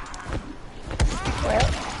 What?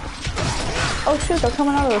 Oh shit, they're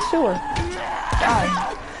coming out of the sewer. Die.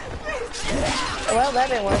 Well, that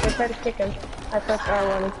didn't work. I tried to kick him. I pressed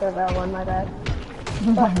R1 instead of L1, my bad.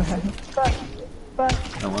 My bad. Fuck.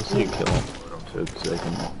 Unless you kill him too, because they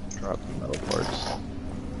can drop the metal parts.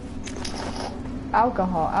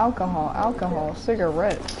 Alcohol,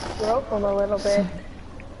 cigarettes. Broke him a little bit.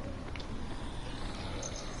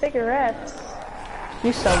 Cigarettes.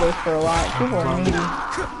 You sell those for a lot. People are needy.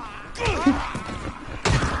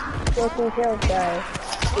 Smoking kills, guys.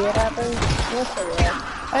 See what happens? No cigarettes.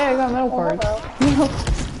 Hey, I got metal parts.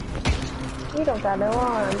 You don't got no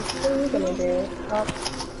arms. What are you gonna do? Oh,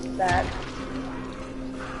 that.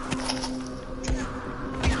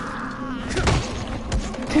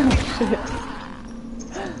 Oh shit.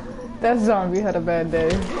 That zombie had a bad day.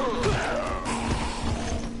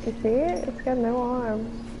 You see it? It's got no arms.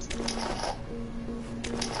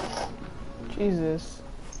 Jesus.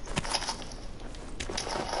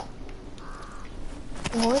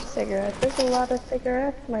 More cigarettes. There's a lot of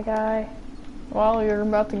cigarettes, my guy. Well, you're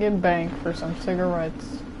about to get banked for some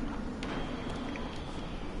cigarettes.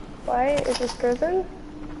 Why? Is this prison?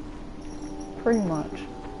 Pretty much.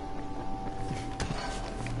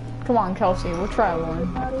 Come on, Kelsey, we'll try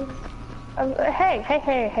one.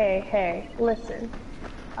 Hey. Listen.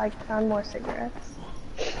 I found more cigarettes.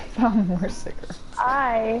 Found more cigarettes.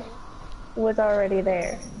 I was already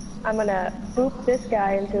there. I'm gonna boop this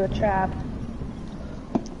guy into a trap.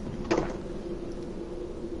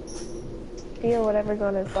 Steal whatever's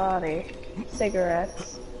on his body.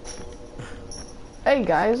 Cigarettes. Hey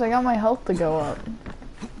guys, I got my health to go up.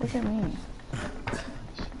 Look at me.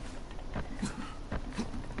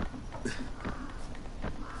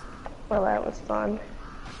 Well, that was fun.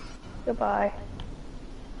 Goodbye.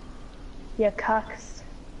 You cucks.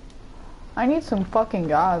 I need some fucking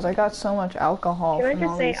gauze. I got so much alcohol. Can I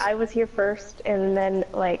just say I was here first, and then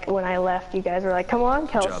like when I left, you guys were like, "Come on,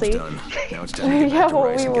 Kelsey." Job's done. Now it's time to get back to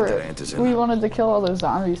Rice and get that Antizin. We wanted to kill all those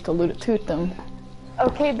zombies to loot them.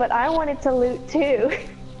 Okay, but I wanted to loot too.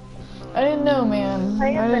 I didn't know, man. I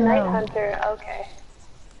am the night hunter. Okay.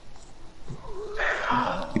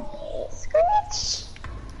 Screech.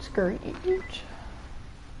 Screech.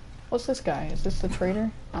 What's this guy? Is this the traitor?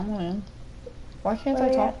 I'm in. Why can't I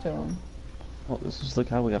talk to him? Well, this is the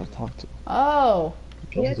guy we gotta talk to. Oh.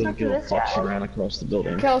 Kelsey's gonna get all fucks around across the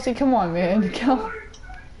building. Kelsey, come on, man. You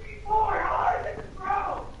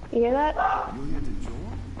hear that?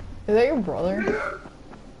 Is that your brother?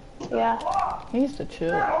 Yeah. He needs to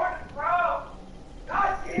chill. God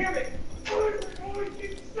damn it!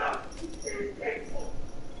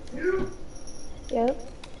 Yep.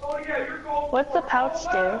 Oh yeah, you're going. What's the pouch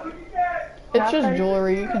do? It's just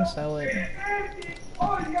jewelry, you can sell it.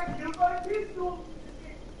 Oh, you got killed by a pistol.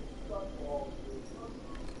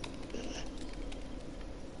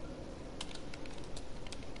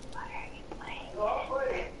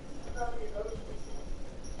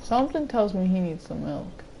 Something tells me he needs some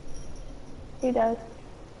milk. He does.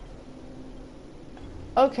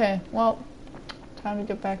 Okay, well, time to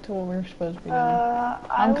get back to what we were supposed to be doing.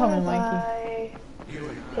 I'm coming, Mikey.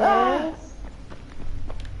 Yes.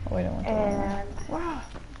 Oh, wait, I want And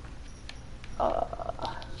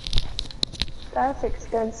that's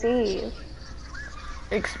expensive.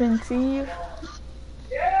 Expensive?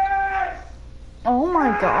 Yes! Oh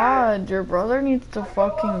my god, your brother needs to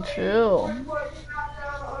fucking chill.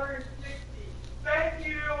 Thank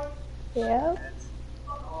you. Yep.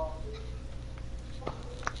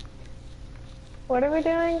 What are we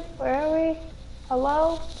doing? Where are we?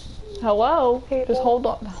 Hello? Hello? People. Just hold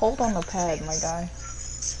on the pad, my guy.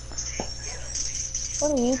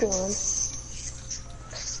 What are you doing?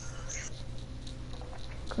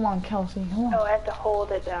 Come on, Kelsey, come on. Oh, I have to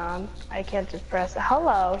hold it down. I can't just press it.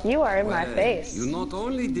 Hello, you are in my face. You not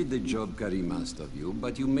only did the job Karim asked of you,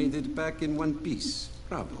 but you made it back in one piece.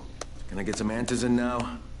 Bravo. Can I get some Antizin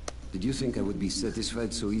now? Did you think I would be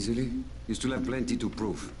satisfied so easily? You still have plenty to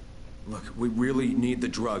prove. Look, we really need the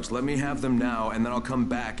drugs. Let me have them now, and then I'll come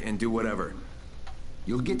back and do whatever.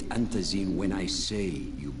 You'll get Antizin when I say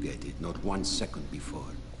you get it, not 1 second before.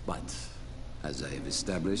 But, as I have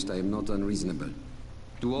established, I am not unreasonable.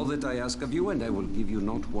 Do all that I ask of you, and I will give you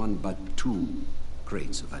not 1 but 2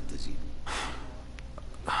 crates of Antizin.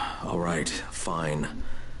 All right, fine.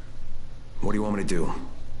 What do you want me to do?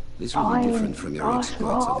 This will be different from your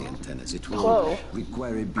exploits of the antennas. It will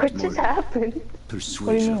require a bit What more just happened? persuasion.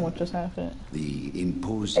 What do you mean, what just happened? The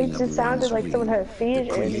imposing It just sounded like someone had a the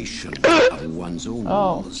seizure. creation of one's own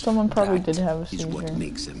rules. Someone probably did have a is seizure. what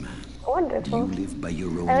makes a man. Wonderful. Do you live by your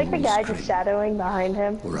own I like the rules, guy Craig? just shadowing behind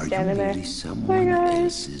him, Or are you standing there. really someone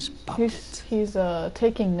else's puppet? He's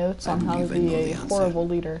taking notes on how to believe I know be a the answer. horrible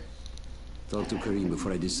leader. Talk to Karim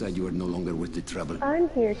before I decide you are no longer worth the trouble. I'm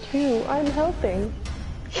here too. I'm helping.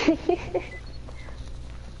 Can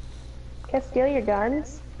I steal your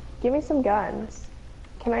guns? Give me some guns.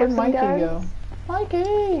 Can I have Where'd some Mikey guns? go?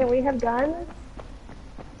 Mikey! Can we have guns?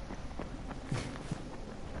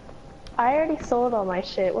 I already sold all my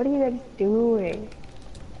shit. What are you guys doing?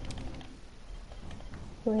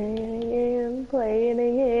 Playing again, playing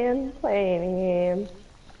again, playing again.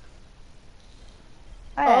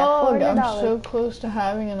 I have Oh, $400. I'm so close to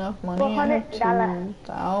having enough money. I have $400.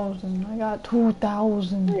 2,000. I got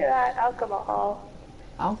 2,000. Look at that alcohol.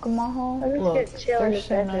 Alcohol? I'm just Look, gonna chill in they're the so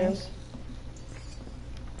bedroom. nice.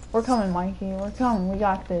 We're coming, Mikey. We're coming. We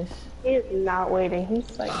got this. He is not waiting.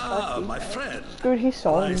 He's like, my friend. Dude, he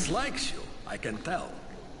saw me. Rice likes you. I can tell.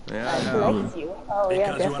 Yeah, likes you. Oh, because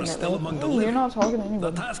yeah, you definitely. are still among the You're living. not talking to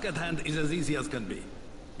anybody. The task at hand is as easy as can be.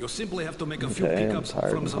 You simply have to make a few pickups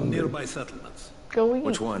from some nearby settlements. Go eat.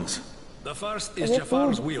 Which ones? The first is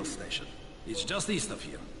Jafar's wheel station. It's just east of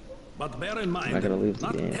here. But bear in mind,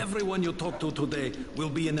 not everyone you talk to today will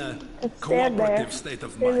be in a cooperative state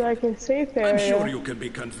of mind. Like a safe area. I'm sure you can be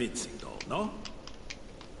convincing, though, no?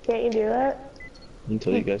 Can't you do that?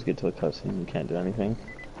 Until you guys get to a cutscene, you can't do anything.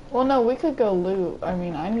 Well, no, we could go loot. I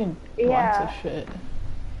mean, I need lots of shit.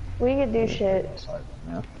 We could do shit.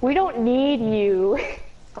 We don't need you.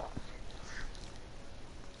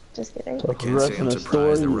 Just kidding. I can't say I'm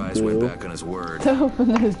surprised that Rise went back on his word. To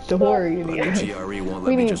open this door, you need. GRE won't let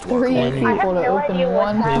We me need just walk 3 away. people to open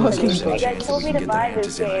one fucking You door. guys told me to buy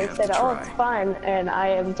this game, said, oh, it's fun, and I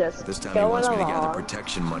am just This time he going wants me to gather along.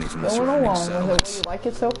 protection money from the Going surrounding along with it. settlements. You like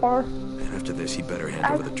it so far? And after this, he better hand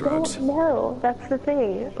I over the drugs. don't know. That's the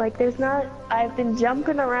thing. Like, there's not... I've been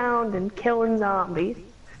jumping around and killing zombies.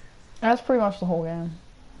 That's pretty much the whole game.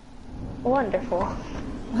 Wonderful.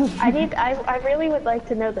 I really would like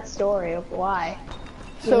to know the story of why.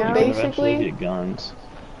 So you know? basically, get guns.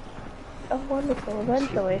 Oh, wonderful.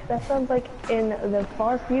 Eventually. That sounds like in the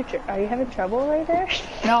far future. Are you having trouble right there?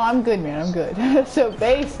 no, I'm good, man. I'm good. So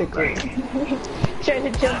basically, trying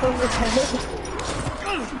to jump over the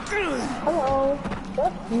Hello.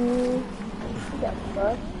 Fuck you. Yeah,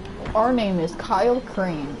 fuck. Our name is Kyle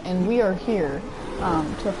Crane, and we are here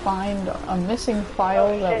to find a missing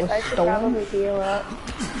file that was I should stolen. probably heal up.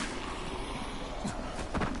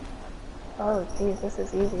 Oh, jeez, this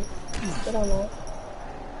is easy. Get on that.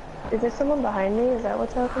 Is there someone behind me? Is that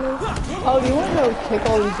what's happening? Oh, do you want to go kick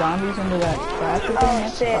all these zombies into that trash again?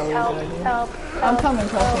 That's shit, probably help, a good idea. help, I'm coming,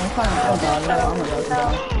 Kelsey. I'm coming. Oh god, no, I'm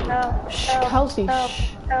gonna go. Shh, Kelsey,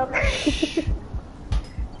 shh.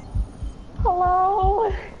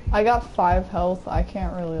 Hello? I got 5 health. I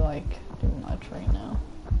can't really, like, do much right now.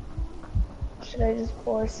 Should I just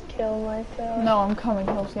force kill myself? No, I'm coming,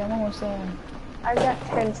 Kelsey. I'm almost there. I've got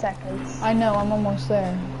 10 seconds. I know, I'm almost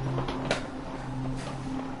there.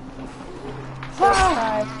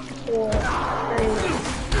 5, 4, 3,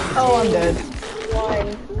 Oh, I'm dead.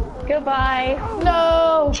 1. Goodbye.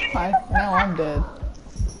 No! Now I'm dead.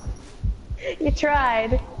 You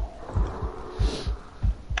tried.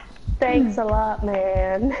 Thanks a lot,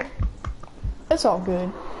 man. It's all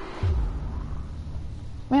good.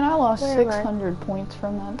 Man, I lost Where am I? 600 points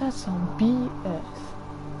from that. That's some BS.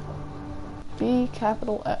 B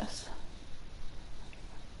capital S.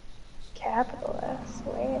 Capital S,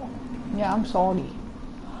 where? Yeah, I'm salty.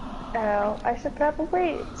 Oh, I should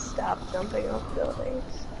probably stop jumping off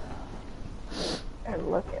buildings and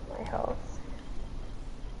look at my health.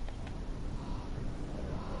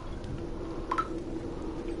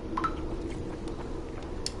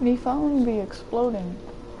 Me phone be exploding.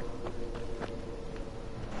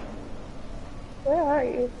 Where are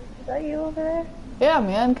you? Is that you over there? Yeah,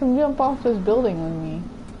 man, come jump off this building with me.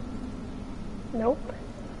 Nope.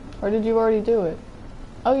 Or did you already do it?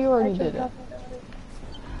 Oh, you already did it.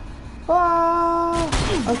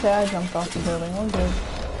 Ah! Okay, I jumped off the building. We're good.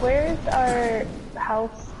 Where's our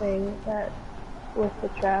house thing that with the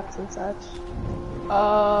traps and such?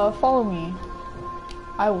 Follow me.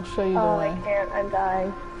 I will show you the way. I can't. I'm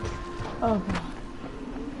dying. Oh god.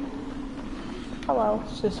 Hello.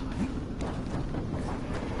 It's this way.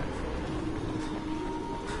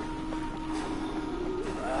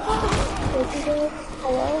 Where'd you go?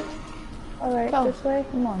 Hello? Alright, Go. this way?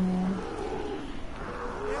 Come on, man.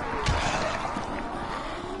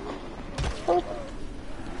 Oh.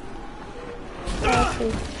 Oh,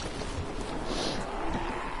 see.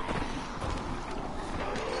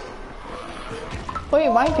 Wait,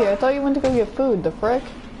 Mikey, I thought you went to go get food. The frick?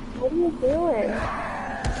 What are you doing?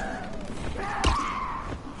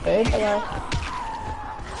 Babe? Hello.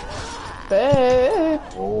 Babe?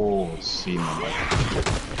 Oh, see my life.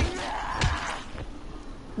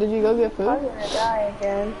 Did you go get food? I'm gonna die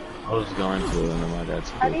again. I was going to, and then my dad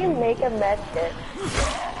said, How do you make a med kit?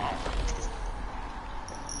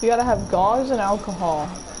 You gotta have gauze and alcohol.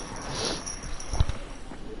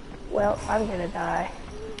 Well, I'm gonna die.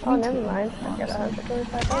 Oh, never mind. I got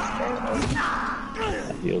 125 health.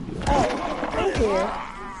 I healed you. Oh, thank you.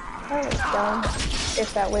 That was dumb.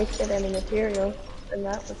 If that wasted any material, then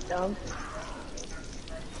that was dumb.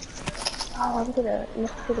 Oh, I'm gonna look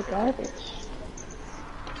for the garbage.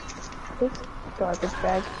 This garbage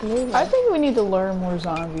bag is moving. I think we need to lure more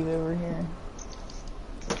zombies over here.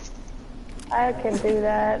 I can do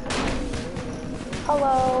that.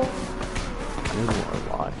 Hello. I need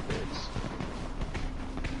more live bits.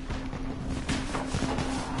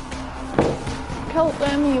 Help,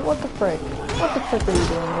 Emmy! What the frick? What the frick are you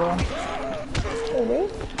doing, bro? Me?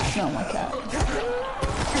 No, my cat.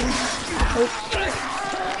 Oops.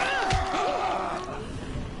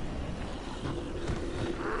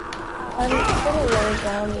 I'm gonna lay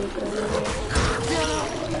down these earlier.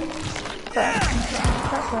 Crap.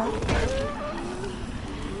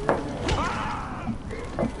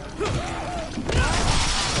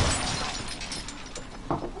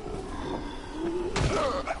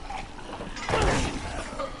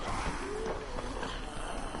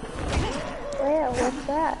 Yeah, what's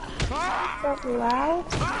that? Is that loud?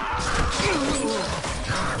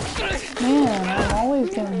 Man, I'm always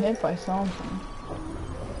getting hit by something.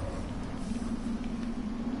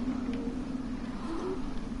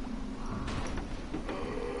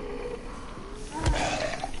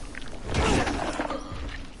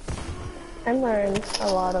 I learned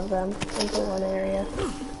a lot of them into one area.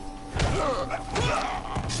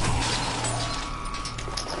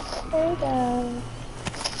 Hey guys,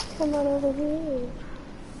 come on over here.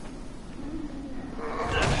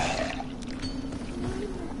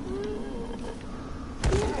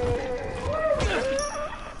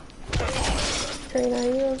 Train, are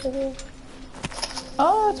you over here?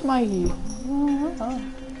 Oh, it's Mikey.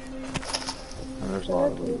 There's a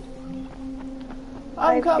lot of loot.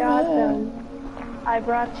 I'm coming. Got them. I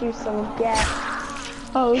brought you some gas.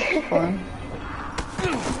 Oh, this is fun.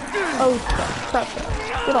 Oh, crap.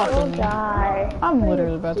 Get off of me. Die. I'm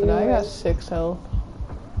literally about to die. I got 6 health.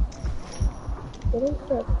 Get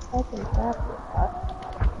into a fucking basket, huh?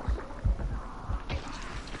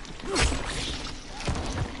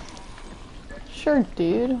 Sure,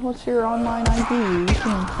 dude. What's your online ID? You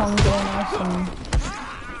can come join us and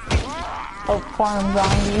help farm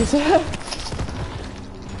zombies.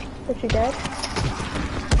 Is she dead?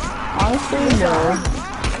 Honestly, no.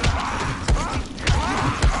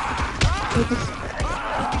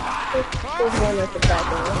 There's one at the back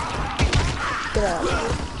of us. Get out.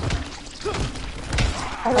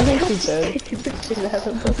 I think she's dead.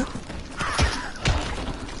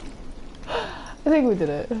 I think we did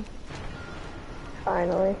it.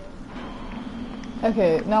 Finally.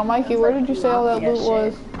 Okay, now Mikey, where did you say all that loot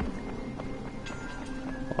was?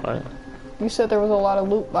 What? You said there was a lot of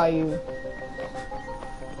loot by you.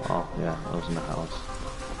 Oh, yeah, I was in the house.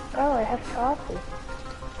 Oh, I have coffee.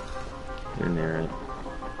 You're near it.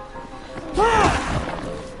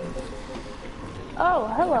 Oh,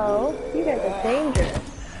 hello. You guys are dangerous.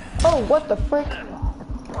 Oh, what the frick?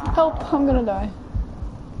 Help, I'm gonna die.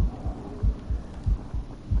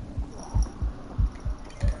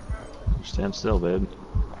 Stand still, babe.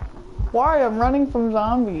 Why? I'm running from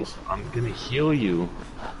zombies. I'm gonna heal you.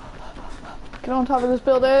 Get on top of this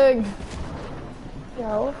building.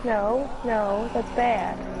 No, no, no, that's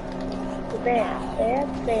bad. Bad.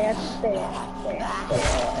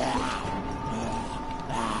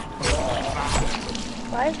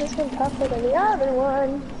 Why is this one tougher than the other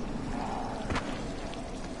one?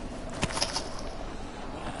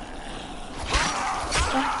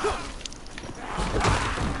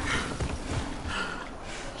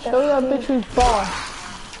 Show that bitch who's boss.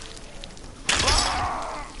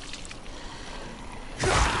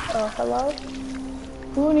 Oh, hello?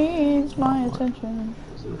 Who needs my attention?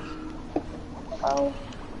 Oh.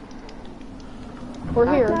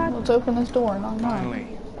 We're here. Let's open this door. Knock, knock.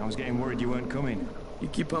 Finally. I was getting worried you weren't coming. You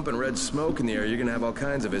keep pumping red smoke in the air, you're gonna have all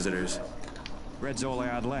kinds of visitors. Red's all I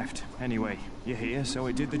had left. Anyway, you're here, so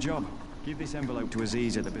it did the job. Give this envelope to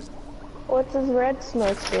Aziz at the business. What does red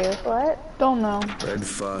smoke do? What? Don't know. Red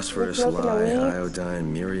phosphorus, Smoking the lye, weeds?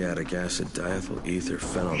 iodine, muriatic acid, diethyl ether,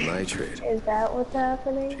 phenyl nitrate. Is that what's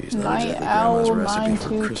happening? Jeez, Night Grandma's Owl recipe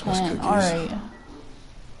for Christmas 9210. cookies. Alright.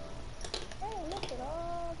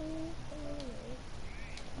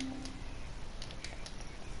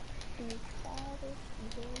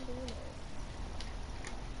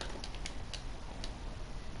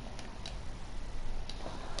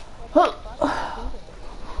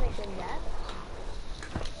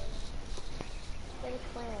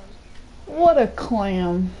 What a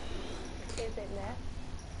clam. Is it net?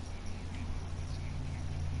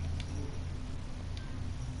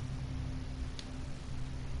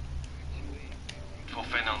 For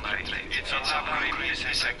phenyl nitrate, it's unsupply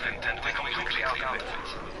disinfectant and we completely out of it.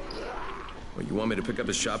 Well, you want me to pick up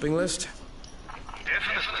his shopping list?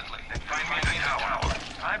 Definitely. Find me the tower.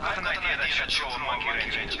 I've got an idea that should show a monkey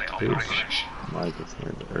wrench into the operation. Mike is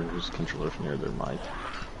near the, or whose controller's near their mic?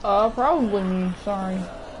 Probably me. Sorry.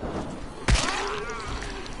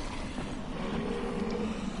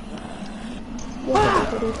 What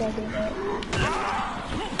are you talking about?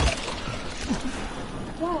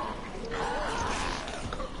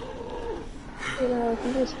 You know, if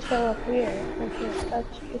you just chill up here, I can't touch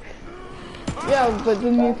you. Yeah, but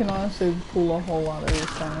then you can honestly pull a whole lot of this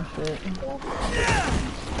kind of shit.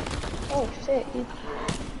 Oh shit, you...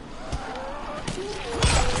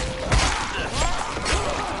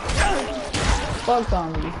 Fuck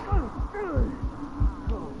zombies.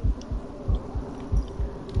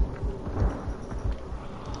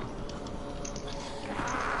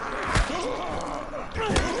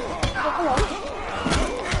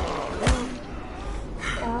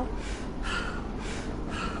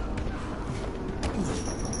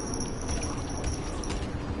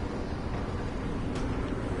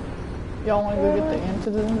 Y'all wanna go get the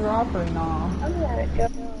antidote drop or nah? I'm gonna go.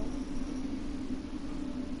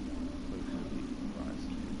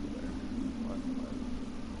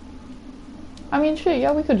 I mean, shit,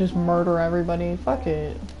 yeah, we could just murder everybody. Fuck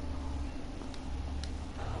it.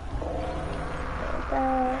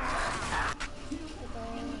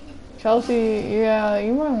 Chelsea, yeah,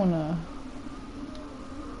 you might wanna...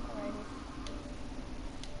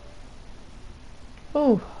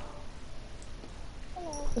 Ooh.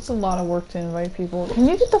 It's a lot of work to invite people. Can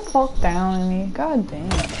you get the fuck down on me? God damn.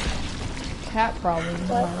 Cat problems,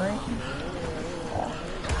 am I right?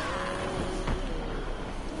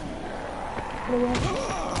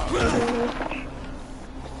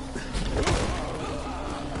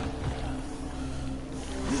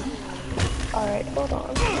 Alright, hold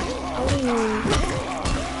on.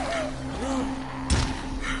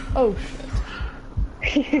 Oh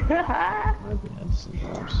shit.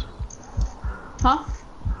 Huh?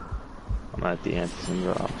 I'm at the Antizen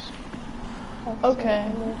drops.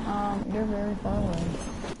 Okay, you're very far away.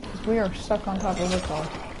 'Cause we are stuck on top of the car.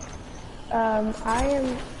 I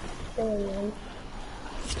am filling in.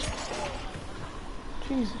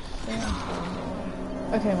 Jesus.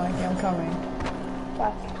 Okay, Mikey, I'm coming.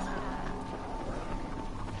 Bye.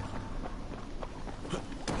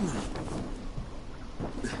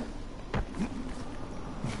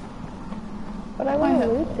 But I want to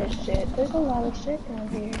loot this shit. There's a lot of shit down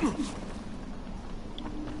here.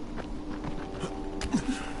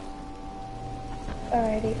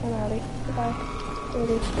 Alrighty, I'm outie. Goodbye.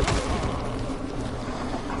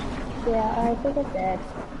 Yeah, I think I'm dead.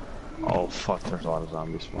 Oh fuck, there's a lot of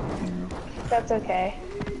zombies spawning here. That's okay.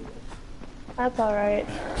 That's alright.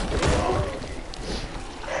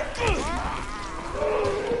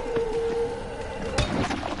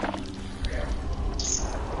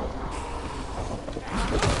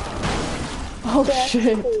 Oh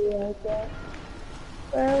shit.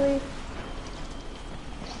 Where are we?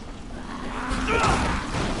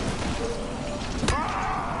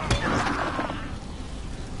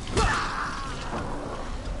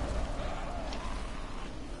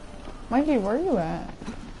 Mikey, where are you at?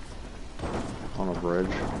 On a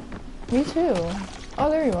bridge. Me too. Oh,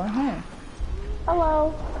 there you are. Hey.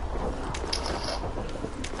 Hello.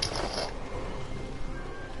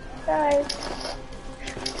 Guys.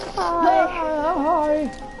 Hi.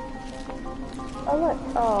 Hi. Oh look.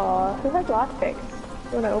 Oh, who has lockpicks?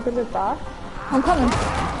 You wanna open this box? I'm coming.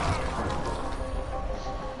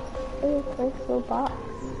 Ooh, nice little box.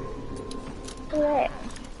 Look at that.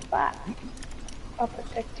 Box. I'll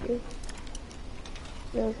protect you.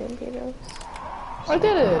 No Zambinos. I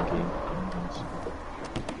did it!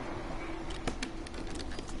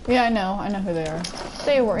 Yeah, I know who they are.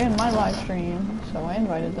 They were in my live stream, so I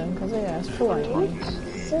invited them because they asked politely.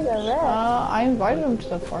 I invited them to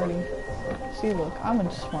the party. See, look, I'm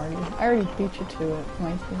a smarty. I already beat you to it,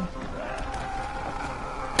 Mikey.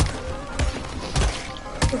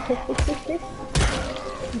 I'm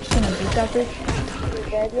just gonna beat that bitch. Is it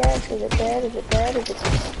dead yet? Is it dead? Is it dead? Is it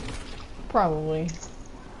dead? Probably.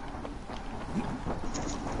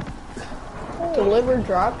 Hey. Deliver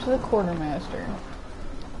drop to the quartermaster.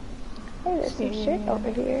 Hey, there's some shit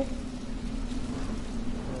over here.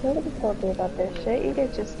 Nobody told me about this shit. You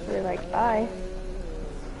guys just were like, bye.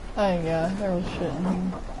 Oh yeah, there was shit in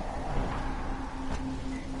here.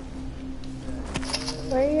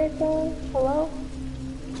 Where are you guys going? Hello?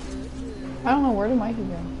 I don't know, where did Mikey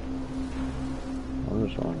go? I'm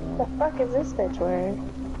just running What the fuck is this bitch wearing?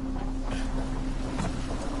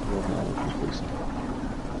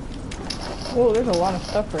 Whoa, there's a lot of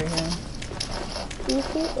stuff right here. Do you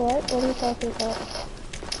see what? What are you talking about?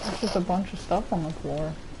 There's just a bunch of stuff on the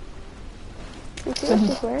floor. You see what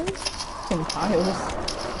she's wearing? Some tiles.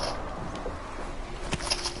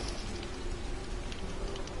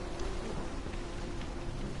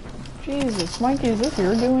 Jesus, Mikey, is this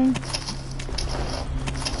your doing?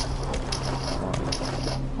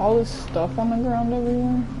 All this stuff on the ground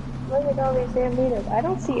everywhere? Look at all these Zambinos. I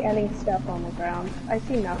don't see any stuff on the ground. I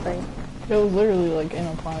see nothing. It was literally like in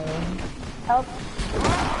a pile. Help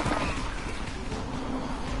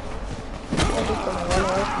just gonna run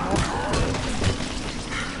away from that.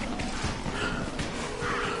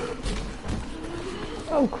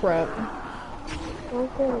 Oh crap.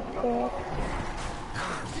 Okay, crap.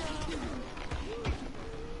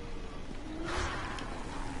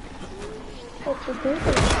 What you doing?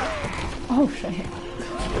 Oh shit.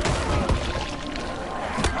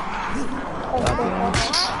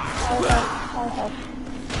 I'll help.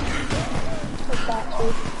 I got you.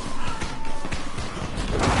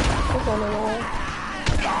 There's only one.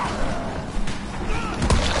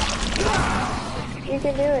 You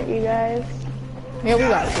can do it, you guys. Yeah, we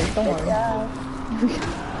got this, don't worry.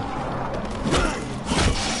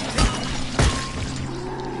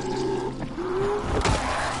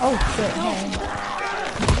 Oh shit, hey.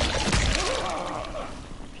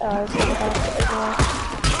 I was gonna have to ignore.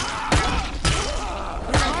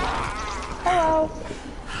 Hello.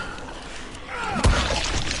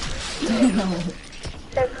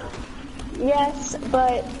 Yes,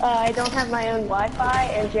 but I don't have my own Wi-Fi,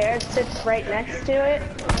 and Jared sits right next to it.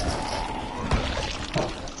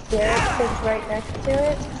 Jared sits right next to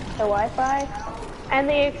it, the Wi-Fi. And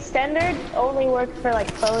the extender only works for like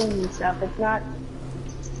phones and stuff. It's not,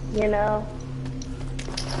 you know.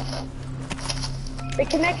 The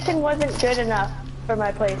connection wasn't good enough for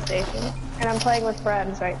my PlayStation, and I'm playing with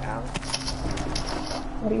friends right now.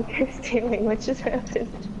 What are you guys doing? What just happened?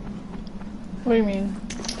 What do you mean?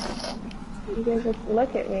 You guys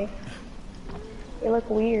look at me. You look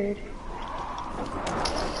weird.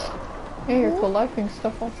 Hey, you're collecting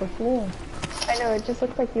stuff off the floor. I know, it just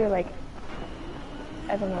looked like you were like,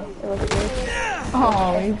 I don't know, it looked weird.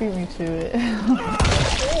 Oh, you beat me to it.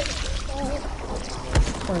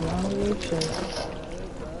 Poor zombie shit.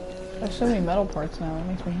 There's so many metal parts now, it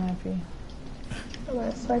makes me happy. I'm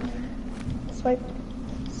gonna swipe, swipe,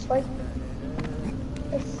 swipe.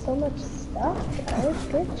 There's so much stuff, guys.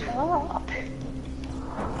 Good job.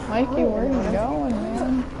 Mikey, where are you going,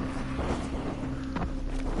 man?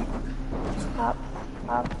 Hops,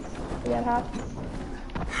 hops. You got hops?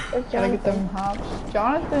 Gotta get them hops.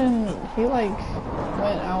 Jonathan, he like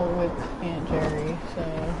went out with Aunt Jerry, so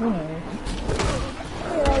who knows?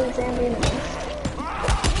 Yeah, he's ambulance.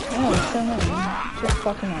 No, it's so many. Just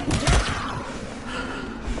fucking up.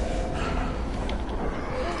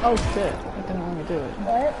 Oh shit, I didn't want to do it.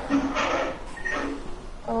 What?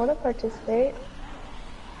 I want to participate.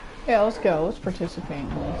 Yeah, let's go. Let's participate in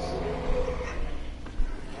this.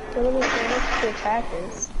 What are we doing with the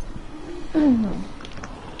attackers?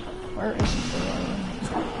 Where is the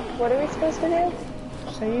survivor? What are we supposed to do?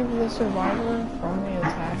 Save the survivor from the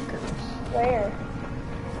attackers. Where?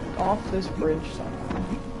 Off this bridge somewhere.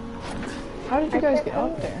 How did you guys get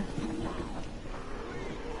up there?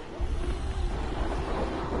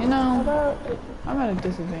 You know, I'm at a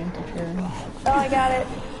disadvantage here. Oh, I got it.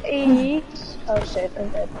 E. Oh shit, I'm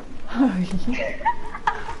dead.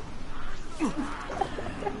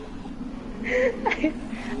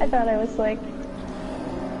 I thought I was like...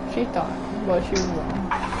 She thought, but she was wrong.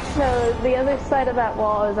 No, the other side of that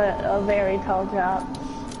wall is a very tall drop.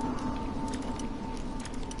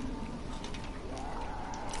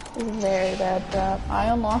 It's a very bad drop. I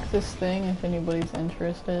unlocked this thing if anybody's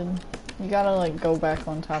interested. You gotta like go back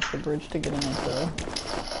on top of the bridge to get in it though.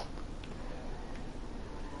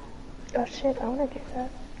 Oh shit, I wanna get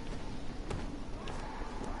that.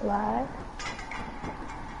 Live.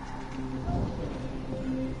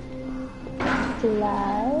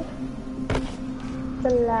 Slide.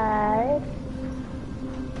 Slide.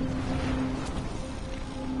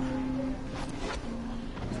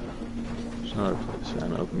 There's another place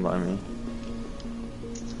sign open by me.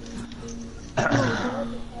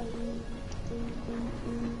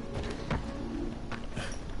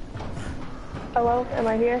 Hello, am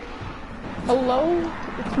I here? Hello?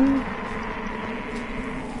 It's me.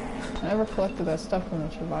 I never collected that stuff from the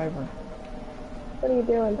survivor. What are you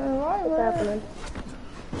doing? Survivor. What's happening?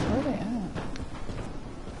 Where are they at?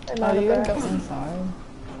 Oh, you gotta go inside.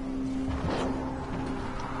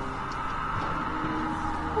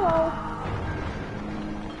 Hello.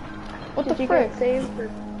 What Did the you frick? get saved? Or...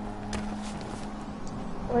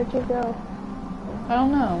 Where'd you go? I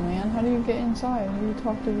don't know, man. How do you get inside? How do you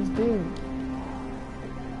talk to this dude?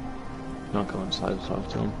 Don't go inside to talk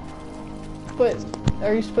to him. But,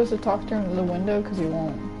 are you supposed to talk to him through the window? Because he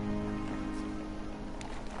won't.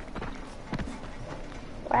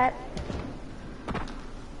 What?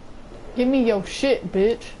 Give me your shit,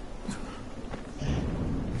 bitch.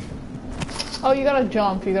 Oh, you gotta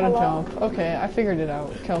jump. You gotta jump. Okay, I figured it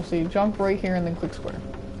out. Kelsey, jump right here and then click square.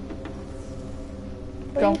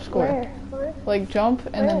 Jump square. Where? Like, jump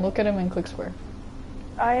and then look at him and click square.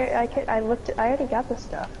 I looked at, I already got the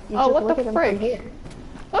stuff. You Oh, just what look the at them frick? from here.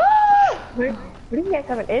 Ah! What do you guys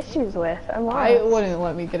having issues with? I'm lost. I wouldn't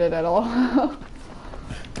let me get it at all.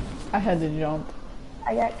 I had to jump.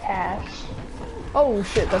 I got cash. Oh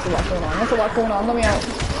shit, that's a lot going on. That's a lot going on. Let me out.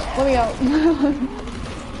 Let me out.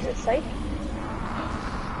 You're safe?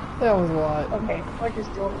 That was a lot. Okay, or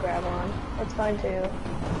just don't grab on. That's fine too.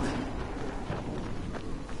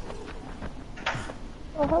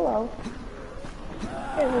 Oh, hello.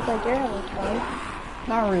 It looks like you're having fun.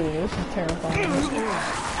 Not really, this is terrifying.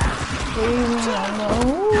 Leave me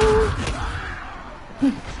alone.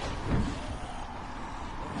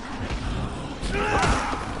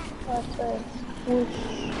 What's this? Whoosh.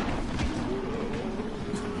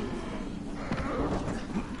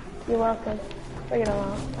 You're welcome. Look at him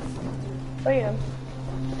all. Look at him.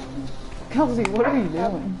 Kelsey, what are you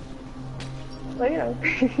doing? Look at him.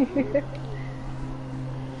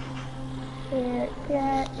 Can't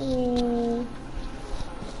get me.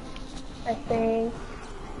 I think.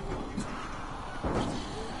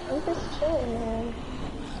 I'm just chilling, man.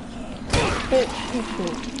 Bitch.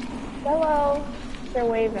 Hello. They're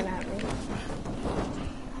waving at me.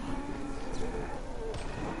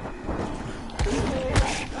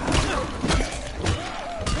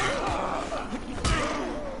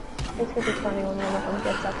 This could be funny when one of them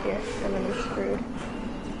gets up here, and then we're screwed.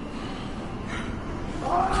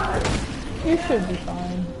 You should be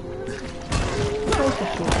fine. Of course you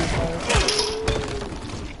should be fine.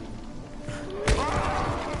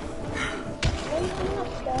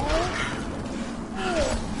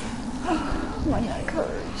 My neck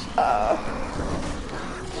hurts.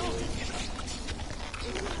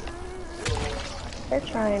 They're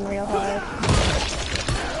trying real hard.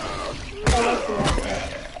 I like the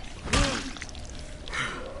effort.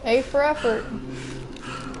 A for effort.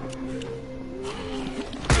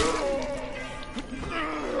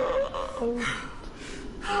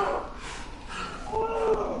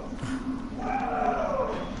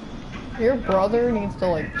 Your brother needs to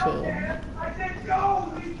like chill.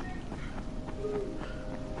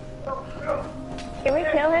 Can we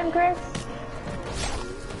kill him, Chris?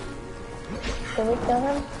 Can we kill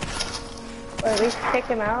him? Or at least kick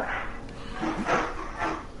him out?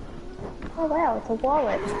 Oh wow, it's a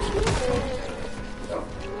wallet.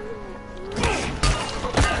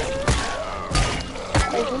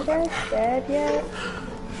 Are you guys dead yet?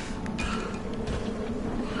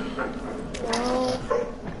 No.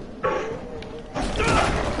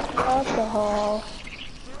 Alcohol.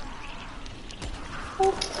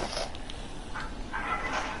 Oops.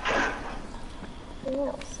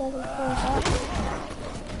 Yeah,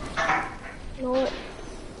 7.5. No.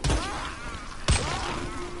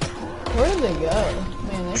 Where did they go?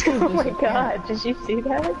 Man, they Oh my god, did you see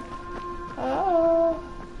that? Oh.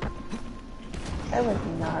 I was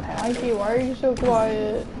not happy. Mikey, why are you so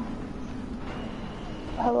quiet?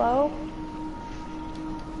 Hello?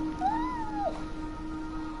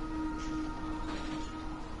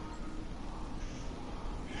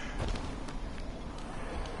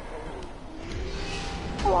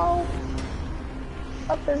 Hello?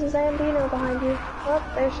 Oh, there's a Zambino behind you. Oh,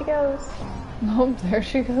 there she goes. Nope, there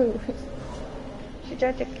she goes. She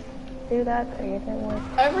tried to do that, but it didn't work.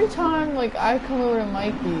 Every time, like, I come over to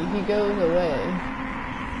Mikey, he goes away.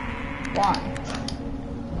 Why?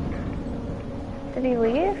 Did he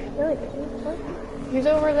leave? Really? He's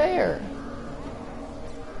over there.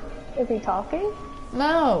 Is he talking?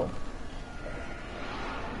 No.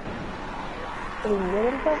 Did he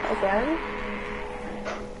mute himself again?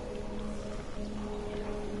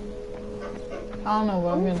 I don't know, but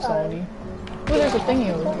I'm getting salty. Oh, there's a thingy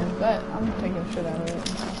over here. Bet. I'm taking shit out of it.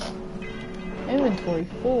 Inventory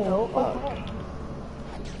full. Oh,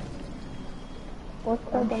 Fuck.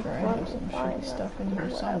 What's I'm sure I have some shitty stuff in here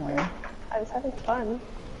somewhere. I was having fun.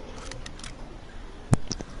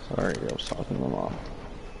 Sorry, I was talking to my mom.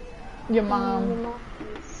 Your mom.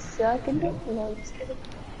 Sucking it? No, I'm just kidding.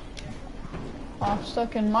 I'm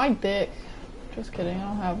stuck in my dick. Just kidding, I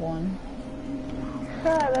don't have one.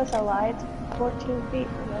 That's a lie. It's 14 feet,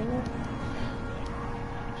 remember?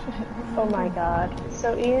 Oh my god.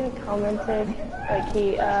 So Ian commented, like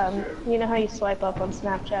he, you know how you swipe up on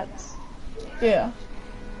Snapchats? Yeah.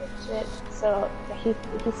 Shit. So he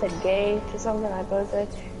said gay to something, I posted,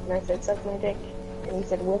 and I said suck my dick, and he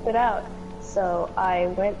said whip it out. So I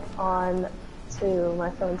went on to my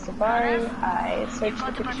phone Safari, I searched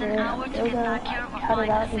the picture of Yoga, I cut it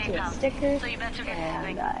out into a sticker,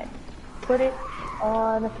 and I put it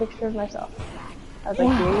on a picture of myself. I was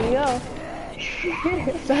like, here you go.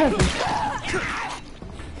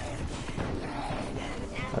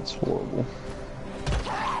 That's horrible.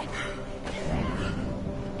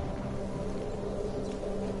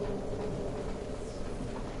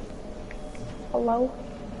 Hello?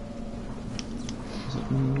 Is it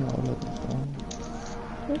me? I'll let it go.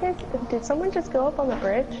 You guys, did someone just go up on the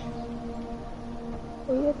bridge?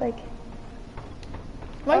 Are you guys like...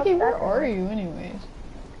 Mikey, where are you anyways?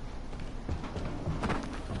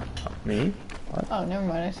 Me? What? Oh, never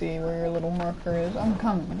mind. I see where your little marker is. I'm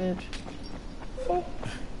coming, bitch.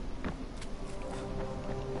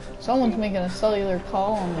 Someone's making a cellular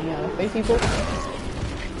call on the Facebook.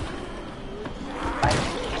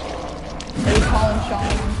 Are you calling Sean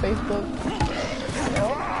on Facebook?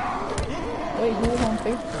 Wait, who's on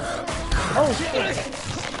Facebook? Oh, shit.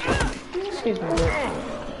 Excuse me, bitch.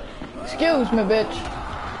 Excuse me, bitch.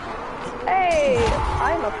 Hey,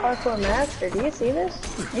 I'm a parkour master. Do you see this?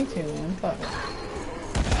 Me too, man. Fuck.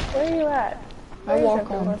 Where are you at? I walk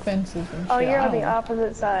on fences and shit. Oh, you're on the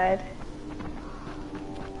opposite side.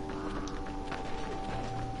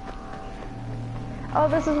 Oh,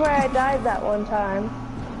 this is where I died that one time.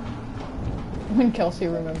 When Kelsey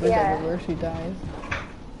remembers everywhere she dies.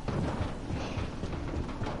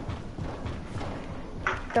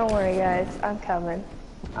 Don't worry, guys. I'm coming.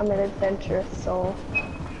 I'm an adventurous soul.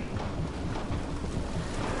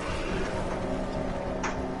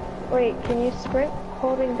 Wait, can you sprint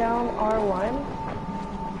holding down R1?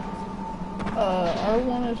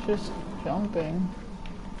 R1 is just jumping.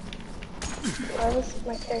 Why was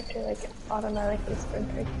my character like automatically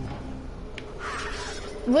sprinting?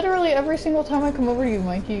 Literally every single time I come over to you,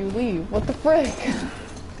 Mikey, you leave. What the frick?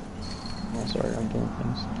 Oh, sorry, I'm doing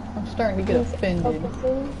things. I'm starting to get offended.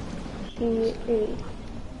 He is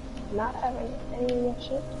not having any real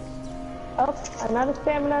shit. Oh, I'm out of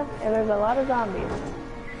stamina, and there's a lot of zombies.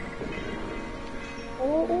 I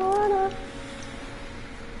don't wanna.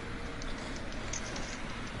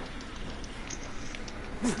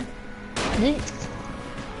 Yeet.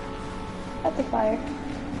 That's a fire.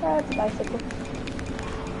 That's a bicycle.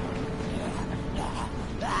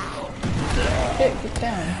 Shit, get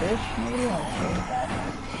down, bitch. Nobody wants you.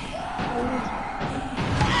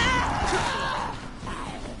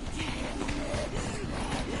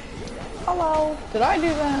 Hello. Did I do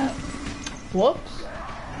that? Whoops.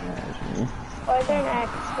 Oh, is there an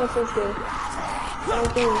axe? What's this do? Oh,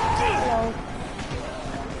 dude. Hello.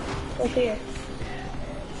 What's here?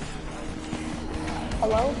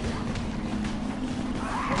 Hello?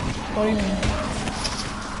 What do you mean?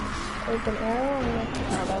 There's an arrow on the...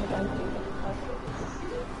 Oh, that's empty.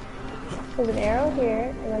 There's an arrow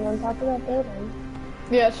here, and then on top of that building.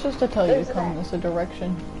 Yeah, it's just to tell you to come this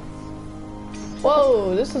direction.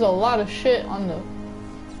 Whoa, this is a lot of shit on the...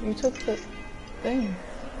 You took the thing.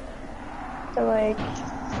 So, like...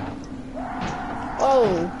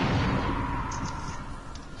 Whoa.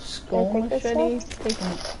 Skull machete?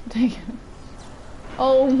 Take it.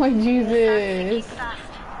 Oh my Jesus.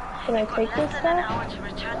 Can I take this stuff?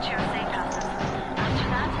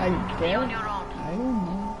 I guess. I don't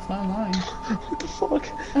know. It's not mine. What the fuck?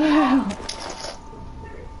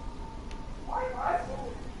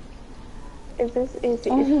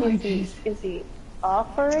 Is he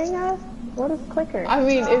offering us? What is clicker? I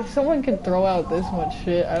mean, if someone can throw out this much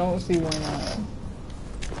shit, I don't see why not.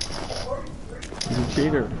 He's a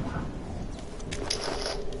cheater.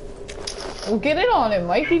 Well, get in on it,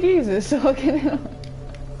 Mikey. Jesus. So get in on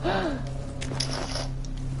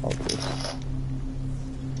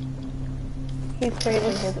He's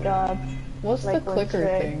praising his job. What's like the clicker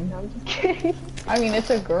thing? No, I'm just kidding. I mean, it's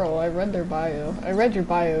a girl. I read their bio. I read your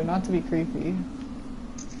bio, not to be creepy.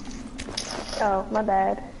 Oh, my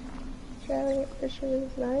bad. Hey,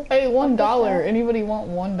 $1. Anybody want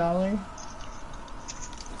 $1?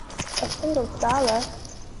 A single dollar.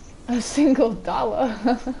 A single dollar.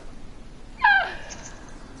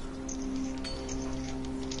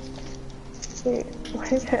 Dude,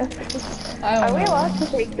 what is happening? Are we allowed to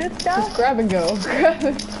take this stuff? Just grab and go. Grab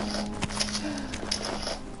it.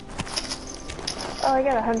 Oh, I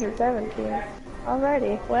got 117.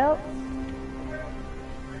 Alrighty, well.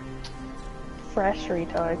 Fresh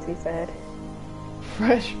retards, he said.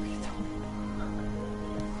 Fresh retards.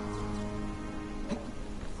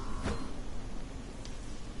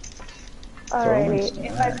 Alrighty,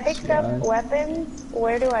 if I picked up weapons,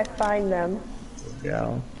 where do I find them?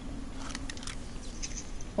 Yeah.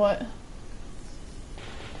 What?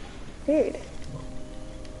 Dude. Do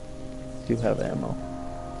you have ammo?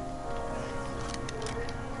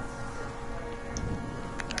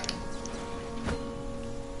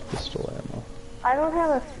 Pistol ammo. I don't have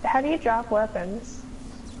a... How do you drop weapons?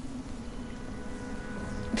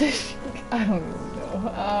 I don't even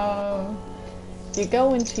know. You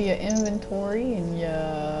go into your inventory and you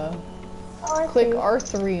click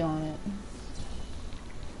R3 on it.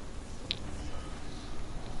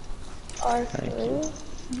 Thank you.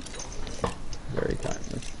 Very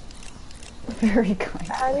kindly. Very kind.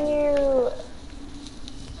 How do you...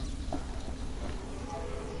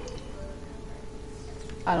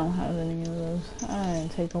 I don't have any of those. I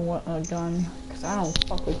didn't take a gun, because I don't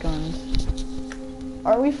fuck with guns.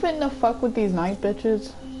 Are we fitting to fuck with these night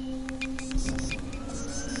bitches?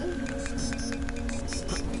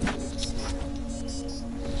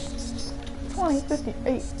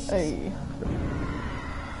 Hey.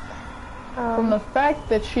 From the fact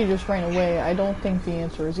that she just ran away, I don't think the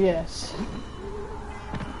answer is yes.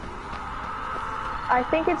 I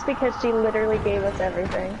think it's because she literally gave us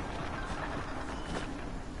everything.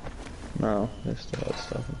 No, they still have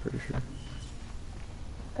stuff, I'm pretty sure.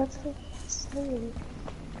 That's insane.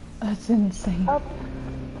 That's insane.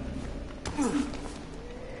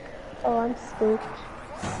 Oh, I'm spooked.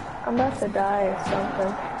 I'm about to die or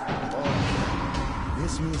something. Oh,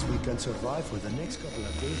 this means we can survive for the next couple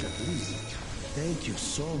of days at least. Thank you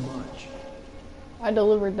so much. I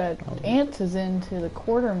delivered that Antizin to the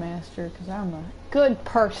quartermaster because I'm a good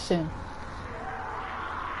person.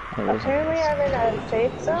 Apparently I'm in a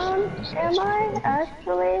safe zone. Am I?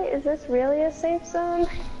 Actually? Is this really a safe zone?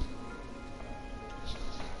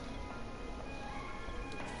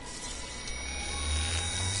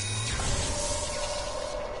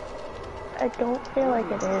 I don't feel like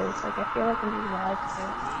it is. Like, I feel like I'm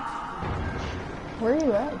relaxing. Where are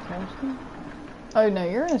you at, Kirsten? Oh no,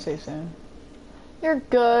 you're in a safe zone. You're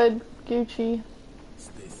good, Gucci.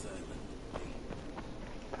 Stay silent.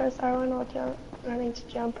 Press R1 while running to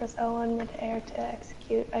jump. Press L1 mid-air to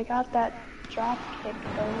execute. I got that drop kick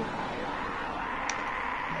though.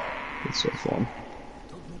 It's so fun.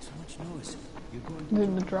 Don't make so much noise. You're going to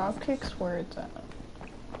Dude, the drop kicks where it's at.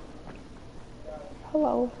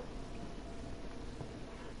 Hello.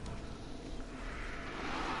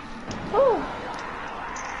 Oh!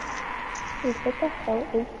 Dude, what the hell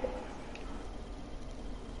is this?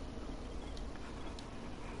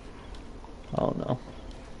 Oh no.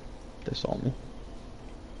 They saw me.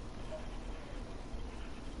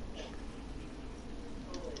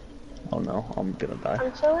 Oh no, I'm gonna die.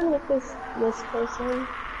 I'm chilling with this person.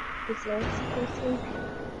 This next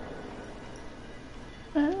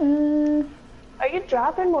person. Are you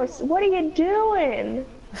dropping more? What are you doing?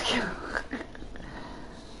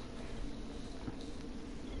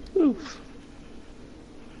 Oof.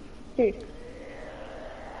 Dude.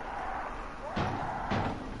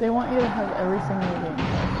 They want you to have everything in the game.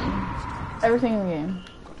 Everything in the game.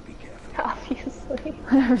 Obviously.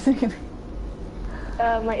 Everything in the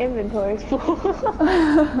my inventory's full.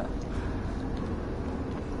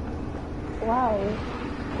 Wow.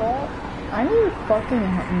 What? I need fucking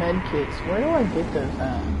medkits. Where do I get those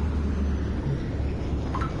at?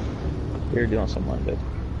 You're doing something like that.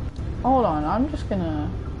 Hold on, I'm just gonna...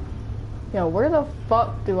 Yo, where the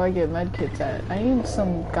fuck do I get medkits at? I need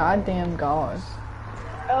some goddamn gauze.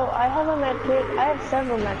 Oh, I have a medkit. I have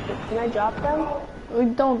several medkits. Can I drop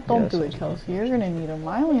them? Don't do it, Kelsey. You're gonna need them.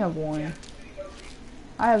 I only have one.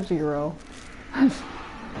 I have 0.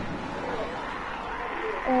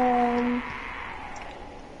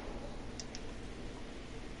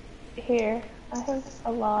 Here. I have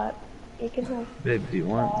a lot. You can have... Babe, do you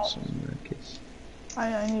want some medkits?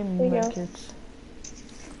 I need medkits.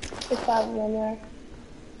 Just have one there.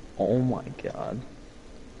 Oh my god.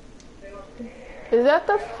 Is that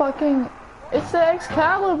the fucking... It's the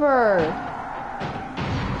Excalibur!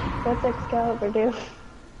 What's Excalibur do?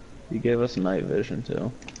 You gave us night vision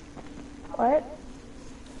too. What?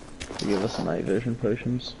 You gave us night vision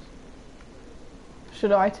potions.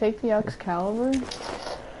 Should I take the Excalibur?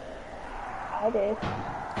 I did.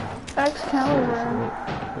 Excalibur.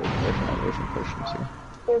 There's night vision potions here.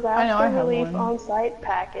 There's I know, I After have Relief one. on-site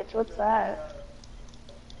package. What's that?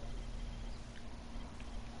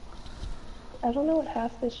 I don't know what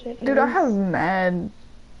half this shit is. Dude, I have mad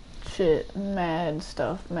shit, mad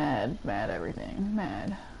stuff, mad everything,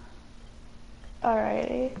 mad.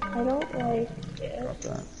 Alrighty. I don't like it. Drop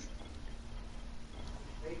that.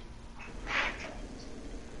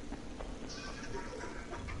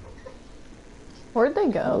 Where'd they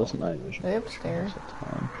go? Oh, that's night vision. They upstairs.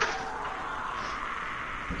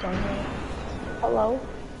 Hello?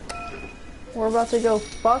 We're about to go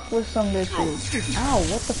fuck with some bitches. Ow,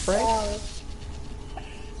 what the frick?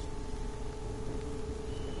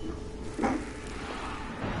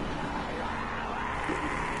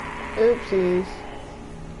 Oopsies.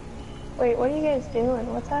 Wait, what are you guys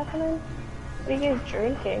doing? What's happening? What are you guys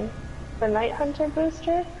drinking? The Night Hunter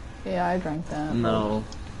booster? Yeah, I drank that. No.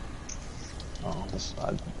 Oh,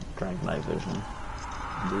 I drank night vision.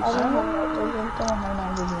 I don't have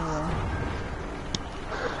night vision either.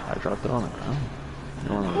 I dropped it on the ground.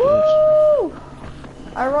 You want Woo!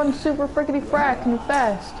 I run super frickety frack and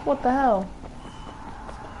fast. What the hell?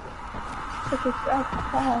 Frickety frack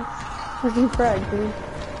fast. Frickety frack, dude.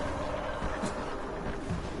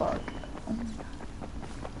 Fuck.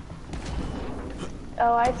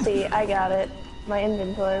 Oh, I see. I got it. My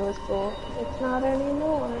inventory was full. It's not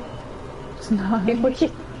anymore. It's not anymore.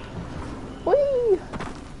 Whee!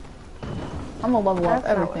 I'm gonna level up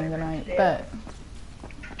everything tonight. Bet.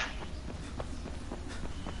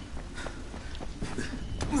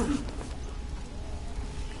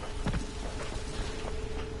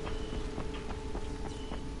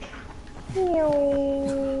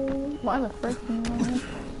 Why the frick?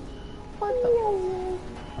 What the?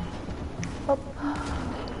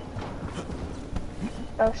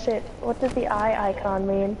 Oh shit, what does the eye icon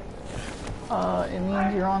mean? It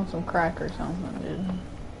means you're on some crack or something, dude.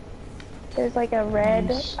 There's like a red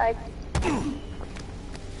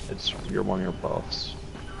It's you're one of your buffs.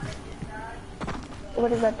 What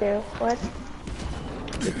does that do? What?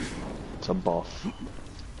 It's a buff.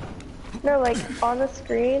 No, like on the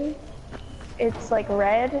screen, it's like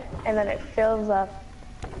red, and then it fills up.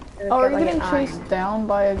 Oh, are you getting chased down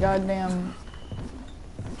by a goddamn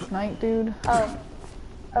night dude?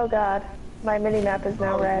 Oh god, my mini-map is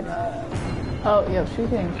now red. Oh, yeah, she's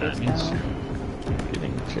getting chased down.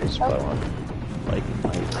 Getting chased by one. Like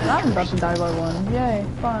night. I'm about to die by one. Yay,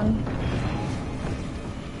 fun.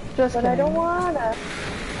 Just But kidding. I don't wanna.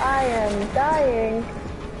 I am dying.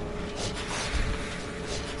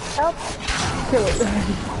 Help! Kill it.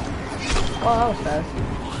 Oh, that was fast.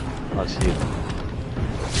 That's you.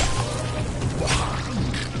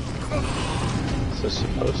 This is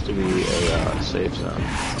supposed to be a safe zone.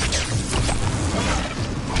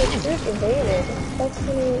 It's just evaded. That's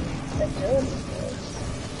really good.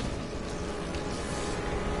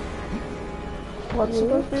 What's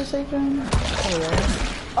supposed to be a safe zone? Oh,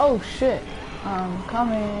 yeah. Oh shit. I'm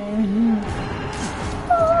coming.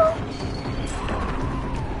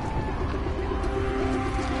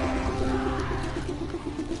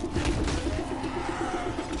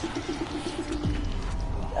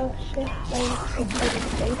 Oh shit.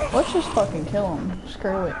 Let's just fucking kill him.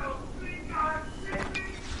 Screw it.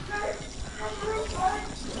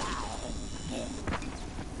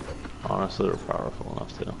 Honestly, they're powerful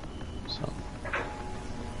enough to. So.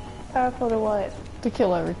 Powerful to what? To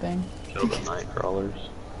kill everything. Kill the night crawlers.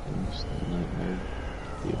 And just the nightmare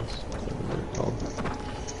thieves, whatever they're called.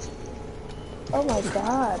 Oh my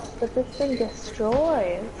god, but this thing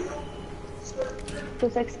destroys.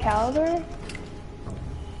 This Excalibur?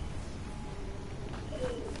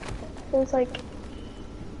 There's like...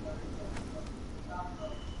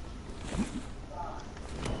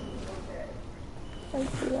 I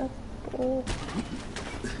see that. Oh.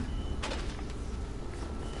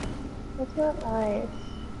 That's not nice.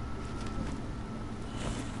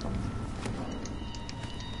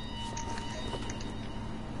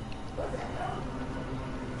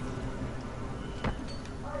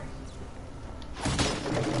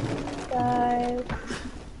 Guys.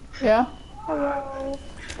 Yeah? Hello.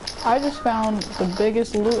 I just found the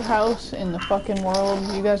biggest loot house in the fucking world.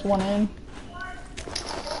 You guys want in?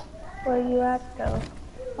 Where you at, though?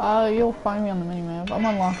 You'll find me on the minimap. I'm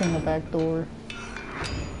unlocking the back door.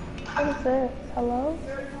 What is this? Hello?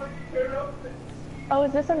 Oh,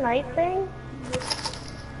 is this a night thing?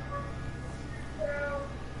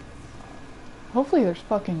 Hopefully there's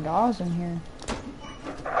fucking gauze in here.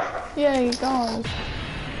 Yay, gauze.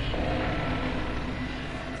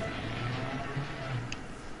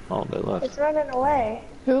 Oh, they left. It's running away.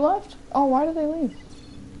 Who left? Oh, why did they leave?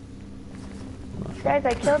 Guys,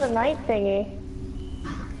 I killed a night thingy.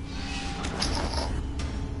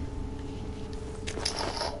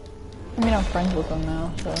 I mean, I'm friends with them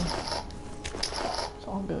now, so it's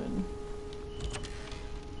all good.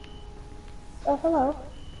 Oh, hello.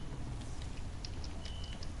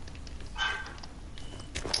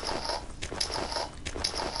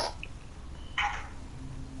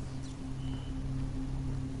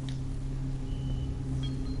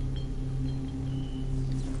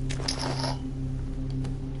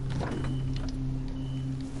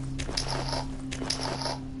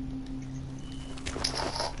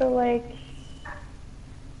 So, like,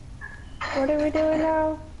 what are we doing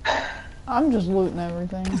now? I'm just looting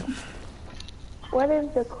everything. What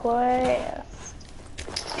is the quest?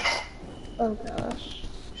 Oh gosh.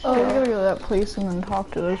 Oh, we gotta go to that place and then talk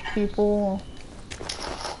to those people.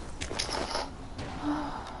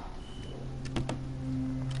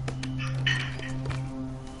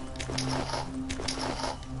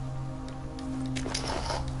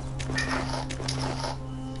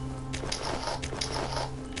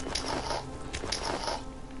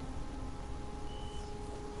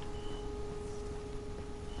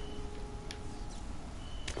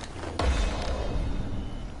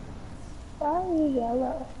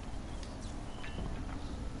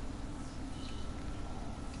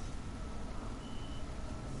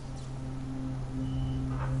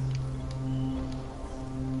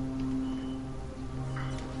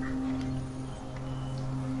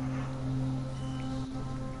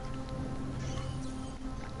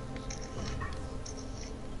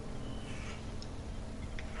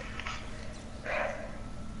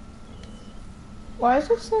 Why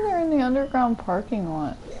does it say they're in the underground parking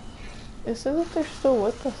lot? It says that they're still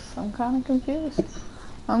with us. I'm kind of confused.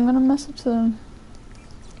 I'm gonna message them.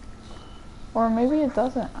 Or maybe it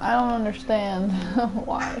doesn't. I don't understand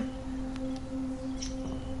why.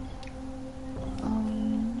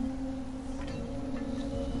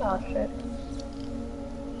 Oh shit.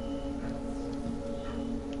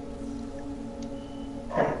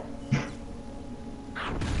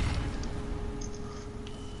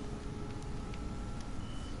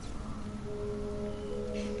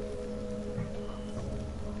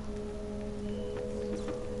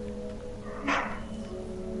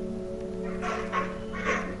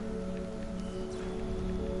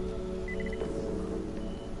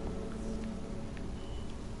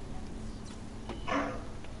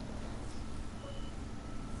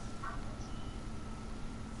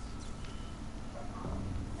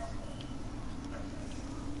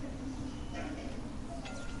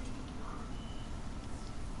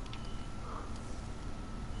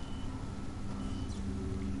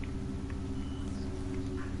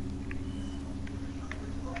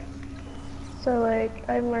 So like,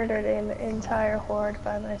 I murdered an entire horde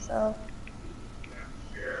by myself.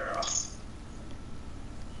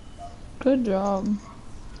 Good job.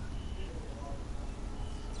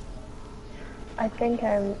 I think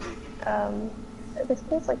I'm, this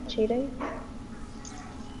feels like cheating.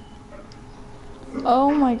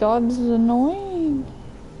 Oh my god, this is annoying.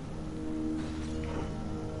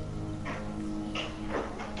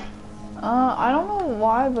 I don't know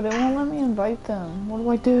why, but it won't let me invite them. What do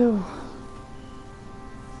I do?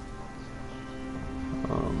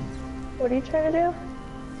 What are you trying to do?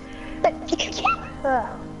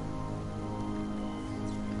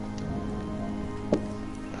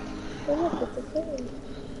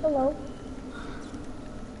 Hello.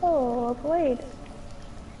 Oh, a blade.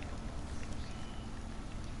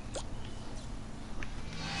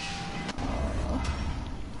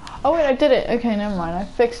 Oh wait, I did it. Okay, never mind. I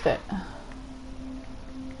fixed it.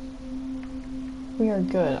 We are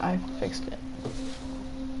good. I fixed it.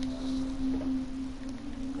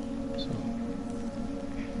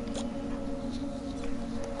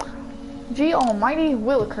 Gee almighty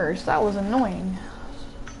Willikers, that was annoying.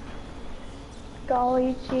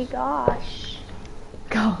 Golly gee gosh.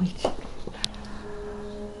 Golly gee.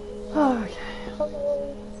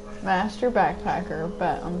 Okay. Master backpacker.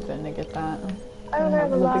 Bet I'm finna get that. I don't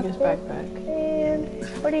have a the lockpick. biggest backpack. Man,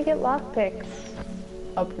 where do you get lockpicks?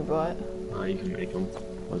 Up your butt. You can make them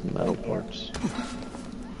with metal parts.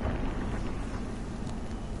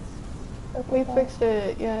 We fixed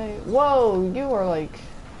it. Yay. Whoa, you are like...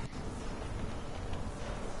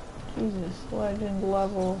 Jesus, legend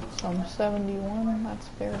level some 71. That's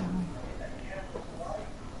very high.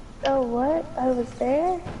 Oh, what? I was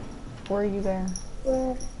there? Were you there?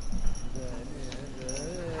 Where?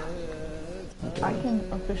 I can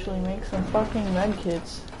officially make some fucking med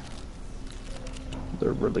kits.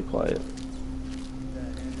 They're really quiet.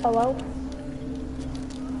 Hello?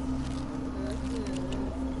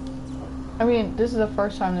 I mean, this is the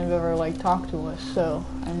first time they've ever, like, talked to us, so,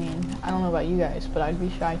 I mean, I don't know about you guys, but I'd be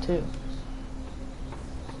shy too.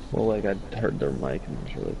 Well, like, I heard their mic and it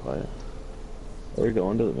was really quiet. Are we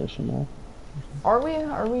going to the mission now? Are we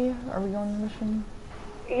going to the mission?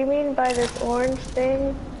 You mean by this orange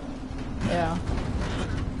thing? Yeah.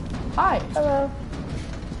 Hi. Hello.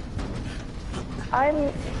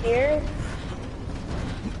 I'm here.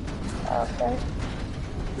 Okay.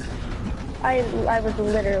 I was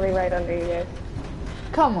literally right under you guys.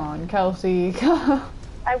 Come on, Kelsey.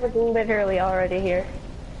 I was literally already here.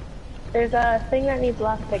 There's a thing that needs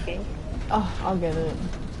lockpicking. Oh, I'll get it.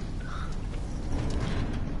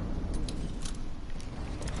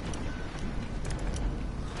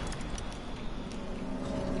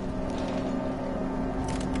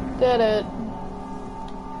 Did it.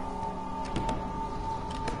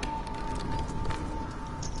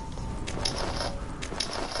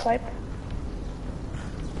 Swipe.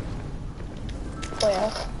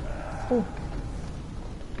 Well. Ooh.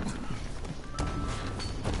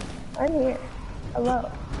 I'm here. Hello.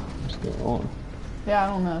 What's going on? Yeah, I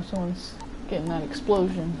don't know. Someone's getting that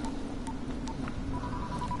explosion.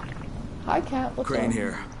 Hi, Cat. What's Crane up?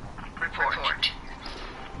 here. Report.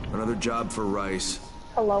 Another job for Rice.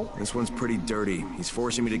 Hello. This one's pretty dirty. He's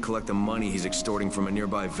forcing me to collect the money he's extorting from a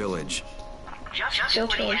nearby village. Just do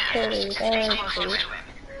what he asks. Stay close to him.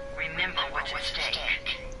 Remember what's at stake.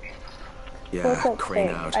 Yeah, What's at Crane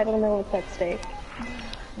stake? out. I don't know what's at stake.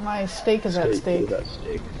 My steak is at stake. Is at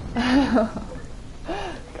stake.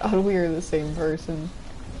 God, we are the same person.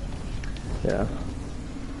 Yeah.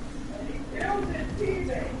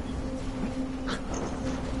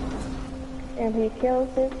 And he kills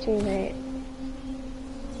his teammate.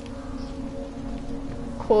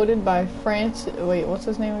 Quoted by Francis. Wait, what's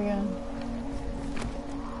his name again?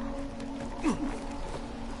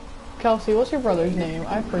 Kelsey, what's your brother's name?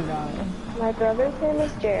 I forgot. My brother's name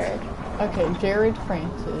is Jared. Okay, Jared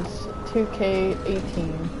Francis,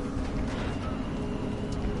 2K18.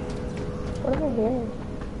 What am I hearing?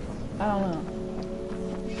 I don't know.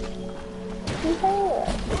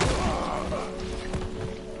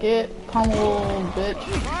 Get pummeled, bitch.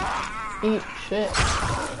 Eat shit.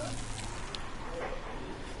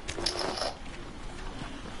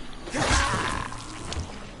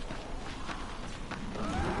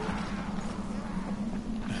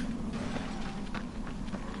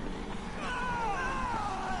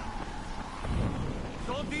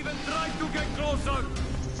 Don't even try to get closer.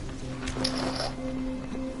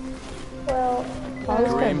 Well,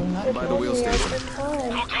 by the wheel station.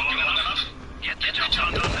 Get your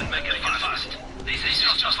job done and make it fast. This is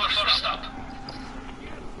just our first stop.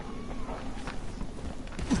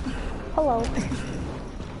 Hello.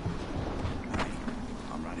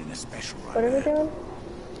 I'm running a special right What are we doing?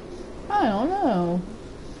 I don't know.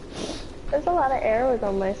 There's a lot of arrows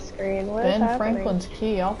on my screen. What is Ben happening? Franklin's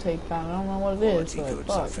key, I'll take that. I don't know what it is, but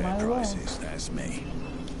fuck, might as well. prices, that's me.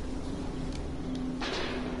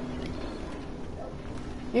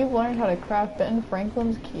 You've learned how to craft Ben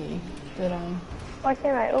Franklin's key. Did I? Why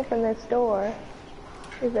can't I open this door?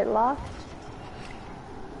 Is it locked?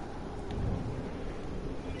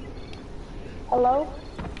 Hello?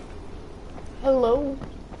 Hello?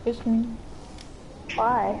 It's me.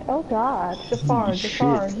 Why? Oh god. Jafar,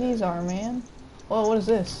 he's our man. Well, what is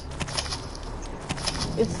this?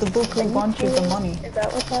 It's the book of bunches of money. Is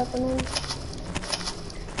that what's happening?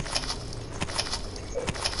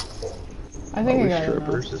 I think I got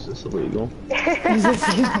strippers? Is this illegal? Is this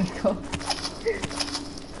illegal?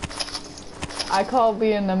 I call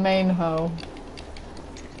being the main hoe.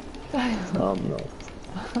 No.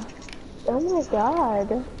 Oh my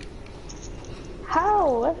god.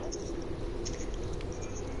 How?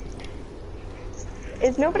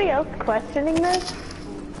 Is nobody else questioning this?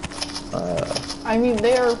 I mean,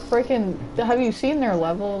 they are freaking. Have you seen their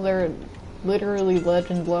level? They're literally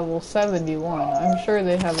legend level 71. I'm sure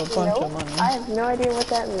they have a bunch of money. I have no idea what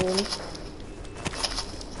that means.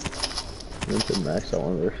 They could max out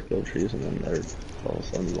one of their skill trees and then they're level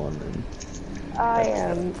 71 and... I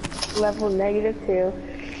am level -2.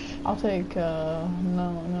 I'll take, no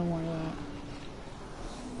more of that.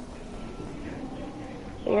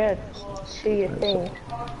 Yeah, do your thing.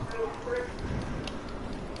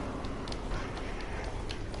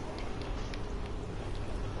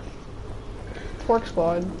 Twerk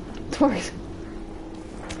squad. Twerk.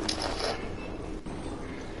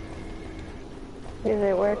 Is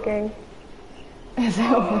it working? Is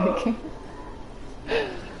it working?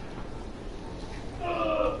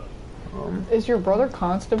 Is your brother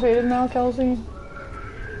constipated now, Kelsey?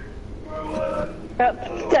 Oh,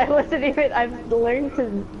 I wasn't even. I've learned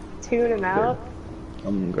to tune him out.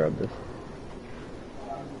 I'm gonna grab this.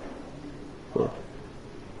 Cool.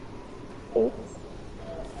 Oops.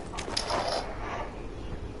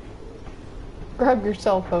 Grab your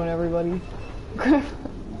cell phone, everybody. Grab.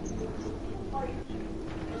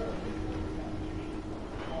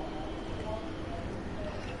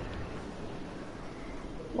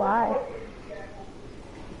 Why?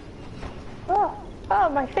 Oh,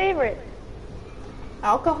 my favorite.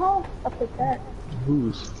 Alcohol? I'll take that.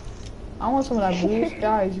 Booze. I want some of that booze.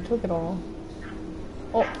 Guys, you took it all.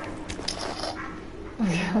 Oh.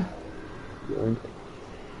 Good.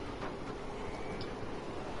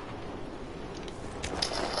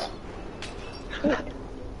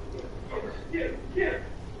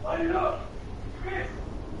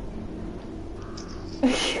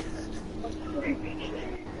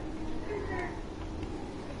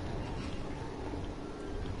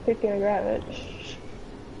 Who's gonna grab it?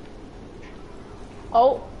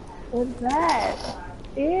 Oh. What's that?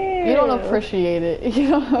 Ew. You don't appreciate it. You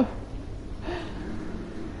don't.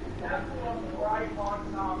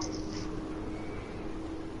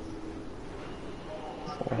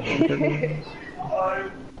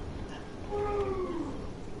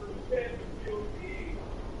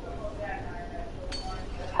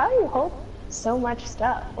 How do you hold so much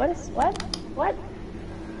stuff? What?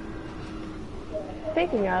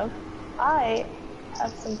 Speaking of, I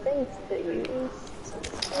have some things to use. Some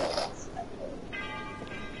skills, I think.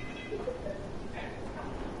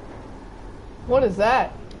 What is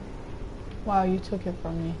that? Wow, you took it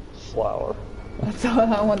from me. Flower. That's all,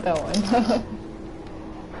 I want that one.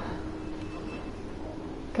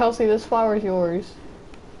 Kelsey, this flower is yours.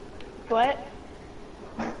 What?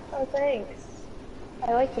 Oh, thanks.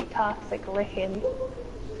 I like the toxic licking.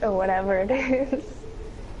 Or whatever it is.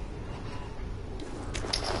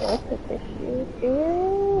 What's the tissue?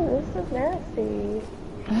 Ew, this is nasty.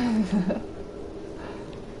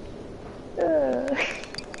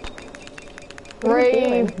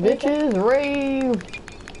 Rave, bitches, rave!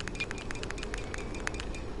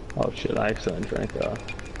 Oh shit, I accidentally drank oh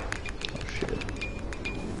shit.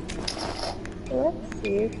 Let's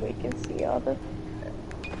see if we can see all the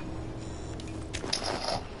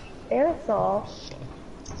aerosol.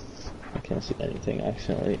 I can't see anything. I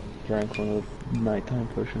accidentally drank one of the nighttime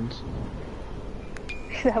potions.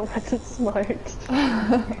 That wasn't smart.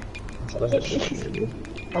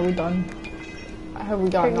 Are we done? Have we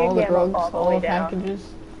gotten all the drugs, all the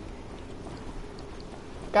packages?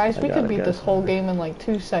 Guys, we could beat this whole game in like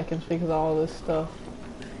 2 seconds because of all this stuff.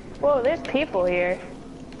 Whoa, there's people here.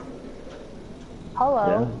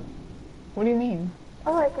 Hello. Yeah. What do you mean?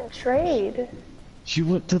 Oh, I can trade. She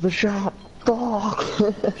went to the shop. Dog.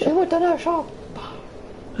 She went to the shop.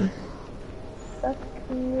 Suck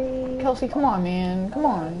me. Kelsey, come on, man. Come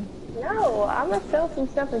on. No, I'm gonna sell some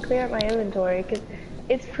stuff and clear out my inventory because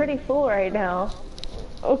it's pretty full right now.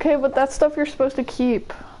 Okay, but that's stuff you're supposed to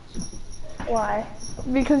keep. Why?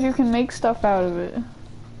 Because you can make stuff out of it.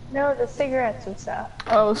 No, the cigarettes and stuff.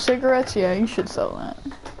 Oh, cigarettes? Yeah, you should sell that.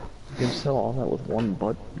 You can sell all that with one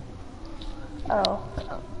button. Oh,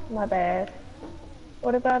 my bad.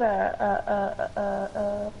 What about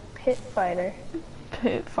a pit fighter?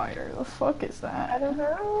 Pit fighter? The fuck is that? I don't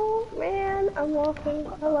know, man. I'm walking.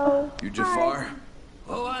 Hello. You Jafar?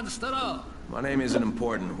 Oh, I understand all. My name isn't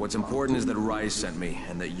important. What's important is that Rais sent me,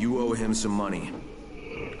 and that you owe him some money.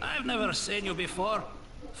 I've never seen you before.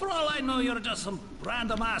 For all I know, you're just some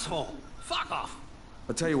random asshole. Fuck off.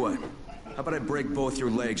 I'll tell you what. How about I break both your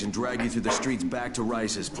legs and drag you through the streets back to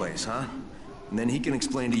Rice's place, huh? And then he can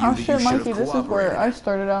explain to you that you should have Mikey, this is where I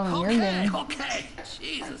started out in your game. Okay,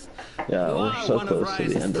 Jesus. Yeah, we're so close to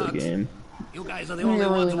the end of the game. You guys are the only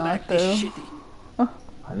ones who like this shitty.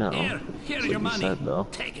 I know. Here's your money. Said, though.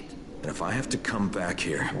 Take it. And if I have to come back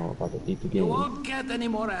here... I'm about to beat the game. You won't get any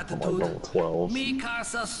more attitude. I'm level 12. Mi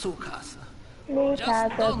casa, su casa. Mi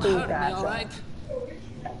casa, don't su hurt me, casa. alright?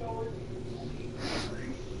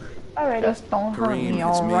 Alright. Just don't hurt Kareem, me,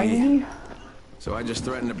 it's alrighty? So I just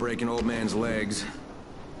threatened to break an old man's legs.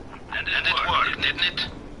 And it worked, didn't it?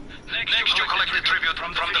 Next you collect the tribute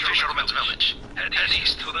from the fisherman's village. Head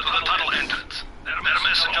east to the tunnel entrance. Their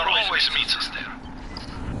messenger always meets us there.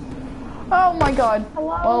 Oh my god.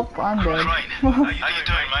 Well, I'm dead. How you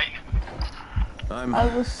doing, mate?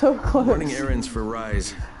 I was so close. Running errands for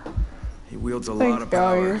Rise. He wields a Thanks, lot of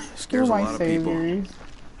power. guys. Scares You're a my lot of people. saviors.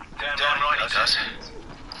 Damn right he does.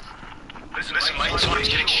 Listen, mate, time's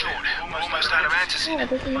getting short. Almost out of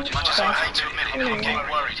antizin. Much as I hate to admit it, I'm getting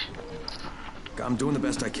worried. I'm doing the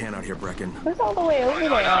best I can out here, Brecken. Who's all the way over there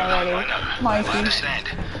already? I understand.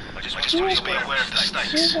 I just want you to be aware of the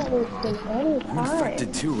stakes. I'm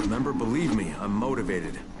infected too, remember? Believe me, I'm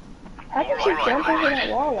motivated. How did you jump over that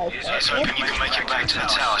wall like that? Here's hoping you can make it back to the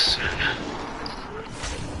tower soon.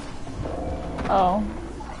 Oh.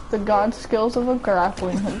 The god skills of a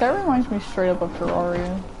grappling hook. That reminds me straight up of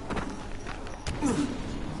Terraria.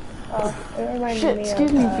 Oh, it reminded Shit, me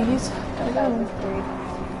excuse of, me, bees. Gotta go.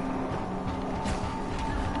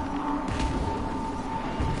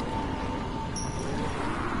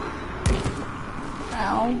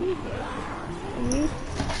 Ow.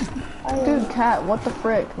 Dude, cat, what the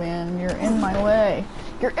frick, man? You're in my way.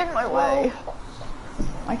 You're in my way.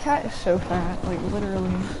 My cat is so fat, like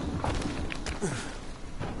literally.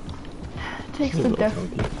 Takes the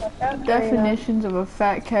definitions of a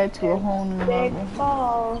fat cat to a whole new level.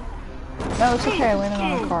 Fall. No, it's okay. I landed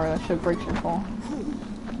on a car. That should break your fall.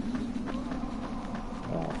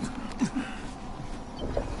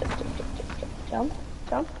 Jump,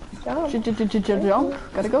 jump, jump. Jump.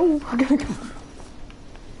 Gotta go. Gotta go.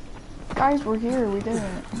 Guys, we're here. We did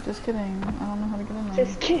it. Just kidding. I don't know how to get in there.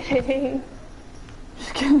 Just kidding.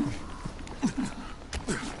 Just kidding.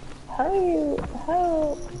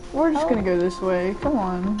 How? We're just gonna go this way. Come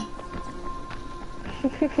on.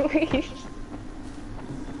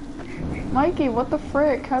 Mikey, what the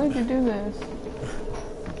frick? How did you do this?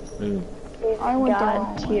 I went the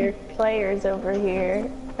wrong way. Tier players over here.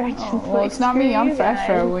 Oh, well, it's not me. I'm fast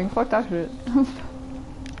traveling. Fuck that shit. Whoa,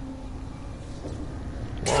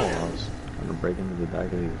 I was trying to break into the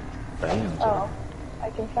back of these vans. Oh, I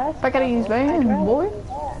can fast Back of these vans, boy.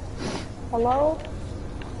 Hello?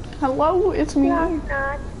 Hello, it's me. Knock,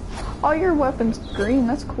 knock. All your weapons green.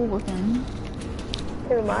 That's cool looking.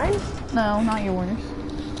 Who, mine? No, not yours.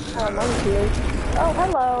 Oh, mine's blue. Oh,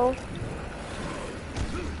 hello.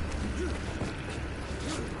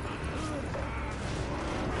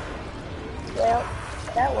 Well,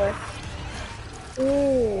 that worked.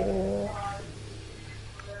 Ooh.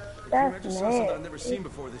 That's saw something I've nice. never seen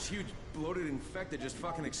before. This huge bloated infected just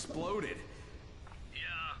fucking exploded. Yeah,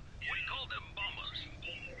 we call them bombers.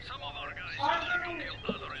 Some of our guys use them to kill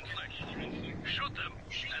other infected. Shoot them,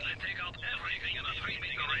 and they take out everything in a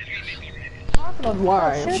 3-meter radius. Not gonna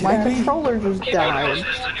lie, my controller just died.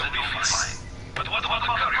 But what about the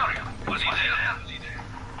courier? Was he there?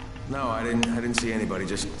 No, I didn't see anybody,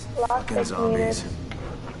 just fucking it zombies.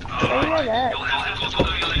 I hear that.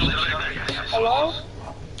 Hello?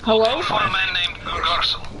 Hello? For a man named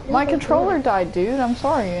Garson. My controller died, dude. I'm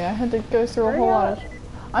sorry. I had to go through a whole lot of...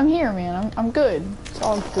 I'm here, man. I'm good. It's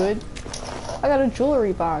all good. I got a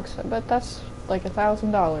jewelry box. I bet that's like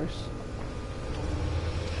 $1,000.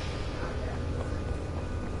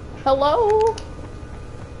 Hello?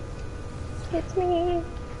 It's me.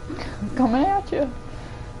 Coming at you.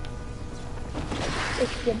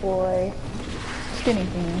 It's your boy. Skinny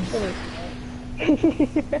Beans.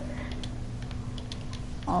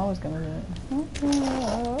 I was gonna do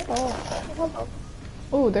it.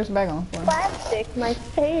 Oh, there's a bag on the floor. Plastic, my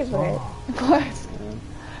favorite. Plastic.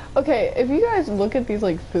 Okay, if you guys look at these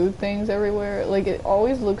like food things everywhere, like it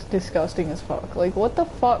always looks disgusting as fuck. Like what the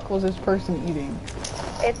fuck was this person eating?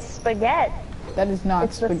 It's spaghetti. That is not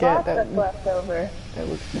it's spaghetti. The sauce that's left over. That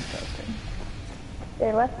looks disgusting.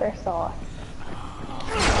 They left their sauce.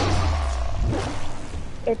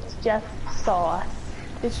 It's just sauce.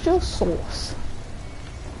 It's just sauce.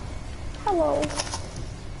 Hello.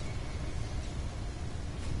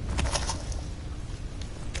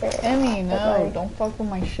 Emmy, no, don't fuck with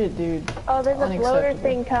my shit, dude. Oh, there's a bloater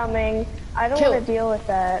thing coming. I don't want to deal with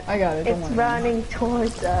that. I got it, don't It's worry. running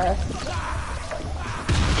towards us.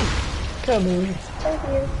 Come on. Thank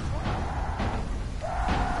you.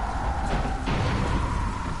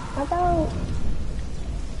 How about...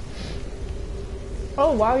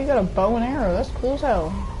 Oh, wow, you got a bow and arrow. That's cool as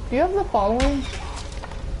hell. Do you have the following?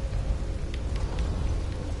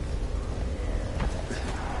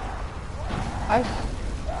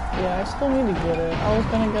 Yeah, I still need to get it. I was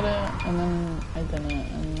gonna get it, and then I didn't,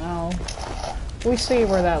 and now we see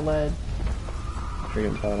where that led. You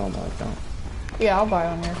can buy it on my account. Yeah, I'll buy it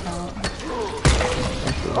on your account.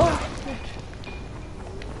 Oh,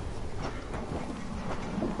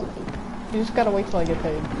 you just gotta wait till I get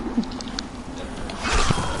paid.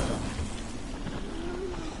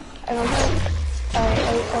 I don't have... I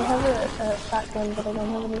have a shotgun, but I don't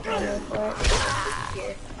have any ammo for it.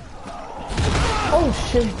 Here. Oh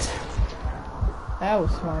shit! That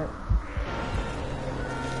was smart.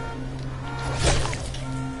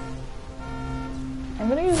 I'm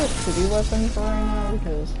gonna use a shitty weapon for right now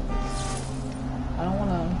because I don't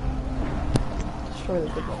want to destroy the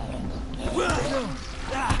good weapons.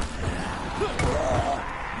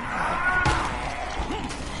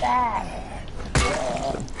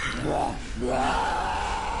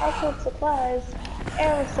 Household supplies.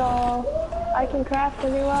 Aerosol. I can craft a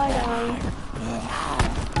new item.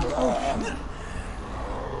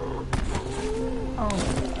 Oh,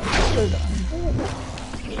 so done.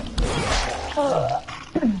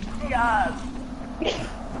 God.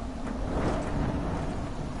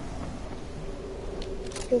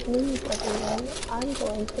 Good news, everyone. I'm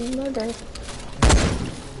going to murder.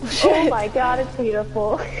 Oh my god, it's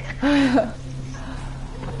beautiful.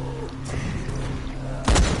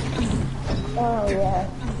 Oh yeah.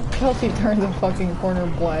 Kelsey turned the fucking corner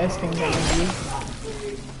blasting zombies.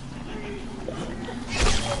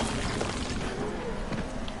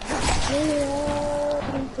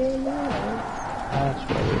 That's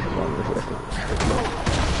why there's a longer record.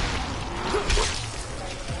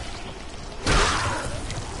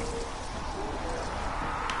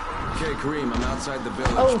 Okay, Kareem, I'm outside the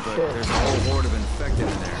village, Oh, but shit. there's a whole horde of infected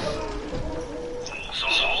in there. So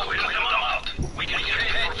we let them out. We can get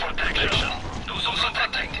paid for protection. Do some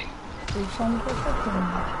protecting. Do some protecting. I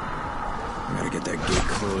gotta get that gate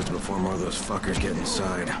closed before more of those fuckers get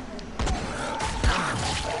inside.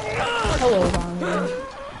 Hello, zombie.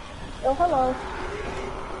 Oh, hello.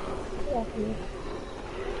 Yeah,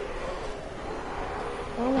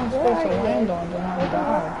 What am I supposed to land on to not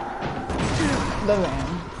die? The van.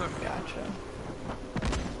 Gotcha.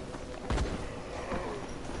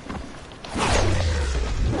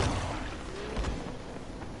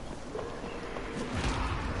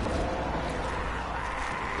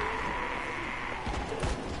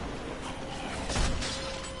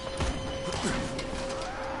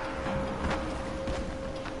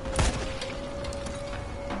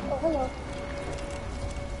 Oh, hello.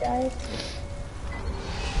 Guys.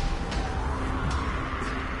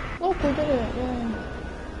 Look, we did it. Yay.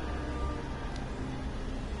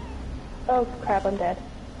 Oh crap, I'm dead.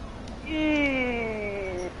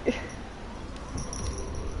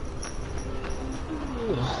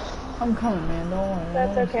 I'm coming, man. Don't worry.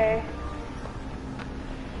 That's okay.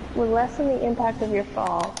 Will lessen the impact of your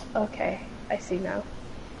fall. Okay, I see now.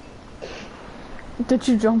 Did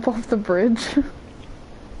you jump off the bridge?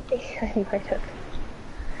 I might have.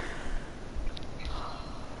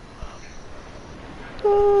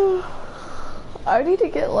 I need to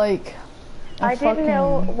get like. I didn't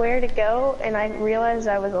know where to go, and I realized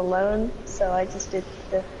I was alone, so I just did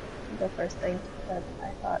the first thing that I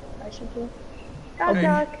thought I should do. Knock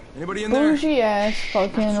knock. Anybody in there? Bougie ass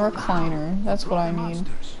fucking recliner. That's what I need.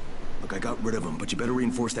 Look, I got rid of them, but you better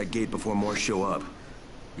reinforce that gate before more show up.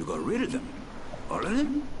 You got rid of them? All of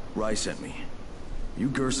them? Rai sent me. You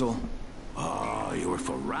Gersel? Oh, you were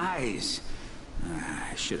for Rise.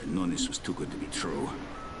 I should have known this was too good to be true.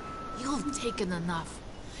 You've taken enough.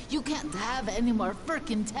 You can't have any more.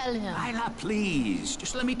 Frickin' tell him. Lila, please.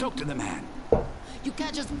 Just let me talk to the man. You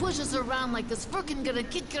can't just push us around like this. Frickin' gonna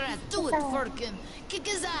kick your ass. Do it, Frickin'. Kick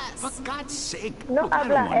his ass. For God's sake. No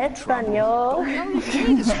habla español.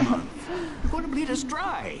 You're going to bleed us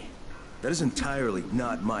dry. That is entirely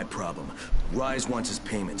not my problem. Rise wants his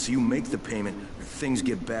payment, so you make the payment or things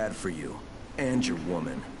get bad for you. And your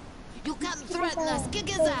woman. You can't threaten us. Kick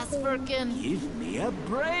his ass, Firkin. Give me a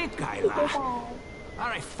break, Ayla. All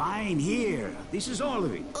right, fine, here. This is all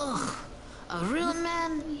of it. Ugh. A real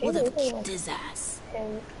man would have kicked his ass.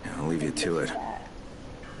 I'll leave you to it.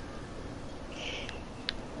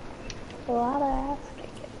 A lot of ass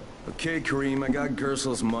kicking. Okay, Kareem, I got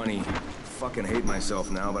Gersel's money. Fucking hate myself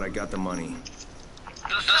now, but I got the money.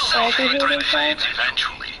 The self-hatred fades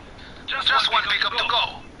eventually. Just one pickup to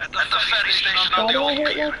go. At the ferry station on the old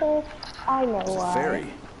pier. I know why. Ferry?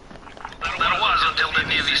 There was until the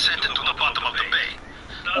Navy sent it to the bottom of the bay.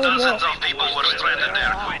 Dozens of people were stranded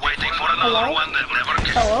there, waiting for another one that never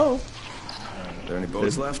came. Hello? Are there any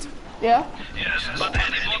boats left? Yeah? Yes, but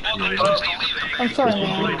any boat that is leaving. I'm sorry,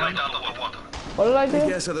 man. Right out of the water. What did I do? I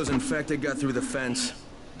guess how those infected got through the fence.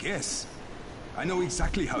 Guess. I know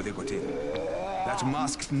exactly how they got in. That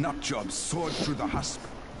masked nutjob soared through the husp.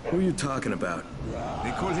 Who are you talking about?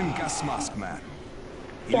 They call him Gas Mask Man.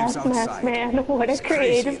 He Gas lives outside. Mask Man, what a He's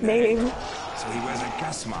crazy creative in there. name. So he wears a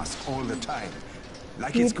gas mask all the time.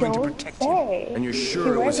 Like You it's going to don't protect say. him. And you're He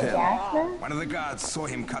sure it wears was a him? gas mask? One of the guards saw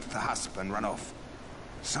him cut the husp and run off.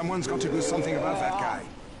 Someone's got to do something about that guy.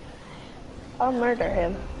 I'll murder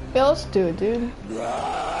him. Yeah, let's do it, dude.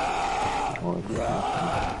 Oh,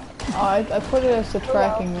 I put it as the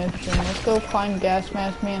tracking mission. Let's go find Gas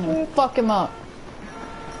Mask Man and fuck him up.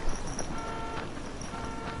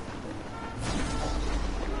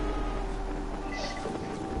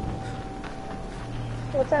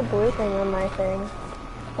 What's that blue thing on my thing?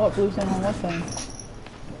 What blue thing on what thing?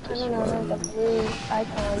 I don't know, there's a blue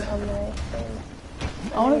icon on my thing.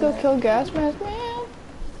 I wanna go kill Gas Mask Man.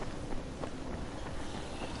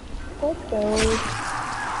 Let's go.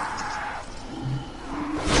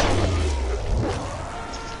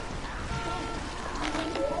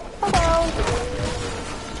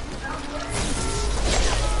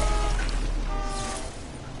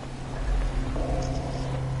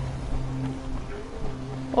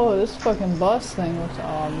 Oh, this fucking bus thing looks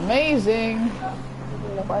amazing.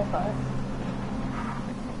 The Wi-Fi.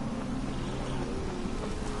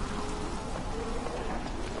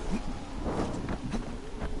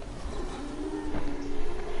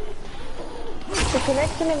 The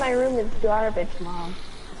connection in my room is garbage, Mom.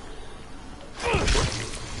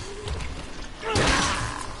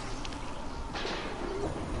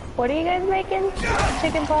 What are you guys making?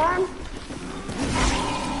 Chicken farm?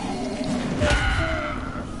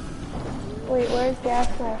 Wait, where's Gas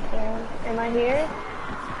Mask Man? Am I here?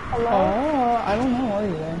 Hello? Oh, I don't know. Are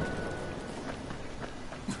you there?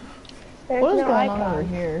 There's What is no going icon. on over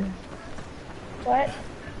here? What?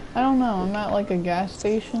 I don't know. I'm at like a gas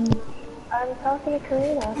station. I'm talking to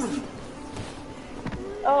Karina.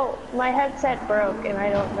 Oh, my headset broke and I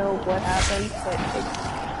don't know what happened, but it's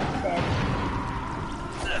dead.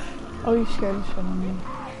 Oh, you scared the shit out of me.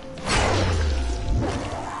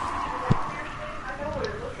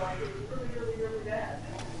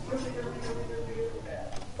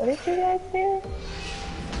 What did you guys do?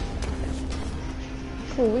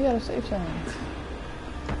 Cool, we gotta save someone.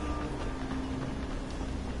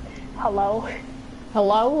 Hello?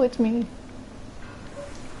 Hello, it's me.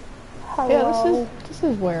 Hello? Yeah, this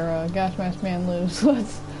is where Gas Mask Man lives.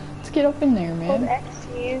 Let's get up in there, Hold man. X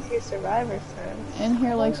to use your survivor's terms. In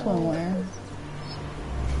here like swimwear.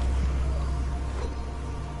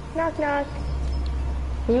 Knock knock.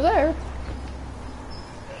 Who's there?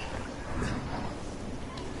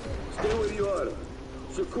 Stay where you are.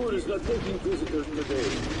 Shakur is not taking visitors today.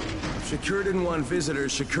 If Shakur didn't want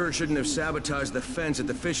visitors, Shakur shouldn't have sabotaged the fence at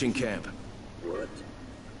the fishing camp. What?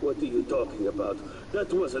 What are you talking about?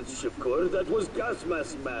 That wasn't Shakur, that was Gas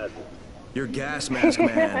Mask Man. You're Gas Mask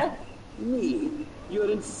Man. Me? You're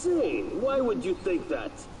insane. Why would you think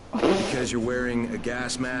that? Because you're wearing a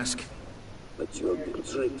gas mask? But you've been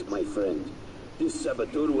tricked, my friend. This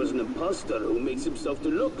saboteur was an imposter who makes himself to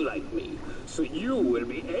look like me. So you will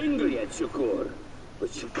be angry at Shakur. But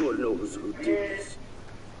Shakur knows who did this.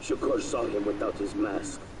 Shakur saw him without his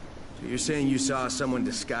mask. So you're saying you saw someone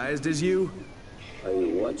disguised as you? I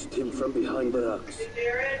watched him from behind the rocks.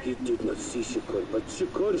 He did not see Shakur, but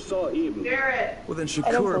Shakur saw him. Well, then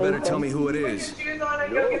Shakur better tell me who it is. Put your shoes on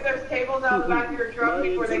and go get those tables out the back of your truck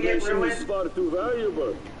before they get ruined. Is far too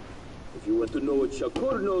valuable. If you want to know what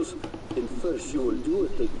Shakur knows, then first you will do a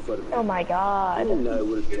thing for me. Oh my god. And I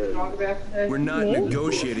will tell you. We're not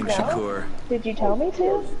negotiating, No? Shakur. Did you tell me to?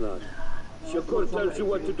 Of course not. Shakur tells you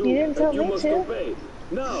what to do, You didn't tell and you me must to. obey.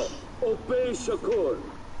 Now, obey Shakur.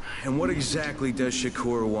 And what exactly does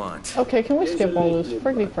Shakur want? Okay, can we skip all this?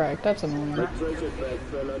 Friggity frack, that's annoying.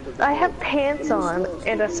 I have pants on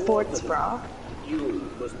and a sports bra.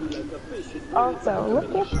 You must be like a fish. Also,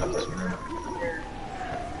 look at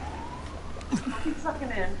Keep sucking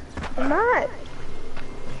in. I'm not.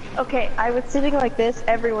 Okay, I was sitting like this.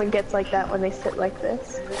 Everyone gets like that when they sit like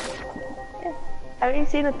this. Yeah. Haven't you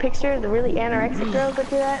seen a picture of the really anorexic girls that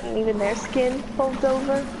do that? And even their skin folds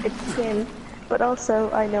over? It's skin. But also,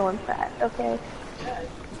 I know I'm fat, okay?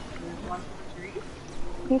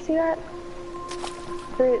 You see that?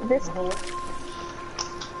 This...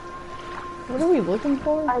 What are we looking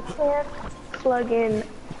for? I can't plug in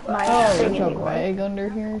my there's thing a anymore. bag under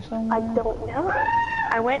here somewhere? I don't know.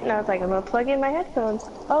 I went and I was like, I'm gonna plug in my headphones.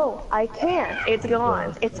 Oh, I can. It's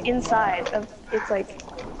gone. It's inside of, it's like,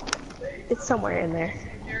 it's somewhere in there.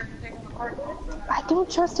 I don't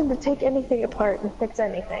trust him to take anything apart and fix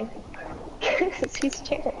anything. Because he's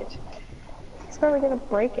Jared. He's probably gonna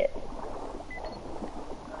break it.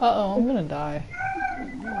 Uh-oh, I'm gonna die.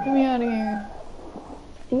 Get me out of here.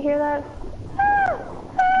 Do you hear that?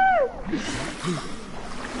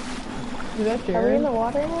 Is that Are we Jared? in the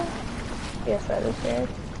water now? Yes, that is Jared.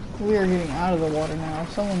 We are getting out of the water now.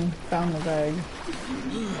 Someone found the bag.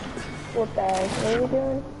 What bag? What are we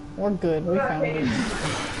doing? We're good, we found it.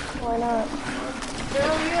 Why not?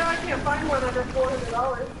 Girl, yeah, I can't find one under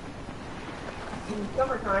 $400 in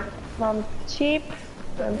summertime. Mom's cheap.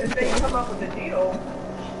 If they come up with a deal.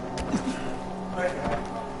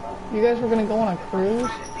 You guys were gonna go on a cruise?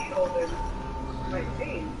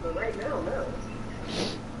 But right now, no.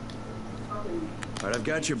 Alright, I've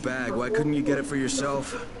got your bag. Why couldn't you get it for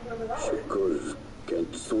yourself? Shakur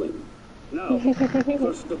can't swim. Now,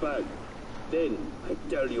 first the bag. Then, I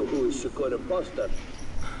tell you who is Shakur imposter.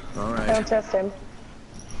 Alright. Don't trust him.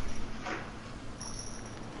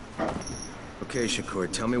 Okay, Shakur,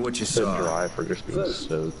 tell me what you saw. Dry for just being First,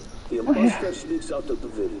 soaked. the imposter sneaks out of the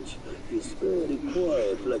village. He's very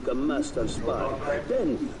quiet, like a master spy.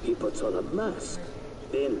 Then, he puts on a mask.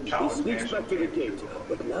 Then, he sneaks back to the gate.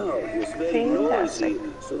 But now, he's very noisy,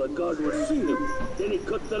 so the guard will see him. Then he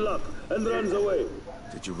cuts the lock and runs away.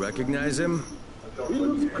 Did you recognize him? He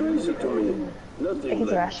looks crazy to me. Nothing He's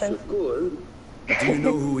like Russian. Shakur. Do you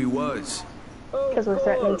know who he was? Because we're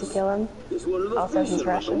threatening to kill him. He's one of the Also, he's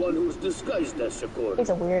fishermen, Russian. the one who's disguised as Shakur. He's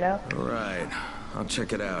a weirdo. Alright, I'll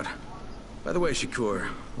check it out. By the way, Shakur,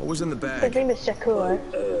 what was in the His bag? name is Shakur.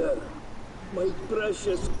 Air. My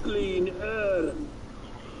precious clean air.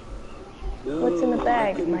 What's in the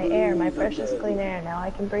bag? My air, my precious clean air. Now I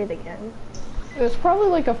can breathe again. It's probably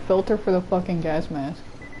like a filter for the fucking gas mask.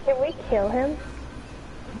 Can we kill him?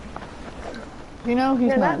 You know, he's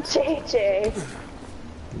No, not nuts. JJ.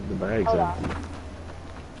 The bag's Hold empty. on.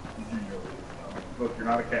 Look, you're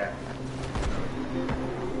not a cat.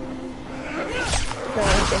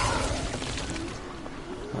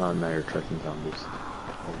 Oh, now you're tracking zombies.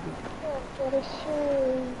 What a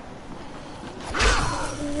shame.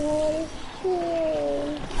 What a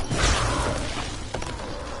shame.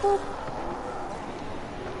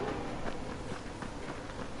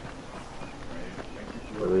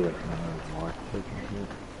 Really,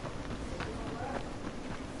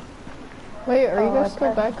 Wait, are you Oh, guys I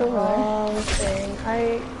still pressed back the over there? wrong thing.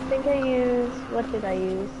 I think I used... What did I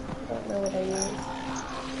use? I don't know what I used.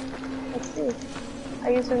 Let's see. I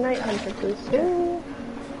used a Night Hunter booster. Ew.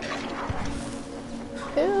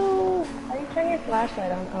 Ew. How do you turn your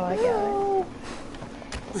flashlight on? Oh, I got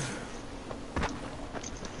it.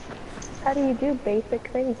 How do you do basic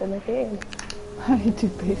things in the game? How do you do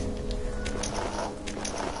basic?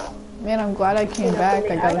 Man, I'm glad I came back.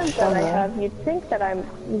 I got a shovel. That I have, you'd think that I'm,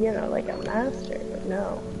 you know, like a master, but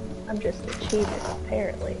no. I'm just a cheater,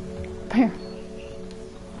 apparently.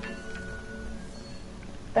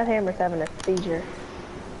 That hammer's having a seizure.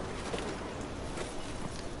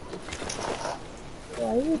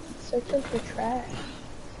 Why are you searching for trash?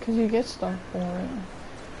 Because you get stuff for it.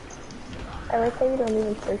 I like how you don't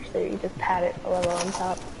even search there, you just pat it a level on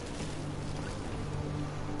top.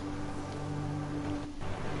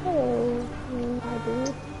 Hello, my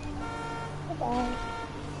dude. Bye-bye.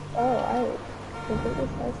 Oh, I completely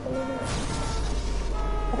sliced him in half.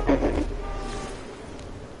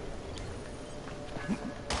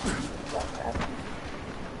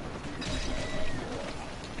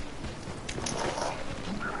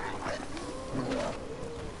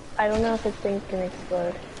 I don't know if this thing can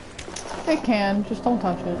explode. It can, just don't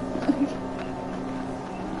touch it.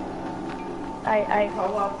 I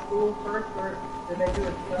call off school first, or did they do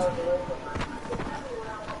it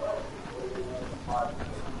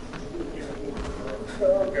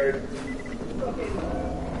Okay.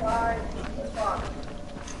 5 o'clock.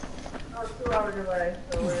 2 hour delay,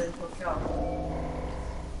 so we're in hotel.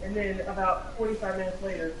 And then about 45 minutes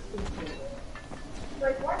later,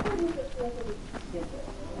 like, why can't you just go to the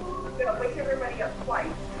I'm gonna wake everybody up twice.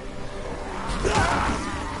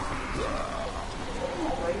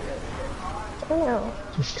 I don't know.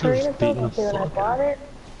 Karina told me when I bought it,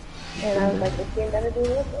 and I was like, this game better be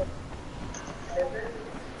with it.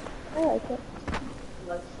 I like it.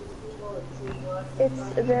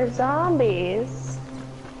 They're zombies.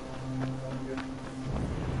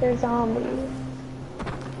 They're zombies.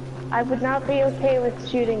 I would not be okay with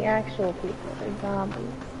shooting actual people. They're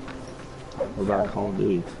zombies. What about Call of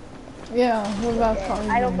Duty? Yeah, what about Call of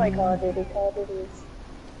Duty? I don't play Call of Duty. Call of Duty is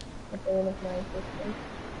a fan of my existence.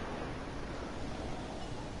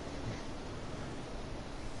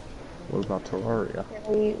 What about Terraria?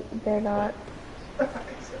 They're not.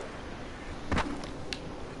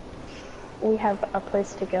 We have a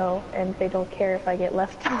place to go, and they don't care if I get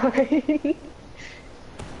left behind.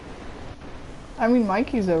 I mean,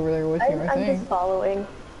 Mikey's over there with you, I think. I'm just following.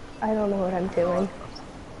 I don't know what I'm doing.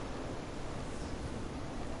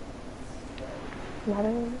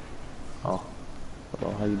 Oh,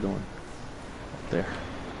 hello, how you doing? Up there.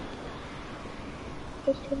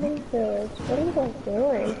 Just chilling village. What are you guys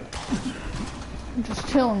doing? I'm just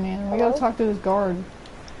chilling, man. We gotta talk to this guard.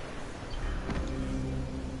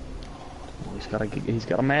 Oh, he's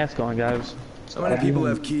got a mask on, guys. How many people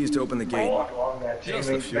have keys to open the gate? Just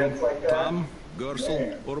a few. Tom,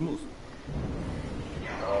 Gersel, or Moose.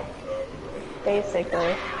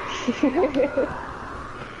 Basically.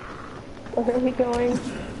 Where are we going?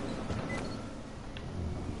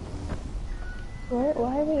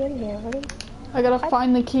 Why are we in here? I gotta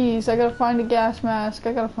find the keys. I gotta find a gas mask.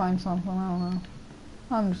 I gotta find something. I don't know.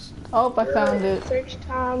 I'm just... Oh, I found it. Search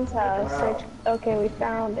Tom's house. Search... Okay, we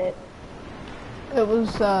found it. It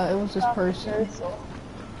was this person.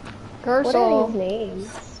 Gersel. What are these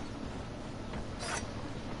names?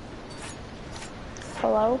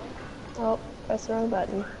 Hello? Oh, press the wrong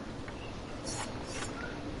button.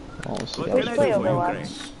 Oh, so What can I do for you,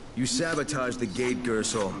 Grace? You sabotaged the gate,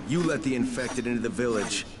 Gersel. You let the infected into the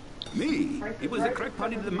village. Me? He was the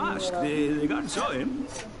crackpot in the mask. The guard saw him.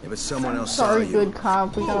 Yeah, but someone else saw Sorry, you. good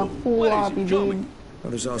cop. We got a full lobby, dude.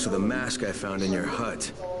 Well, there's also the mask I found in your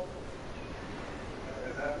hut.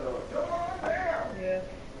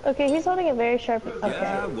 Okay, he's holding a very sharp... Okay.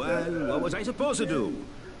 Yeah, well, what was I supposed to do?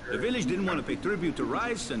 The village didn't want to pay tribute to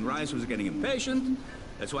Rice, and Rice was getting impatient.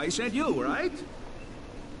 That's why he sent you, right?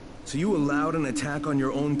 So you allowed an attack on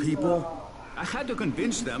your own people? I had to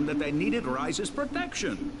convince them that they needed Rice's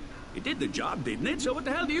protection. It did the job, didn't it? So what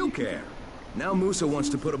the hell do you care? Now Musa wants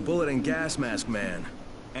to put a bullet in Gas Mask Man.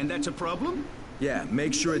 And that's a problem? Yeah,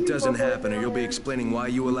 make sure it doesn't happen or you'll be explaining why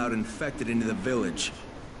you allowed infected into the village.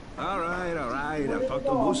 All right. I'll talk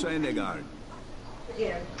to Musa and the guard.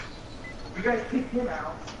 Again, you guys kicked him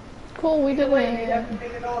out. Cool, we did You it. have to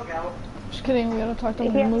take the dog out. Just kidding, we gotta talk to He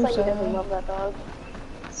acts like he doesn't Musa. love that dog.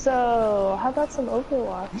 So, how about some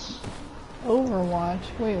Overwatch? Overwatch?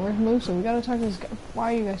 Wait, where's Musa? We gotta talk to this guy. What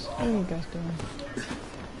are you guys doing?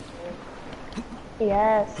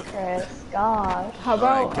 Yes, Chris. Gosh. How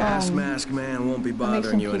about, Alright, Gas Mask Man won't be I make bothering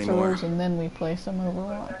some you pizza anymore. rolls and then we play some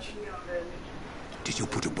Overwatch. Did you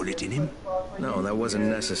put a bullet in him? No, that wasn't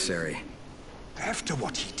necessary. After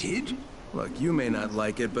what he did? Look, you may not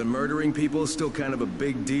like it, but murdering people is still kind of a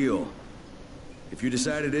big deal. If you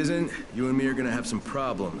decide it isn't, you and me are gonna have some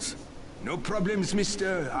problems. No problems,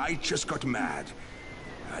 mister. I just got mad.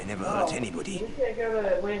 I never hurt anybody. You can't go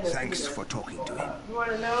to Atlanta. Thanks for talking to him. You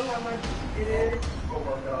want to know how much it is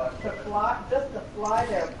to fly, just to fly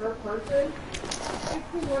there per person?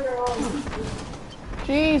 $1,600.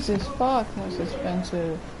 Jesus fuck, that's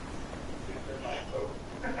expensive.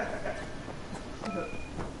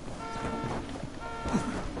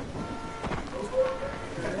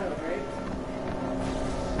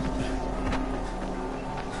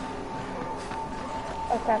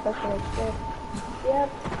 Oh crap, that's really good. Yep,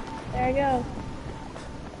 there I go.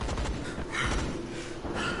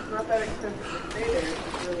 It's not that expensive to stay there,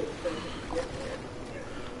 it's really expensive to get there.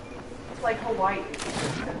 It's like Hawaii.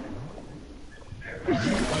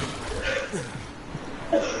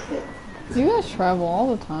 You guys travel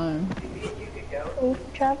all the time. We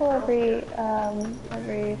travel every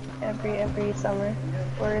summer.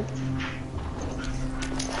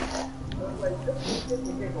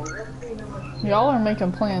 Y'all are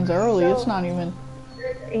making plans early. It's not even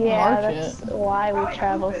Yeah, March that's yet. why we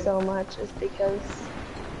travel so much, is because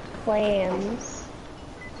plans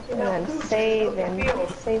and then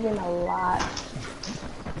saving a lot.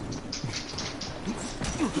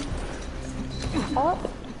 Oh.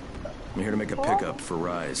 I'm here to make a pickup for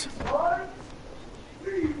Rise.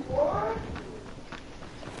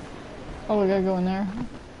 Oh, we gotta go in there.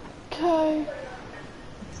 Okay.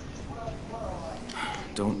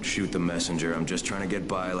 Don't shoot the messenger. I'm just trying to get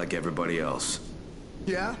by like everybody else.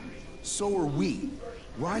 Yeah? So are we.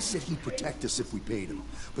 Rise said he'd protect us if we paid him.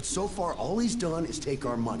 But so far, all he's done is take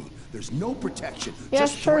our money. There's no protection. Yeah,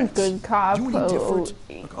 just sure, threats. good cop. You any different?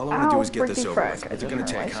 Look, all I want to do is get this over with. What's it gonna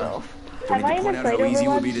take, huh? Do I need to point out how easy it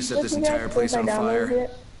would be to set this entire place on fire?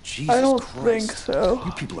 Jesus I don't Christ. think so.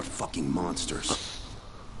 You people are fucking monsters.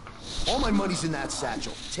 All my money's in that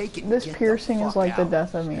satchel. Take it. This piercing is like the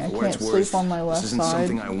death of me. I For what can't it's sleep worth, on my left this isn't side.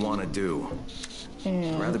 something I want to do.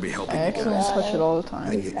 And I'd rather be helping I you accidentally guys. touch it all the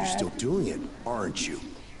time. And yet you're still doing it, aren't you?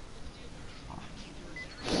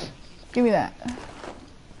 Give me that.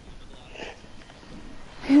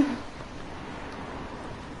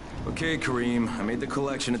 Okay, Kareem, I made the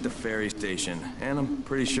collection at the ferry station, and I'm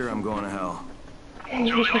pretty sure I'm going to hell. Come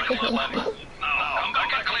back and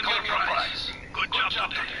claim your prize. Good job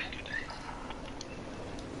today.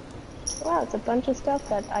 Wow, it's a bunch of stuff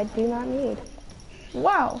that I do not need.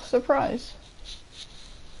 Wow, surprise.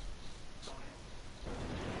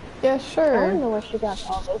 Yeah, I sure. don't know where she got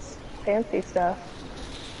all this fancy stuff.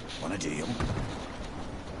 Want a deal?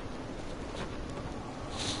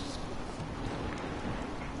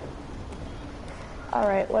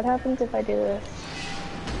 Alright, what happens if I do this?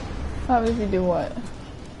 What happens if you do what?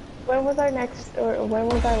 When was our next, or when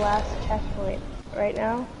was our last checkpoint? Right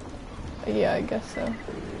now? Yeah, I guess so.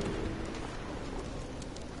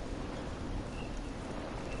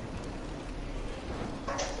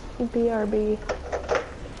 BRB.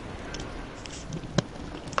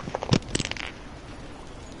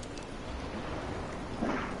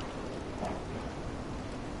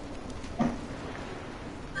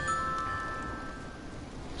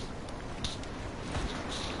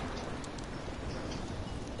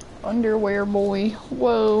 Underwear boy.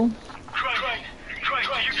 Whoa. Craig, do you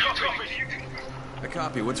copy? I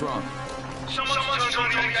copy. What's wrong? Someone's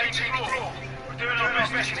turned on the 18th floor. We're doing our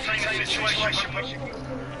best to contain the situation, but we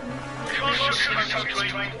can't sugarcoat it.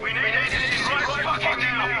 We need it right fucking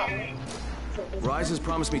now. Rise has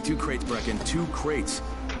promised me 2 crates, Brecken. 2 crates.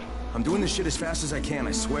 I'm doing this shit as fast as I can,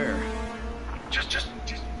 I swear. Just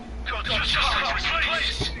please.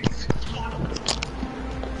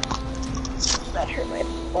 That hurt my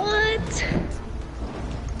butt.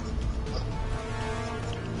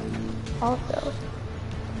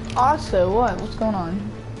 Also, what? What's going on?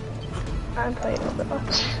 I'm playing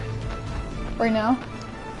Overwatch. Right now?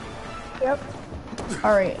 Yep.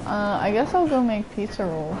 Alright, I guess I'll go make pizza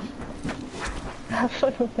rolls. Have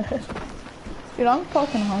fun with that. Dude, I'm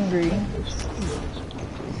fucking hungry.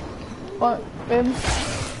 What, babe?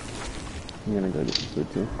 I'm gonna go get some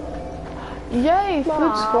food too. Yay, Mom.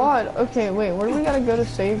 food squad. Okay, wait, where do we gotta go to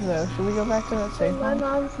save though? Should we go back to that save? My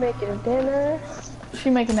mom's making dinner. She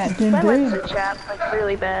making that My lips dinner. are chapped like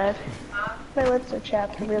really bad. My lips are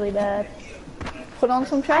chapped really bad. Put on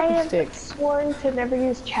some I have chapstick. sworn to never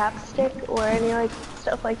use chapstick or any like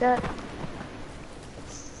stuff like that.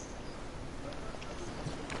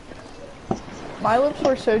 My lips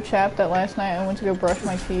were so chapped that last night I went to go brush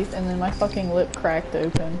my teeth and then my fucking lip cracked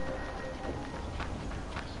open.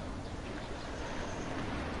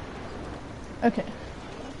 Okay.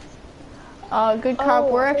 Good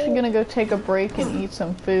cop, we're actually gonna go take a break and eat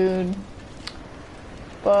some food.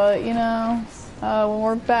 But, you know, when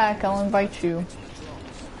we're back, I'll invite you.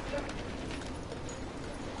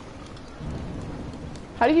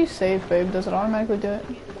 How do you save, babe? Does it automatically do it?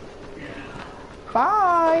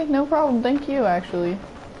 Bye! No problem, thank you, actually.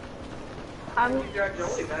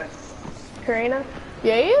 Karina?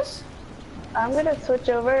 Yes? I'm gonna switch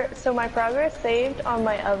over, so my progress saved on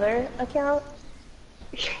my other account.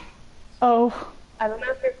 Oh. I don't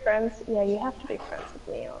know if you're friends. Yeah, you have to be friends with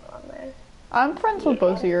me on there. I'm friends with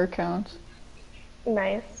both of your accounts.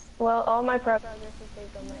 Nice. Well, all my progress is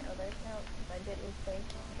saved on my other account, because I didn't think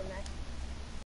to connect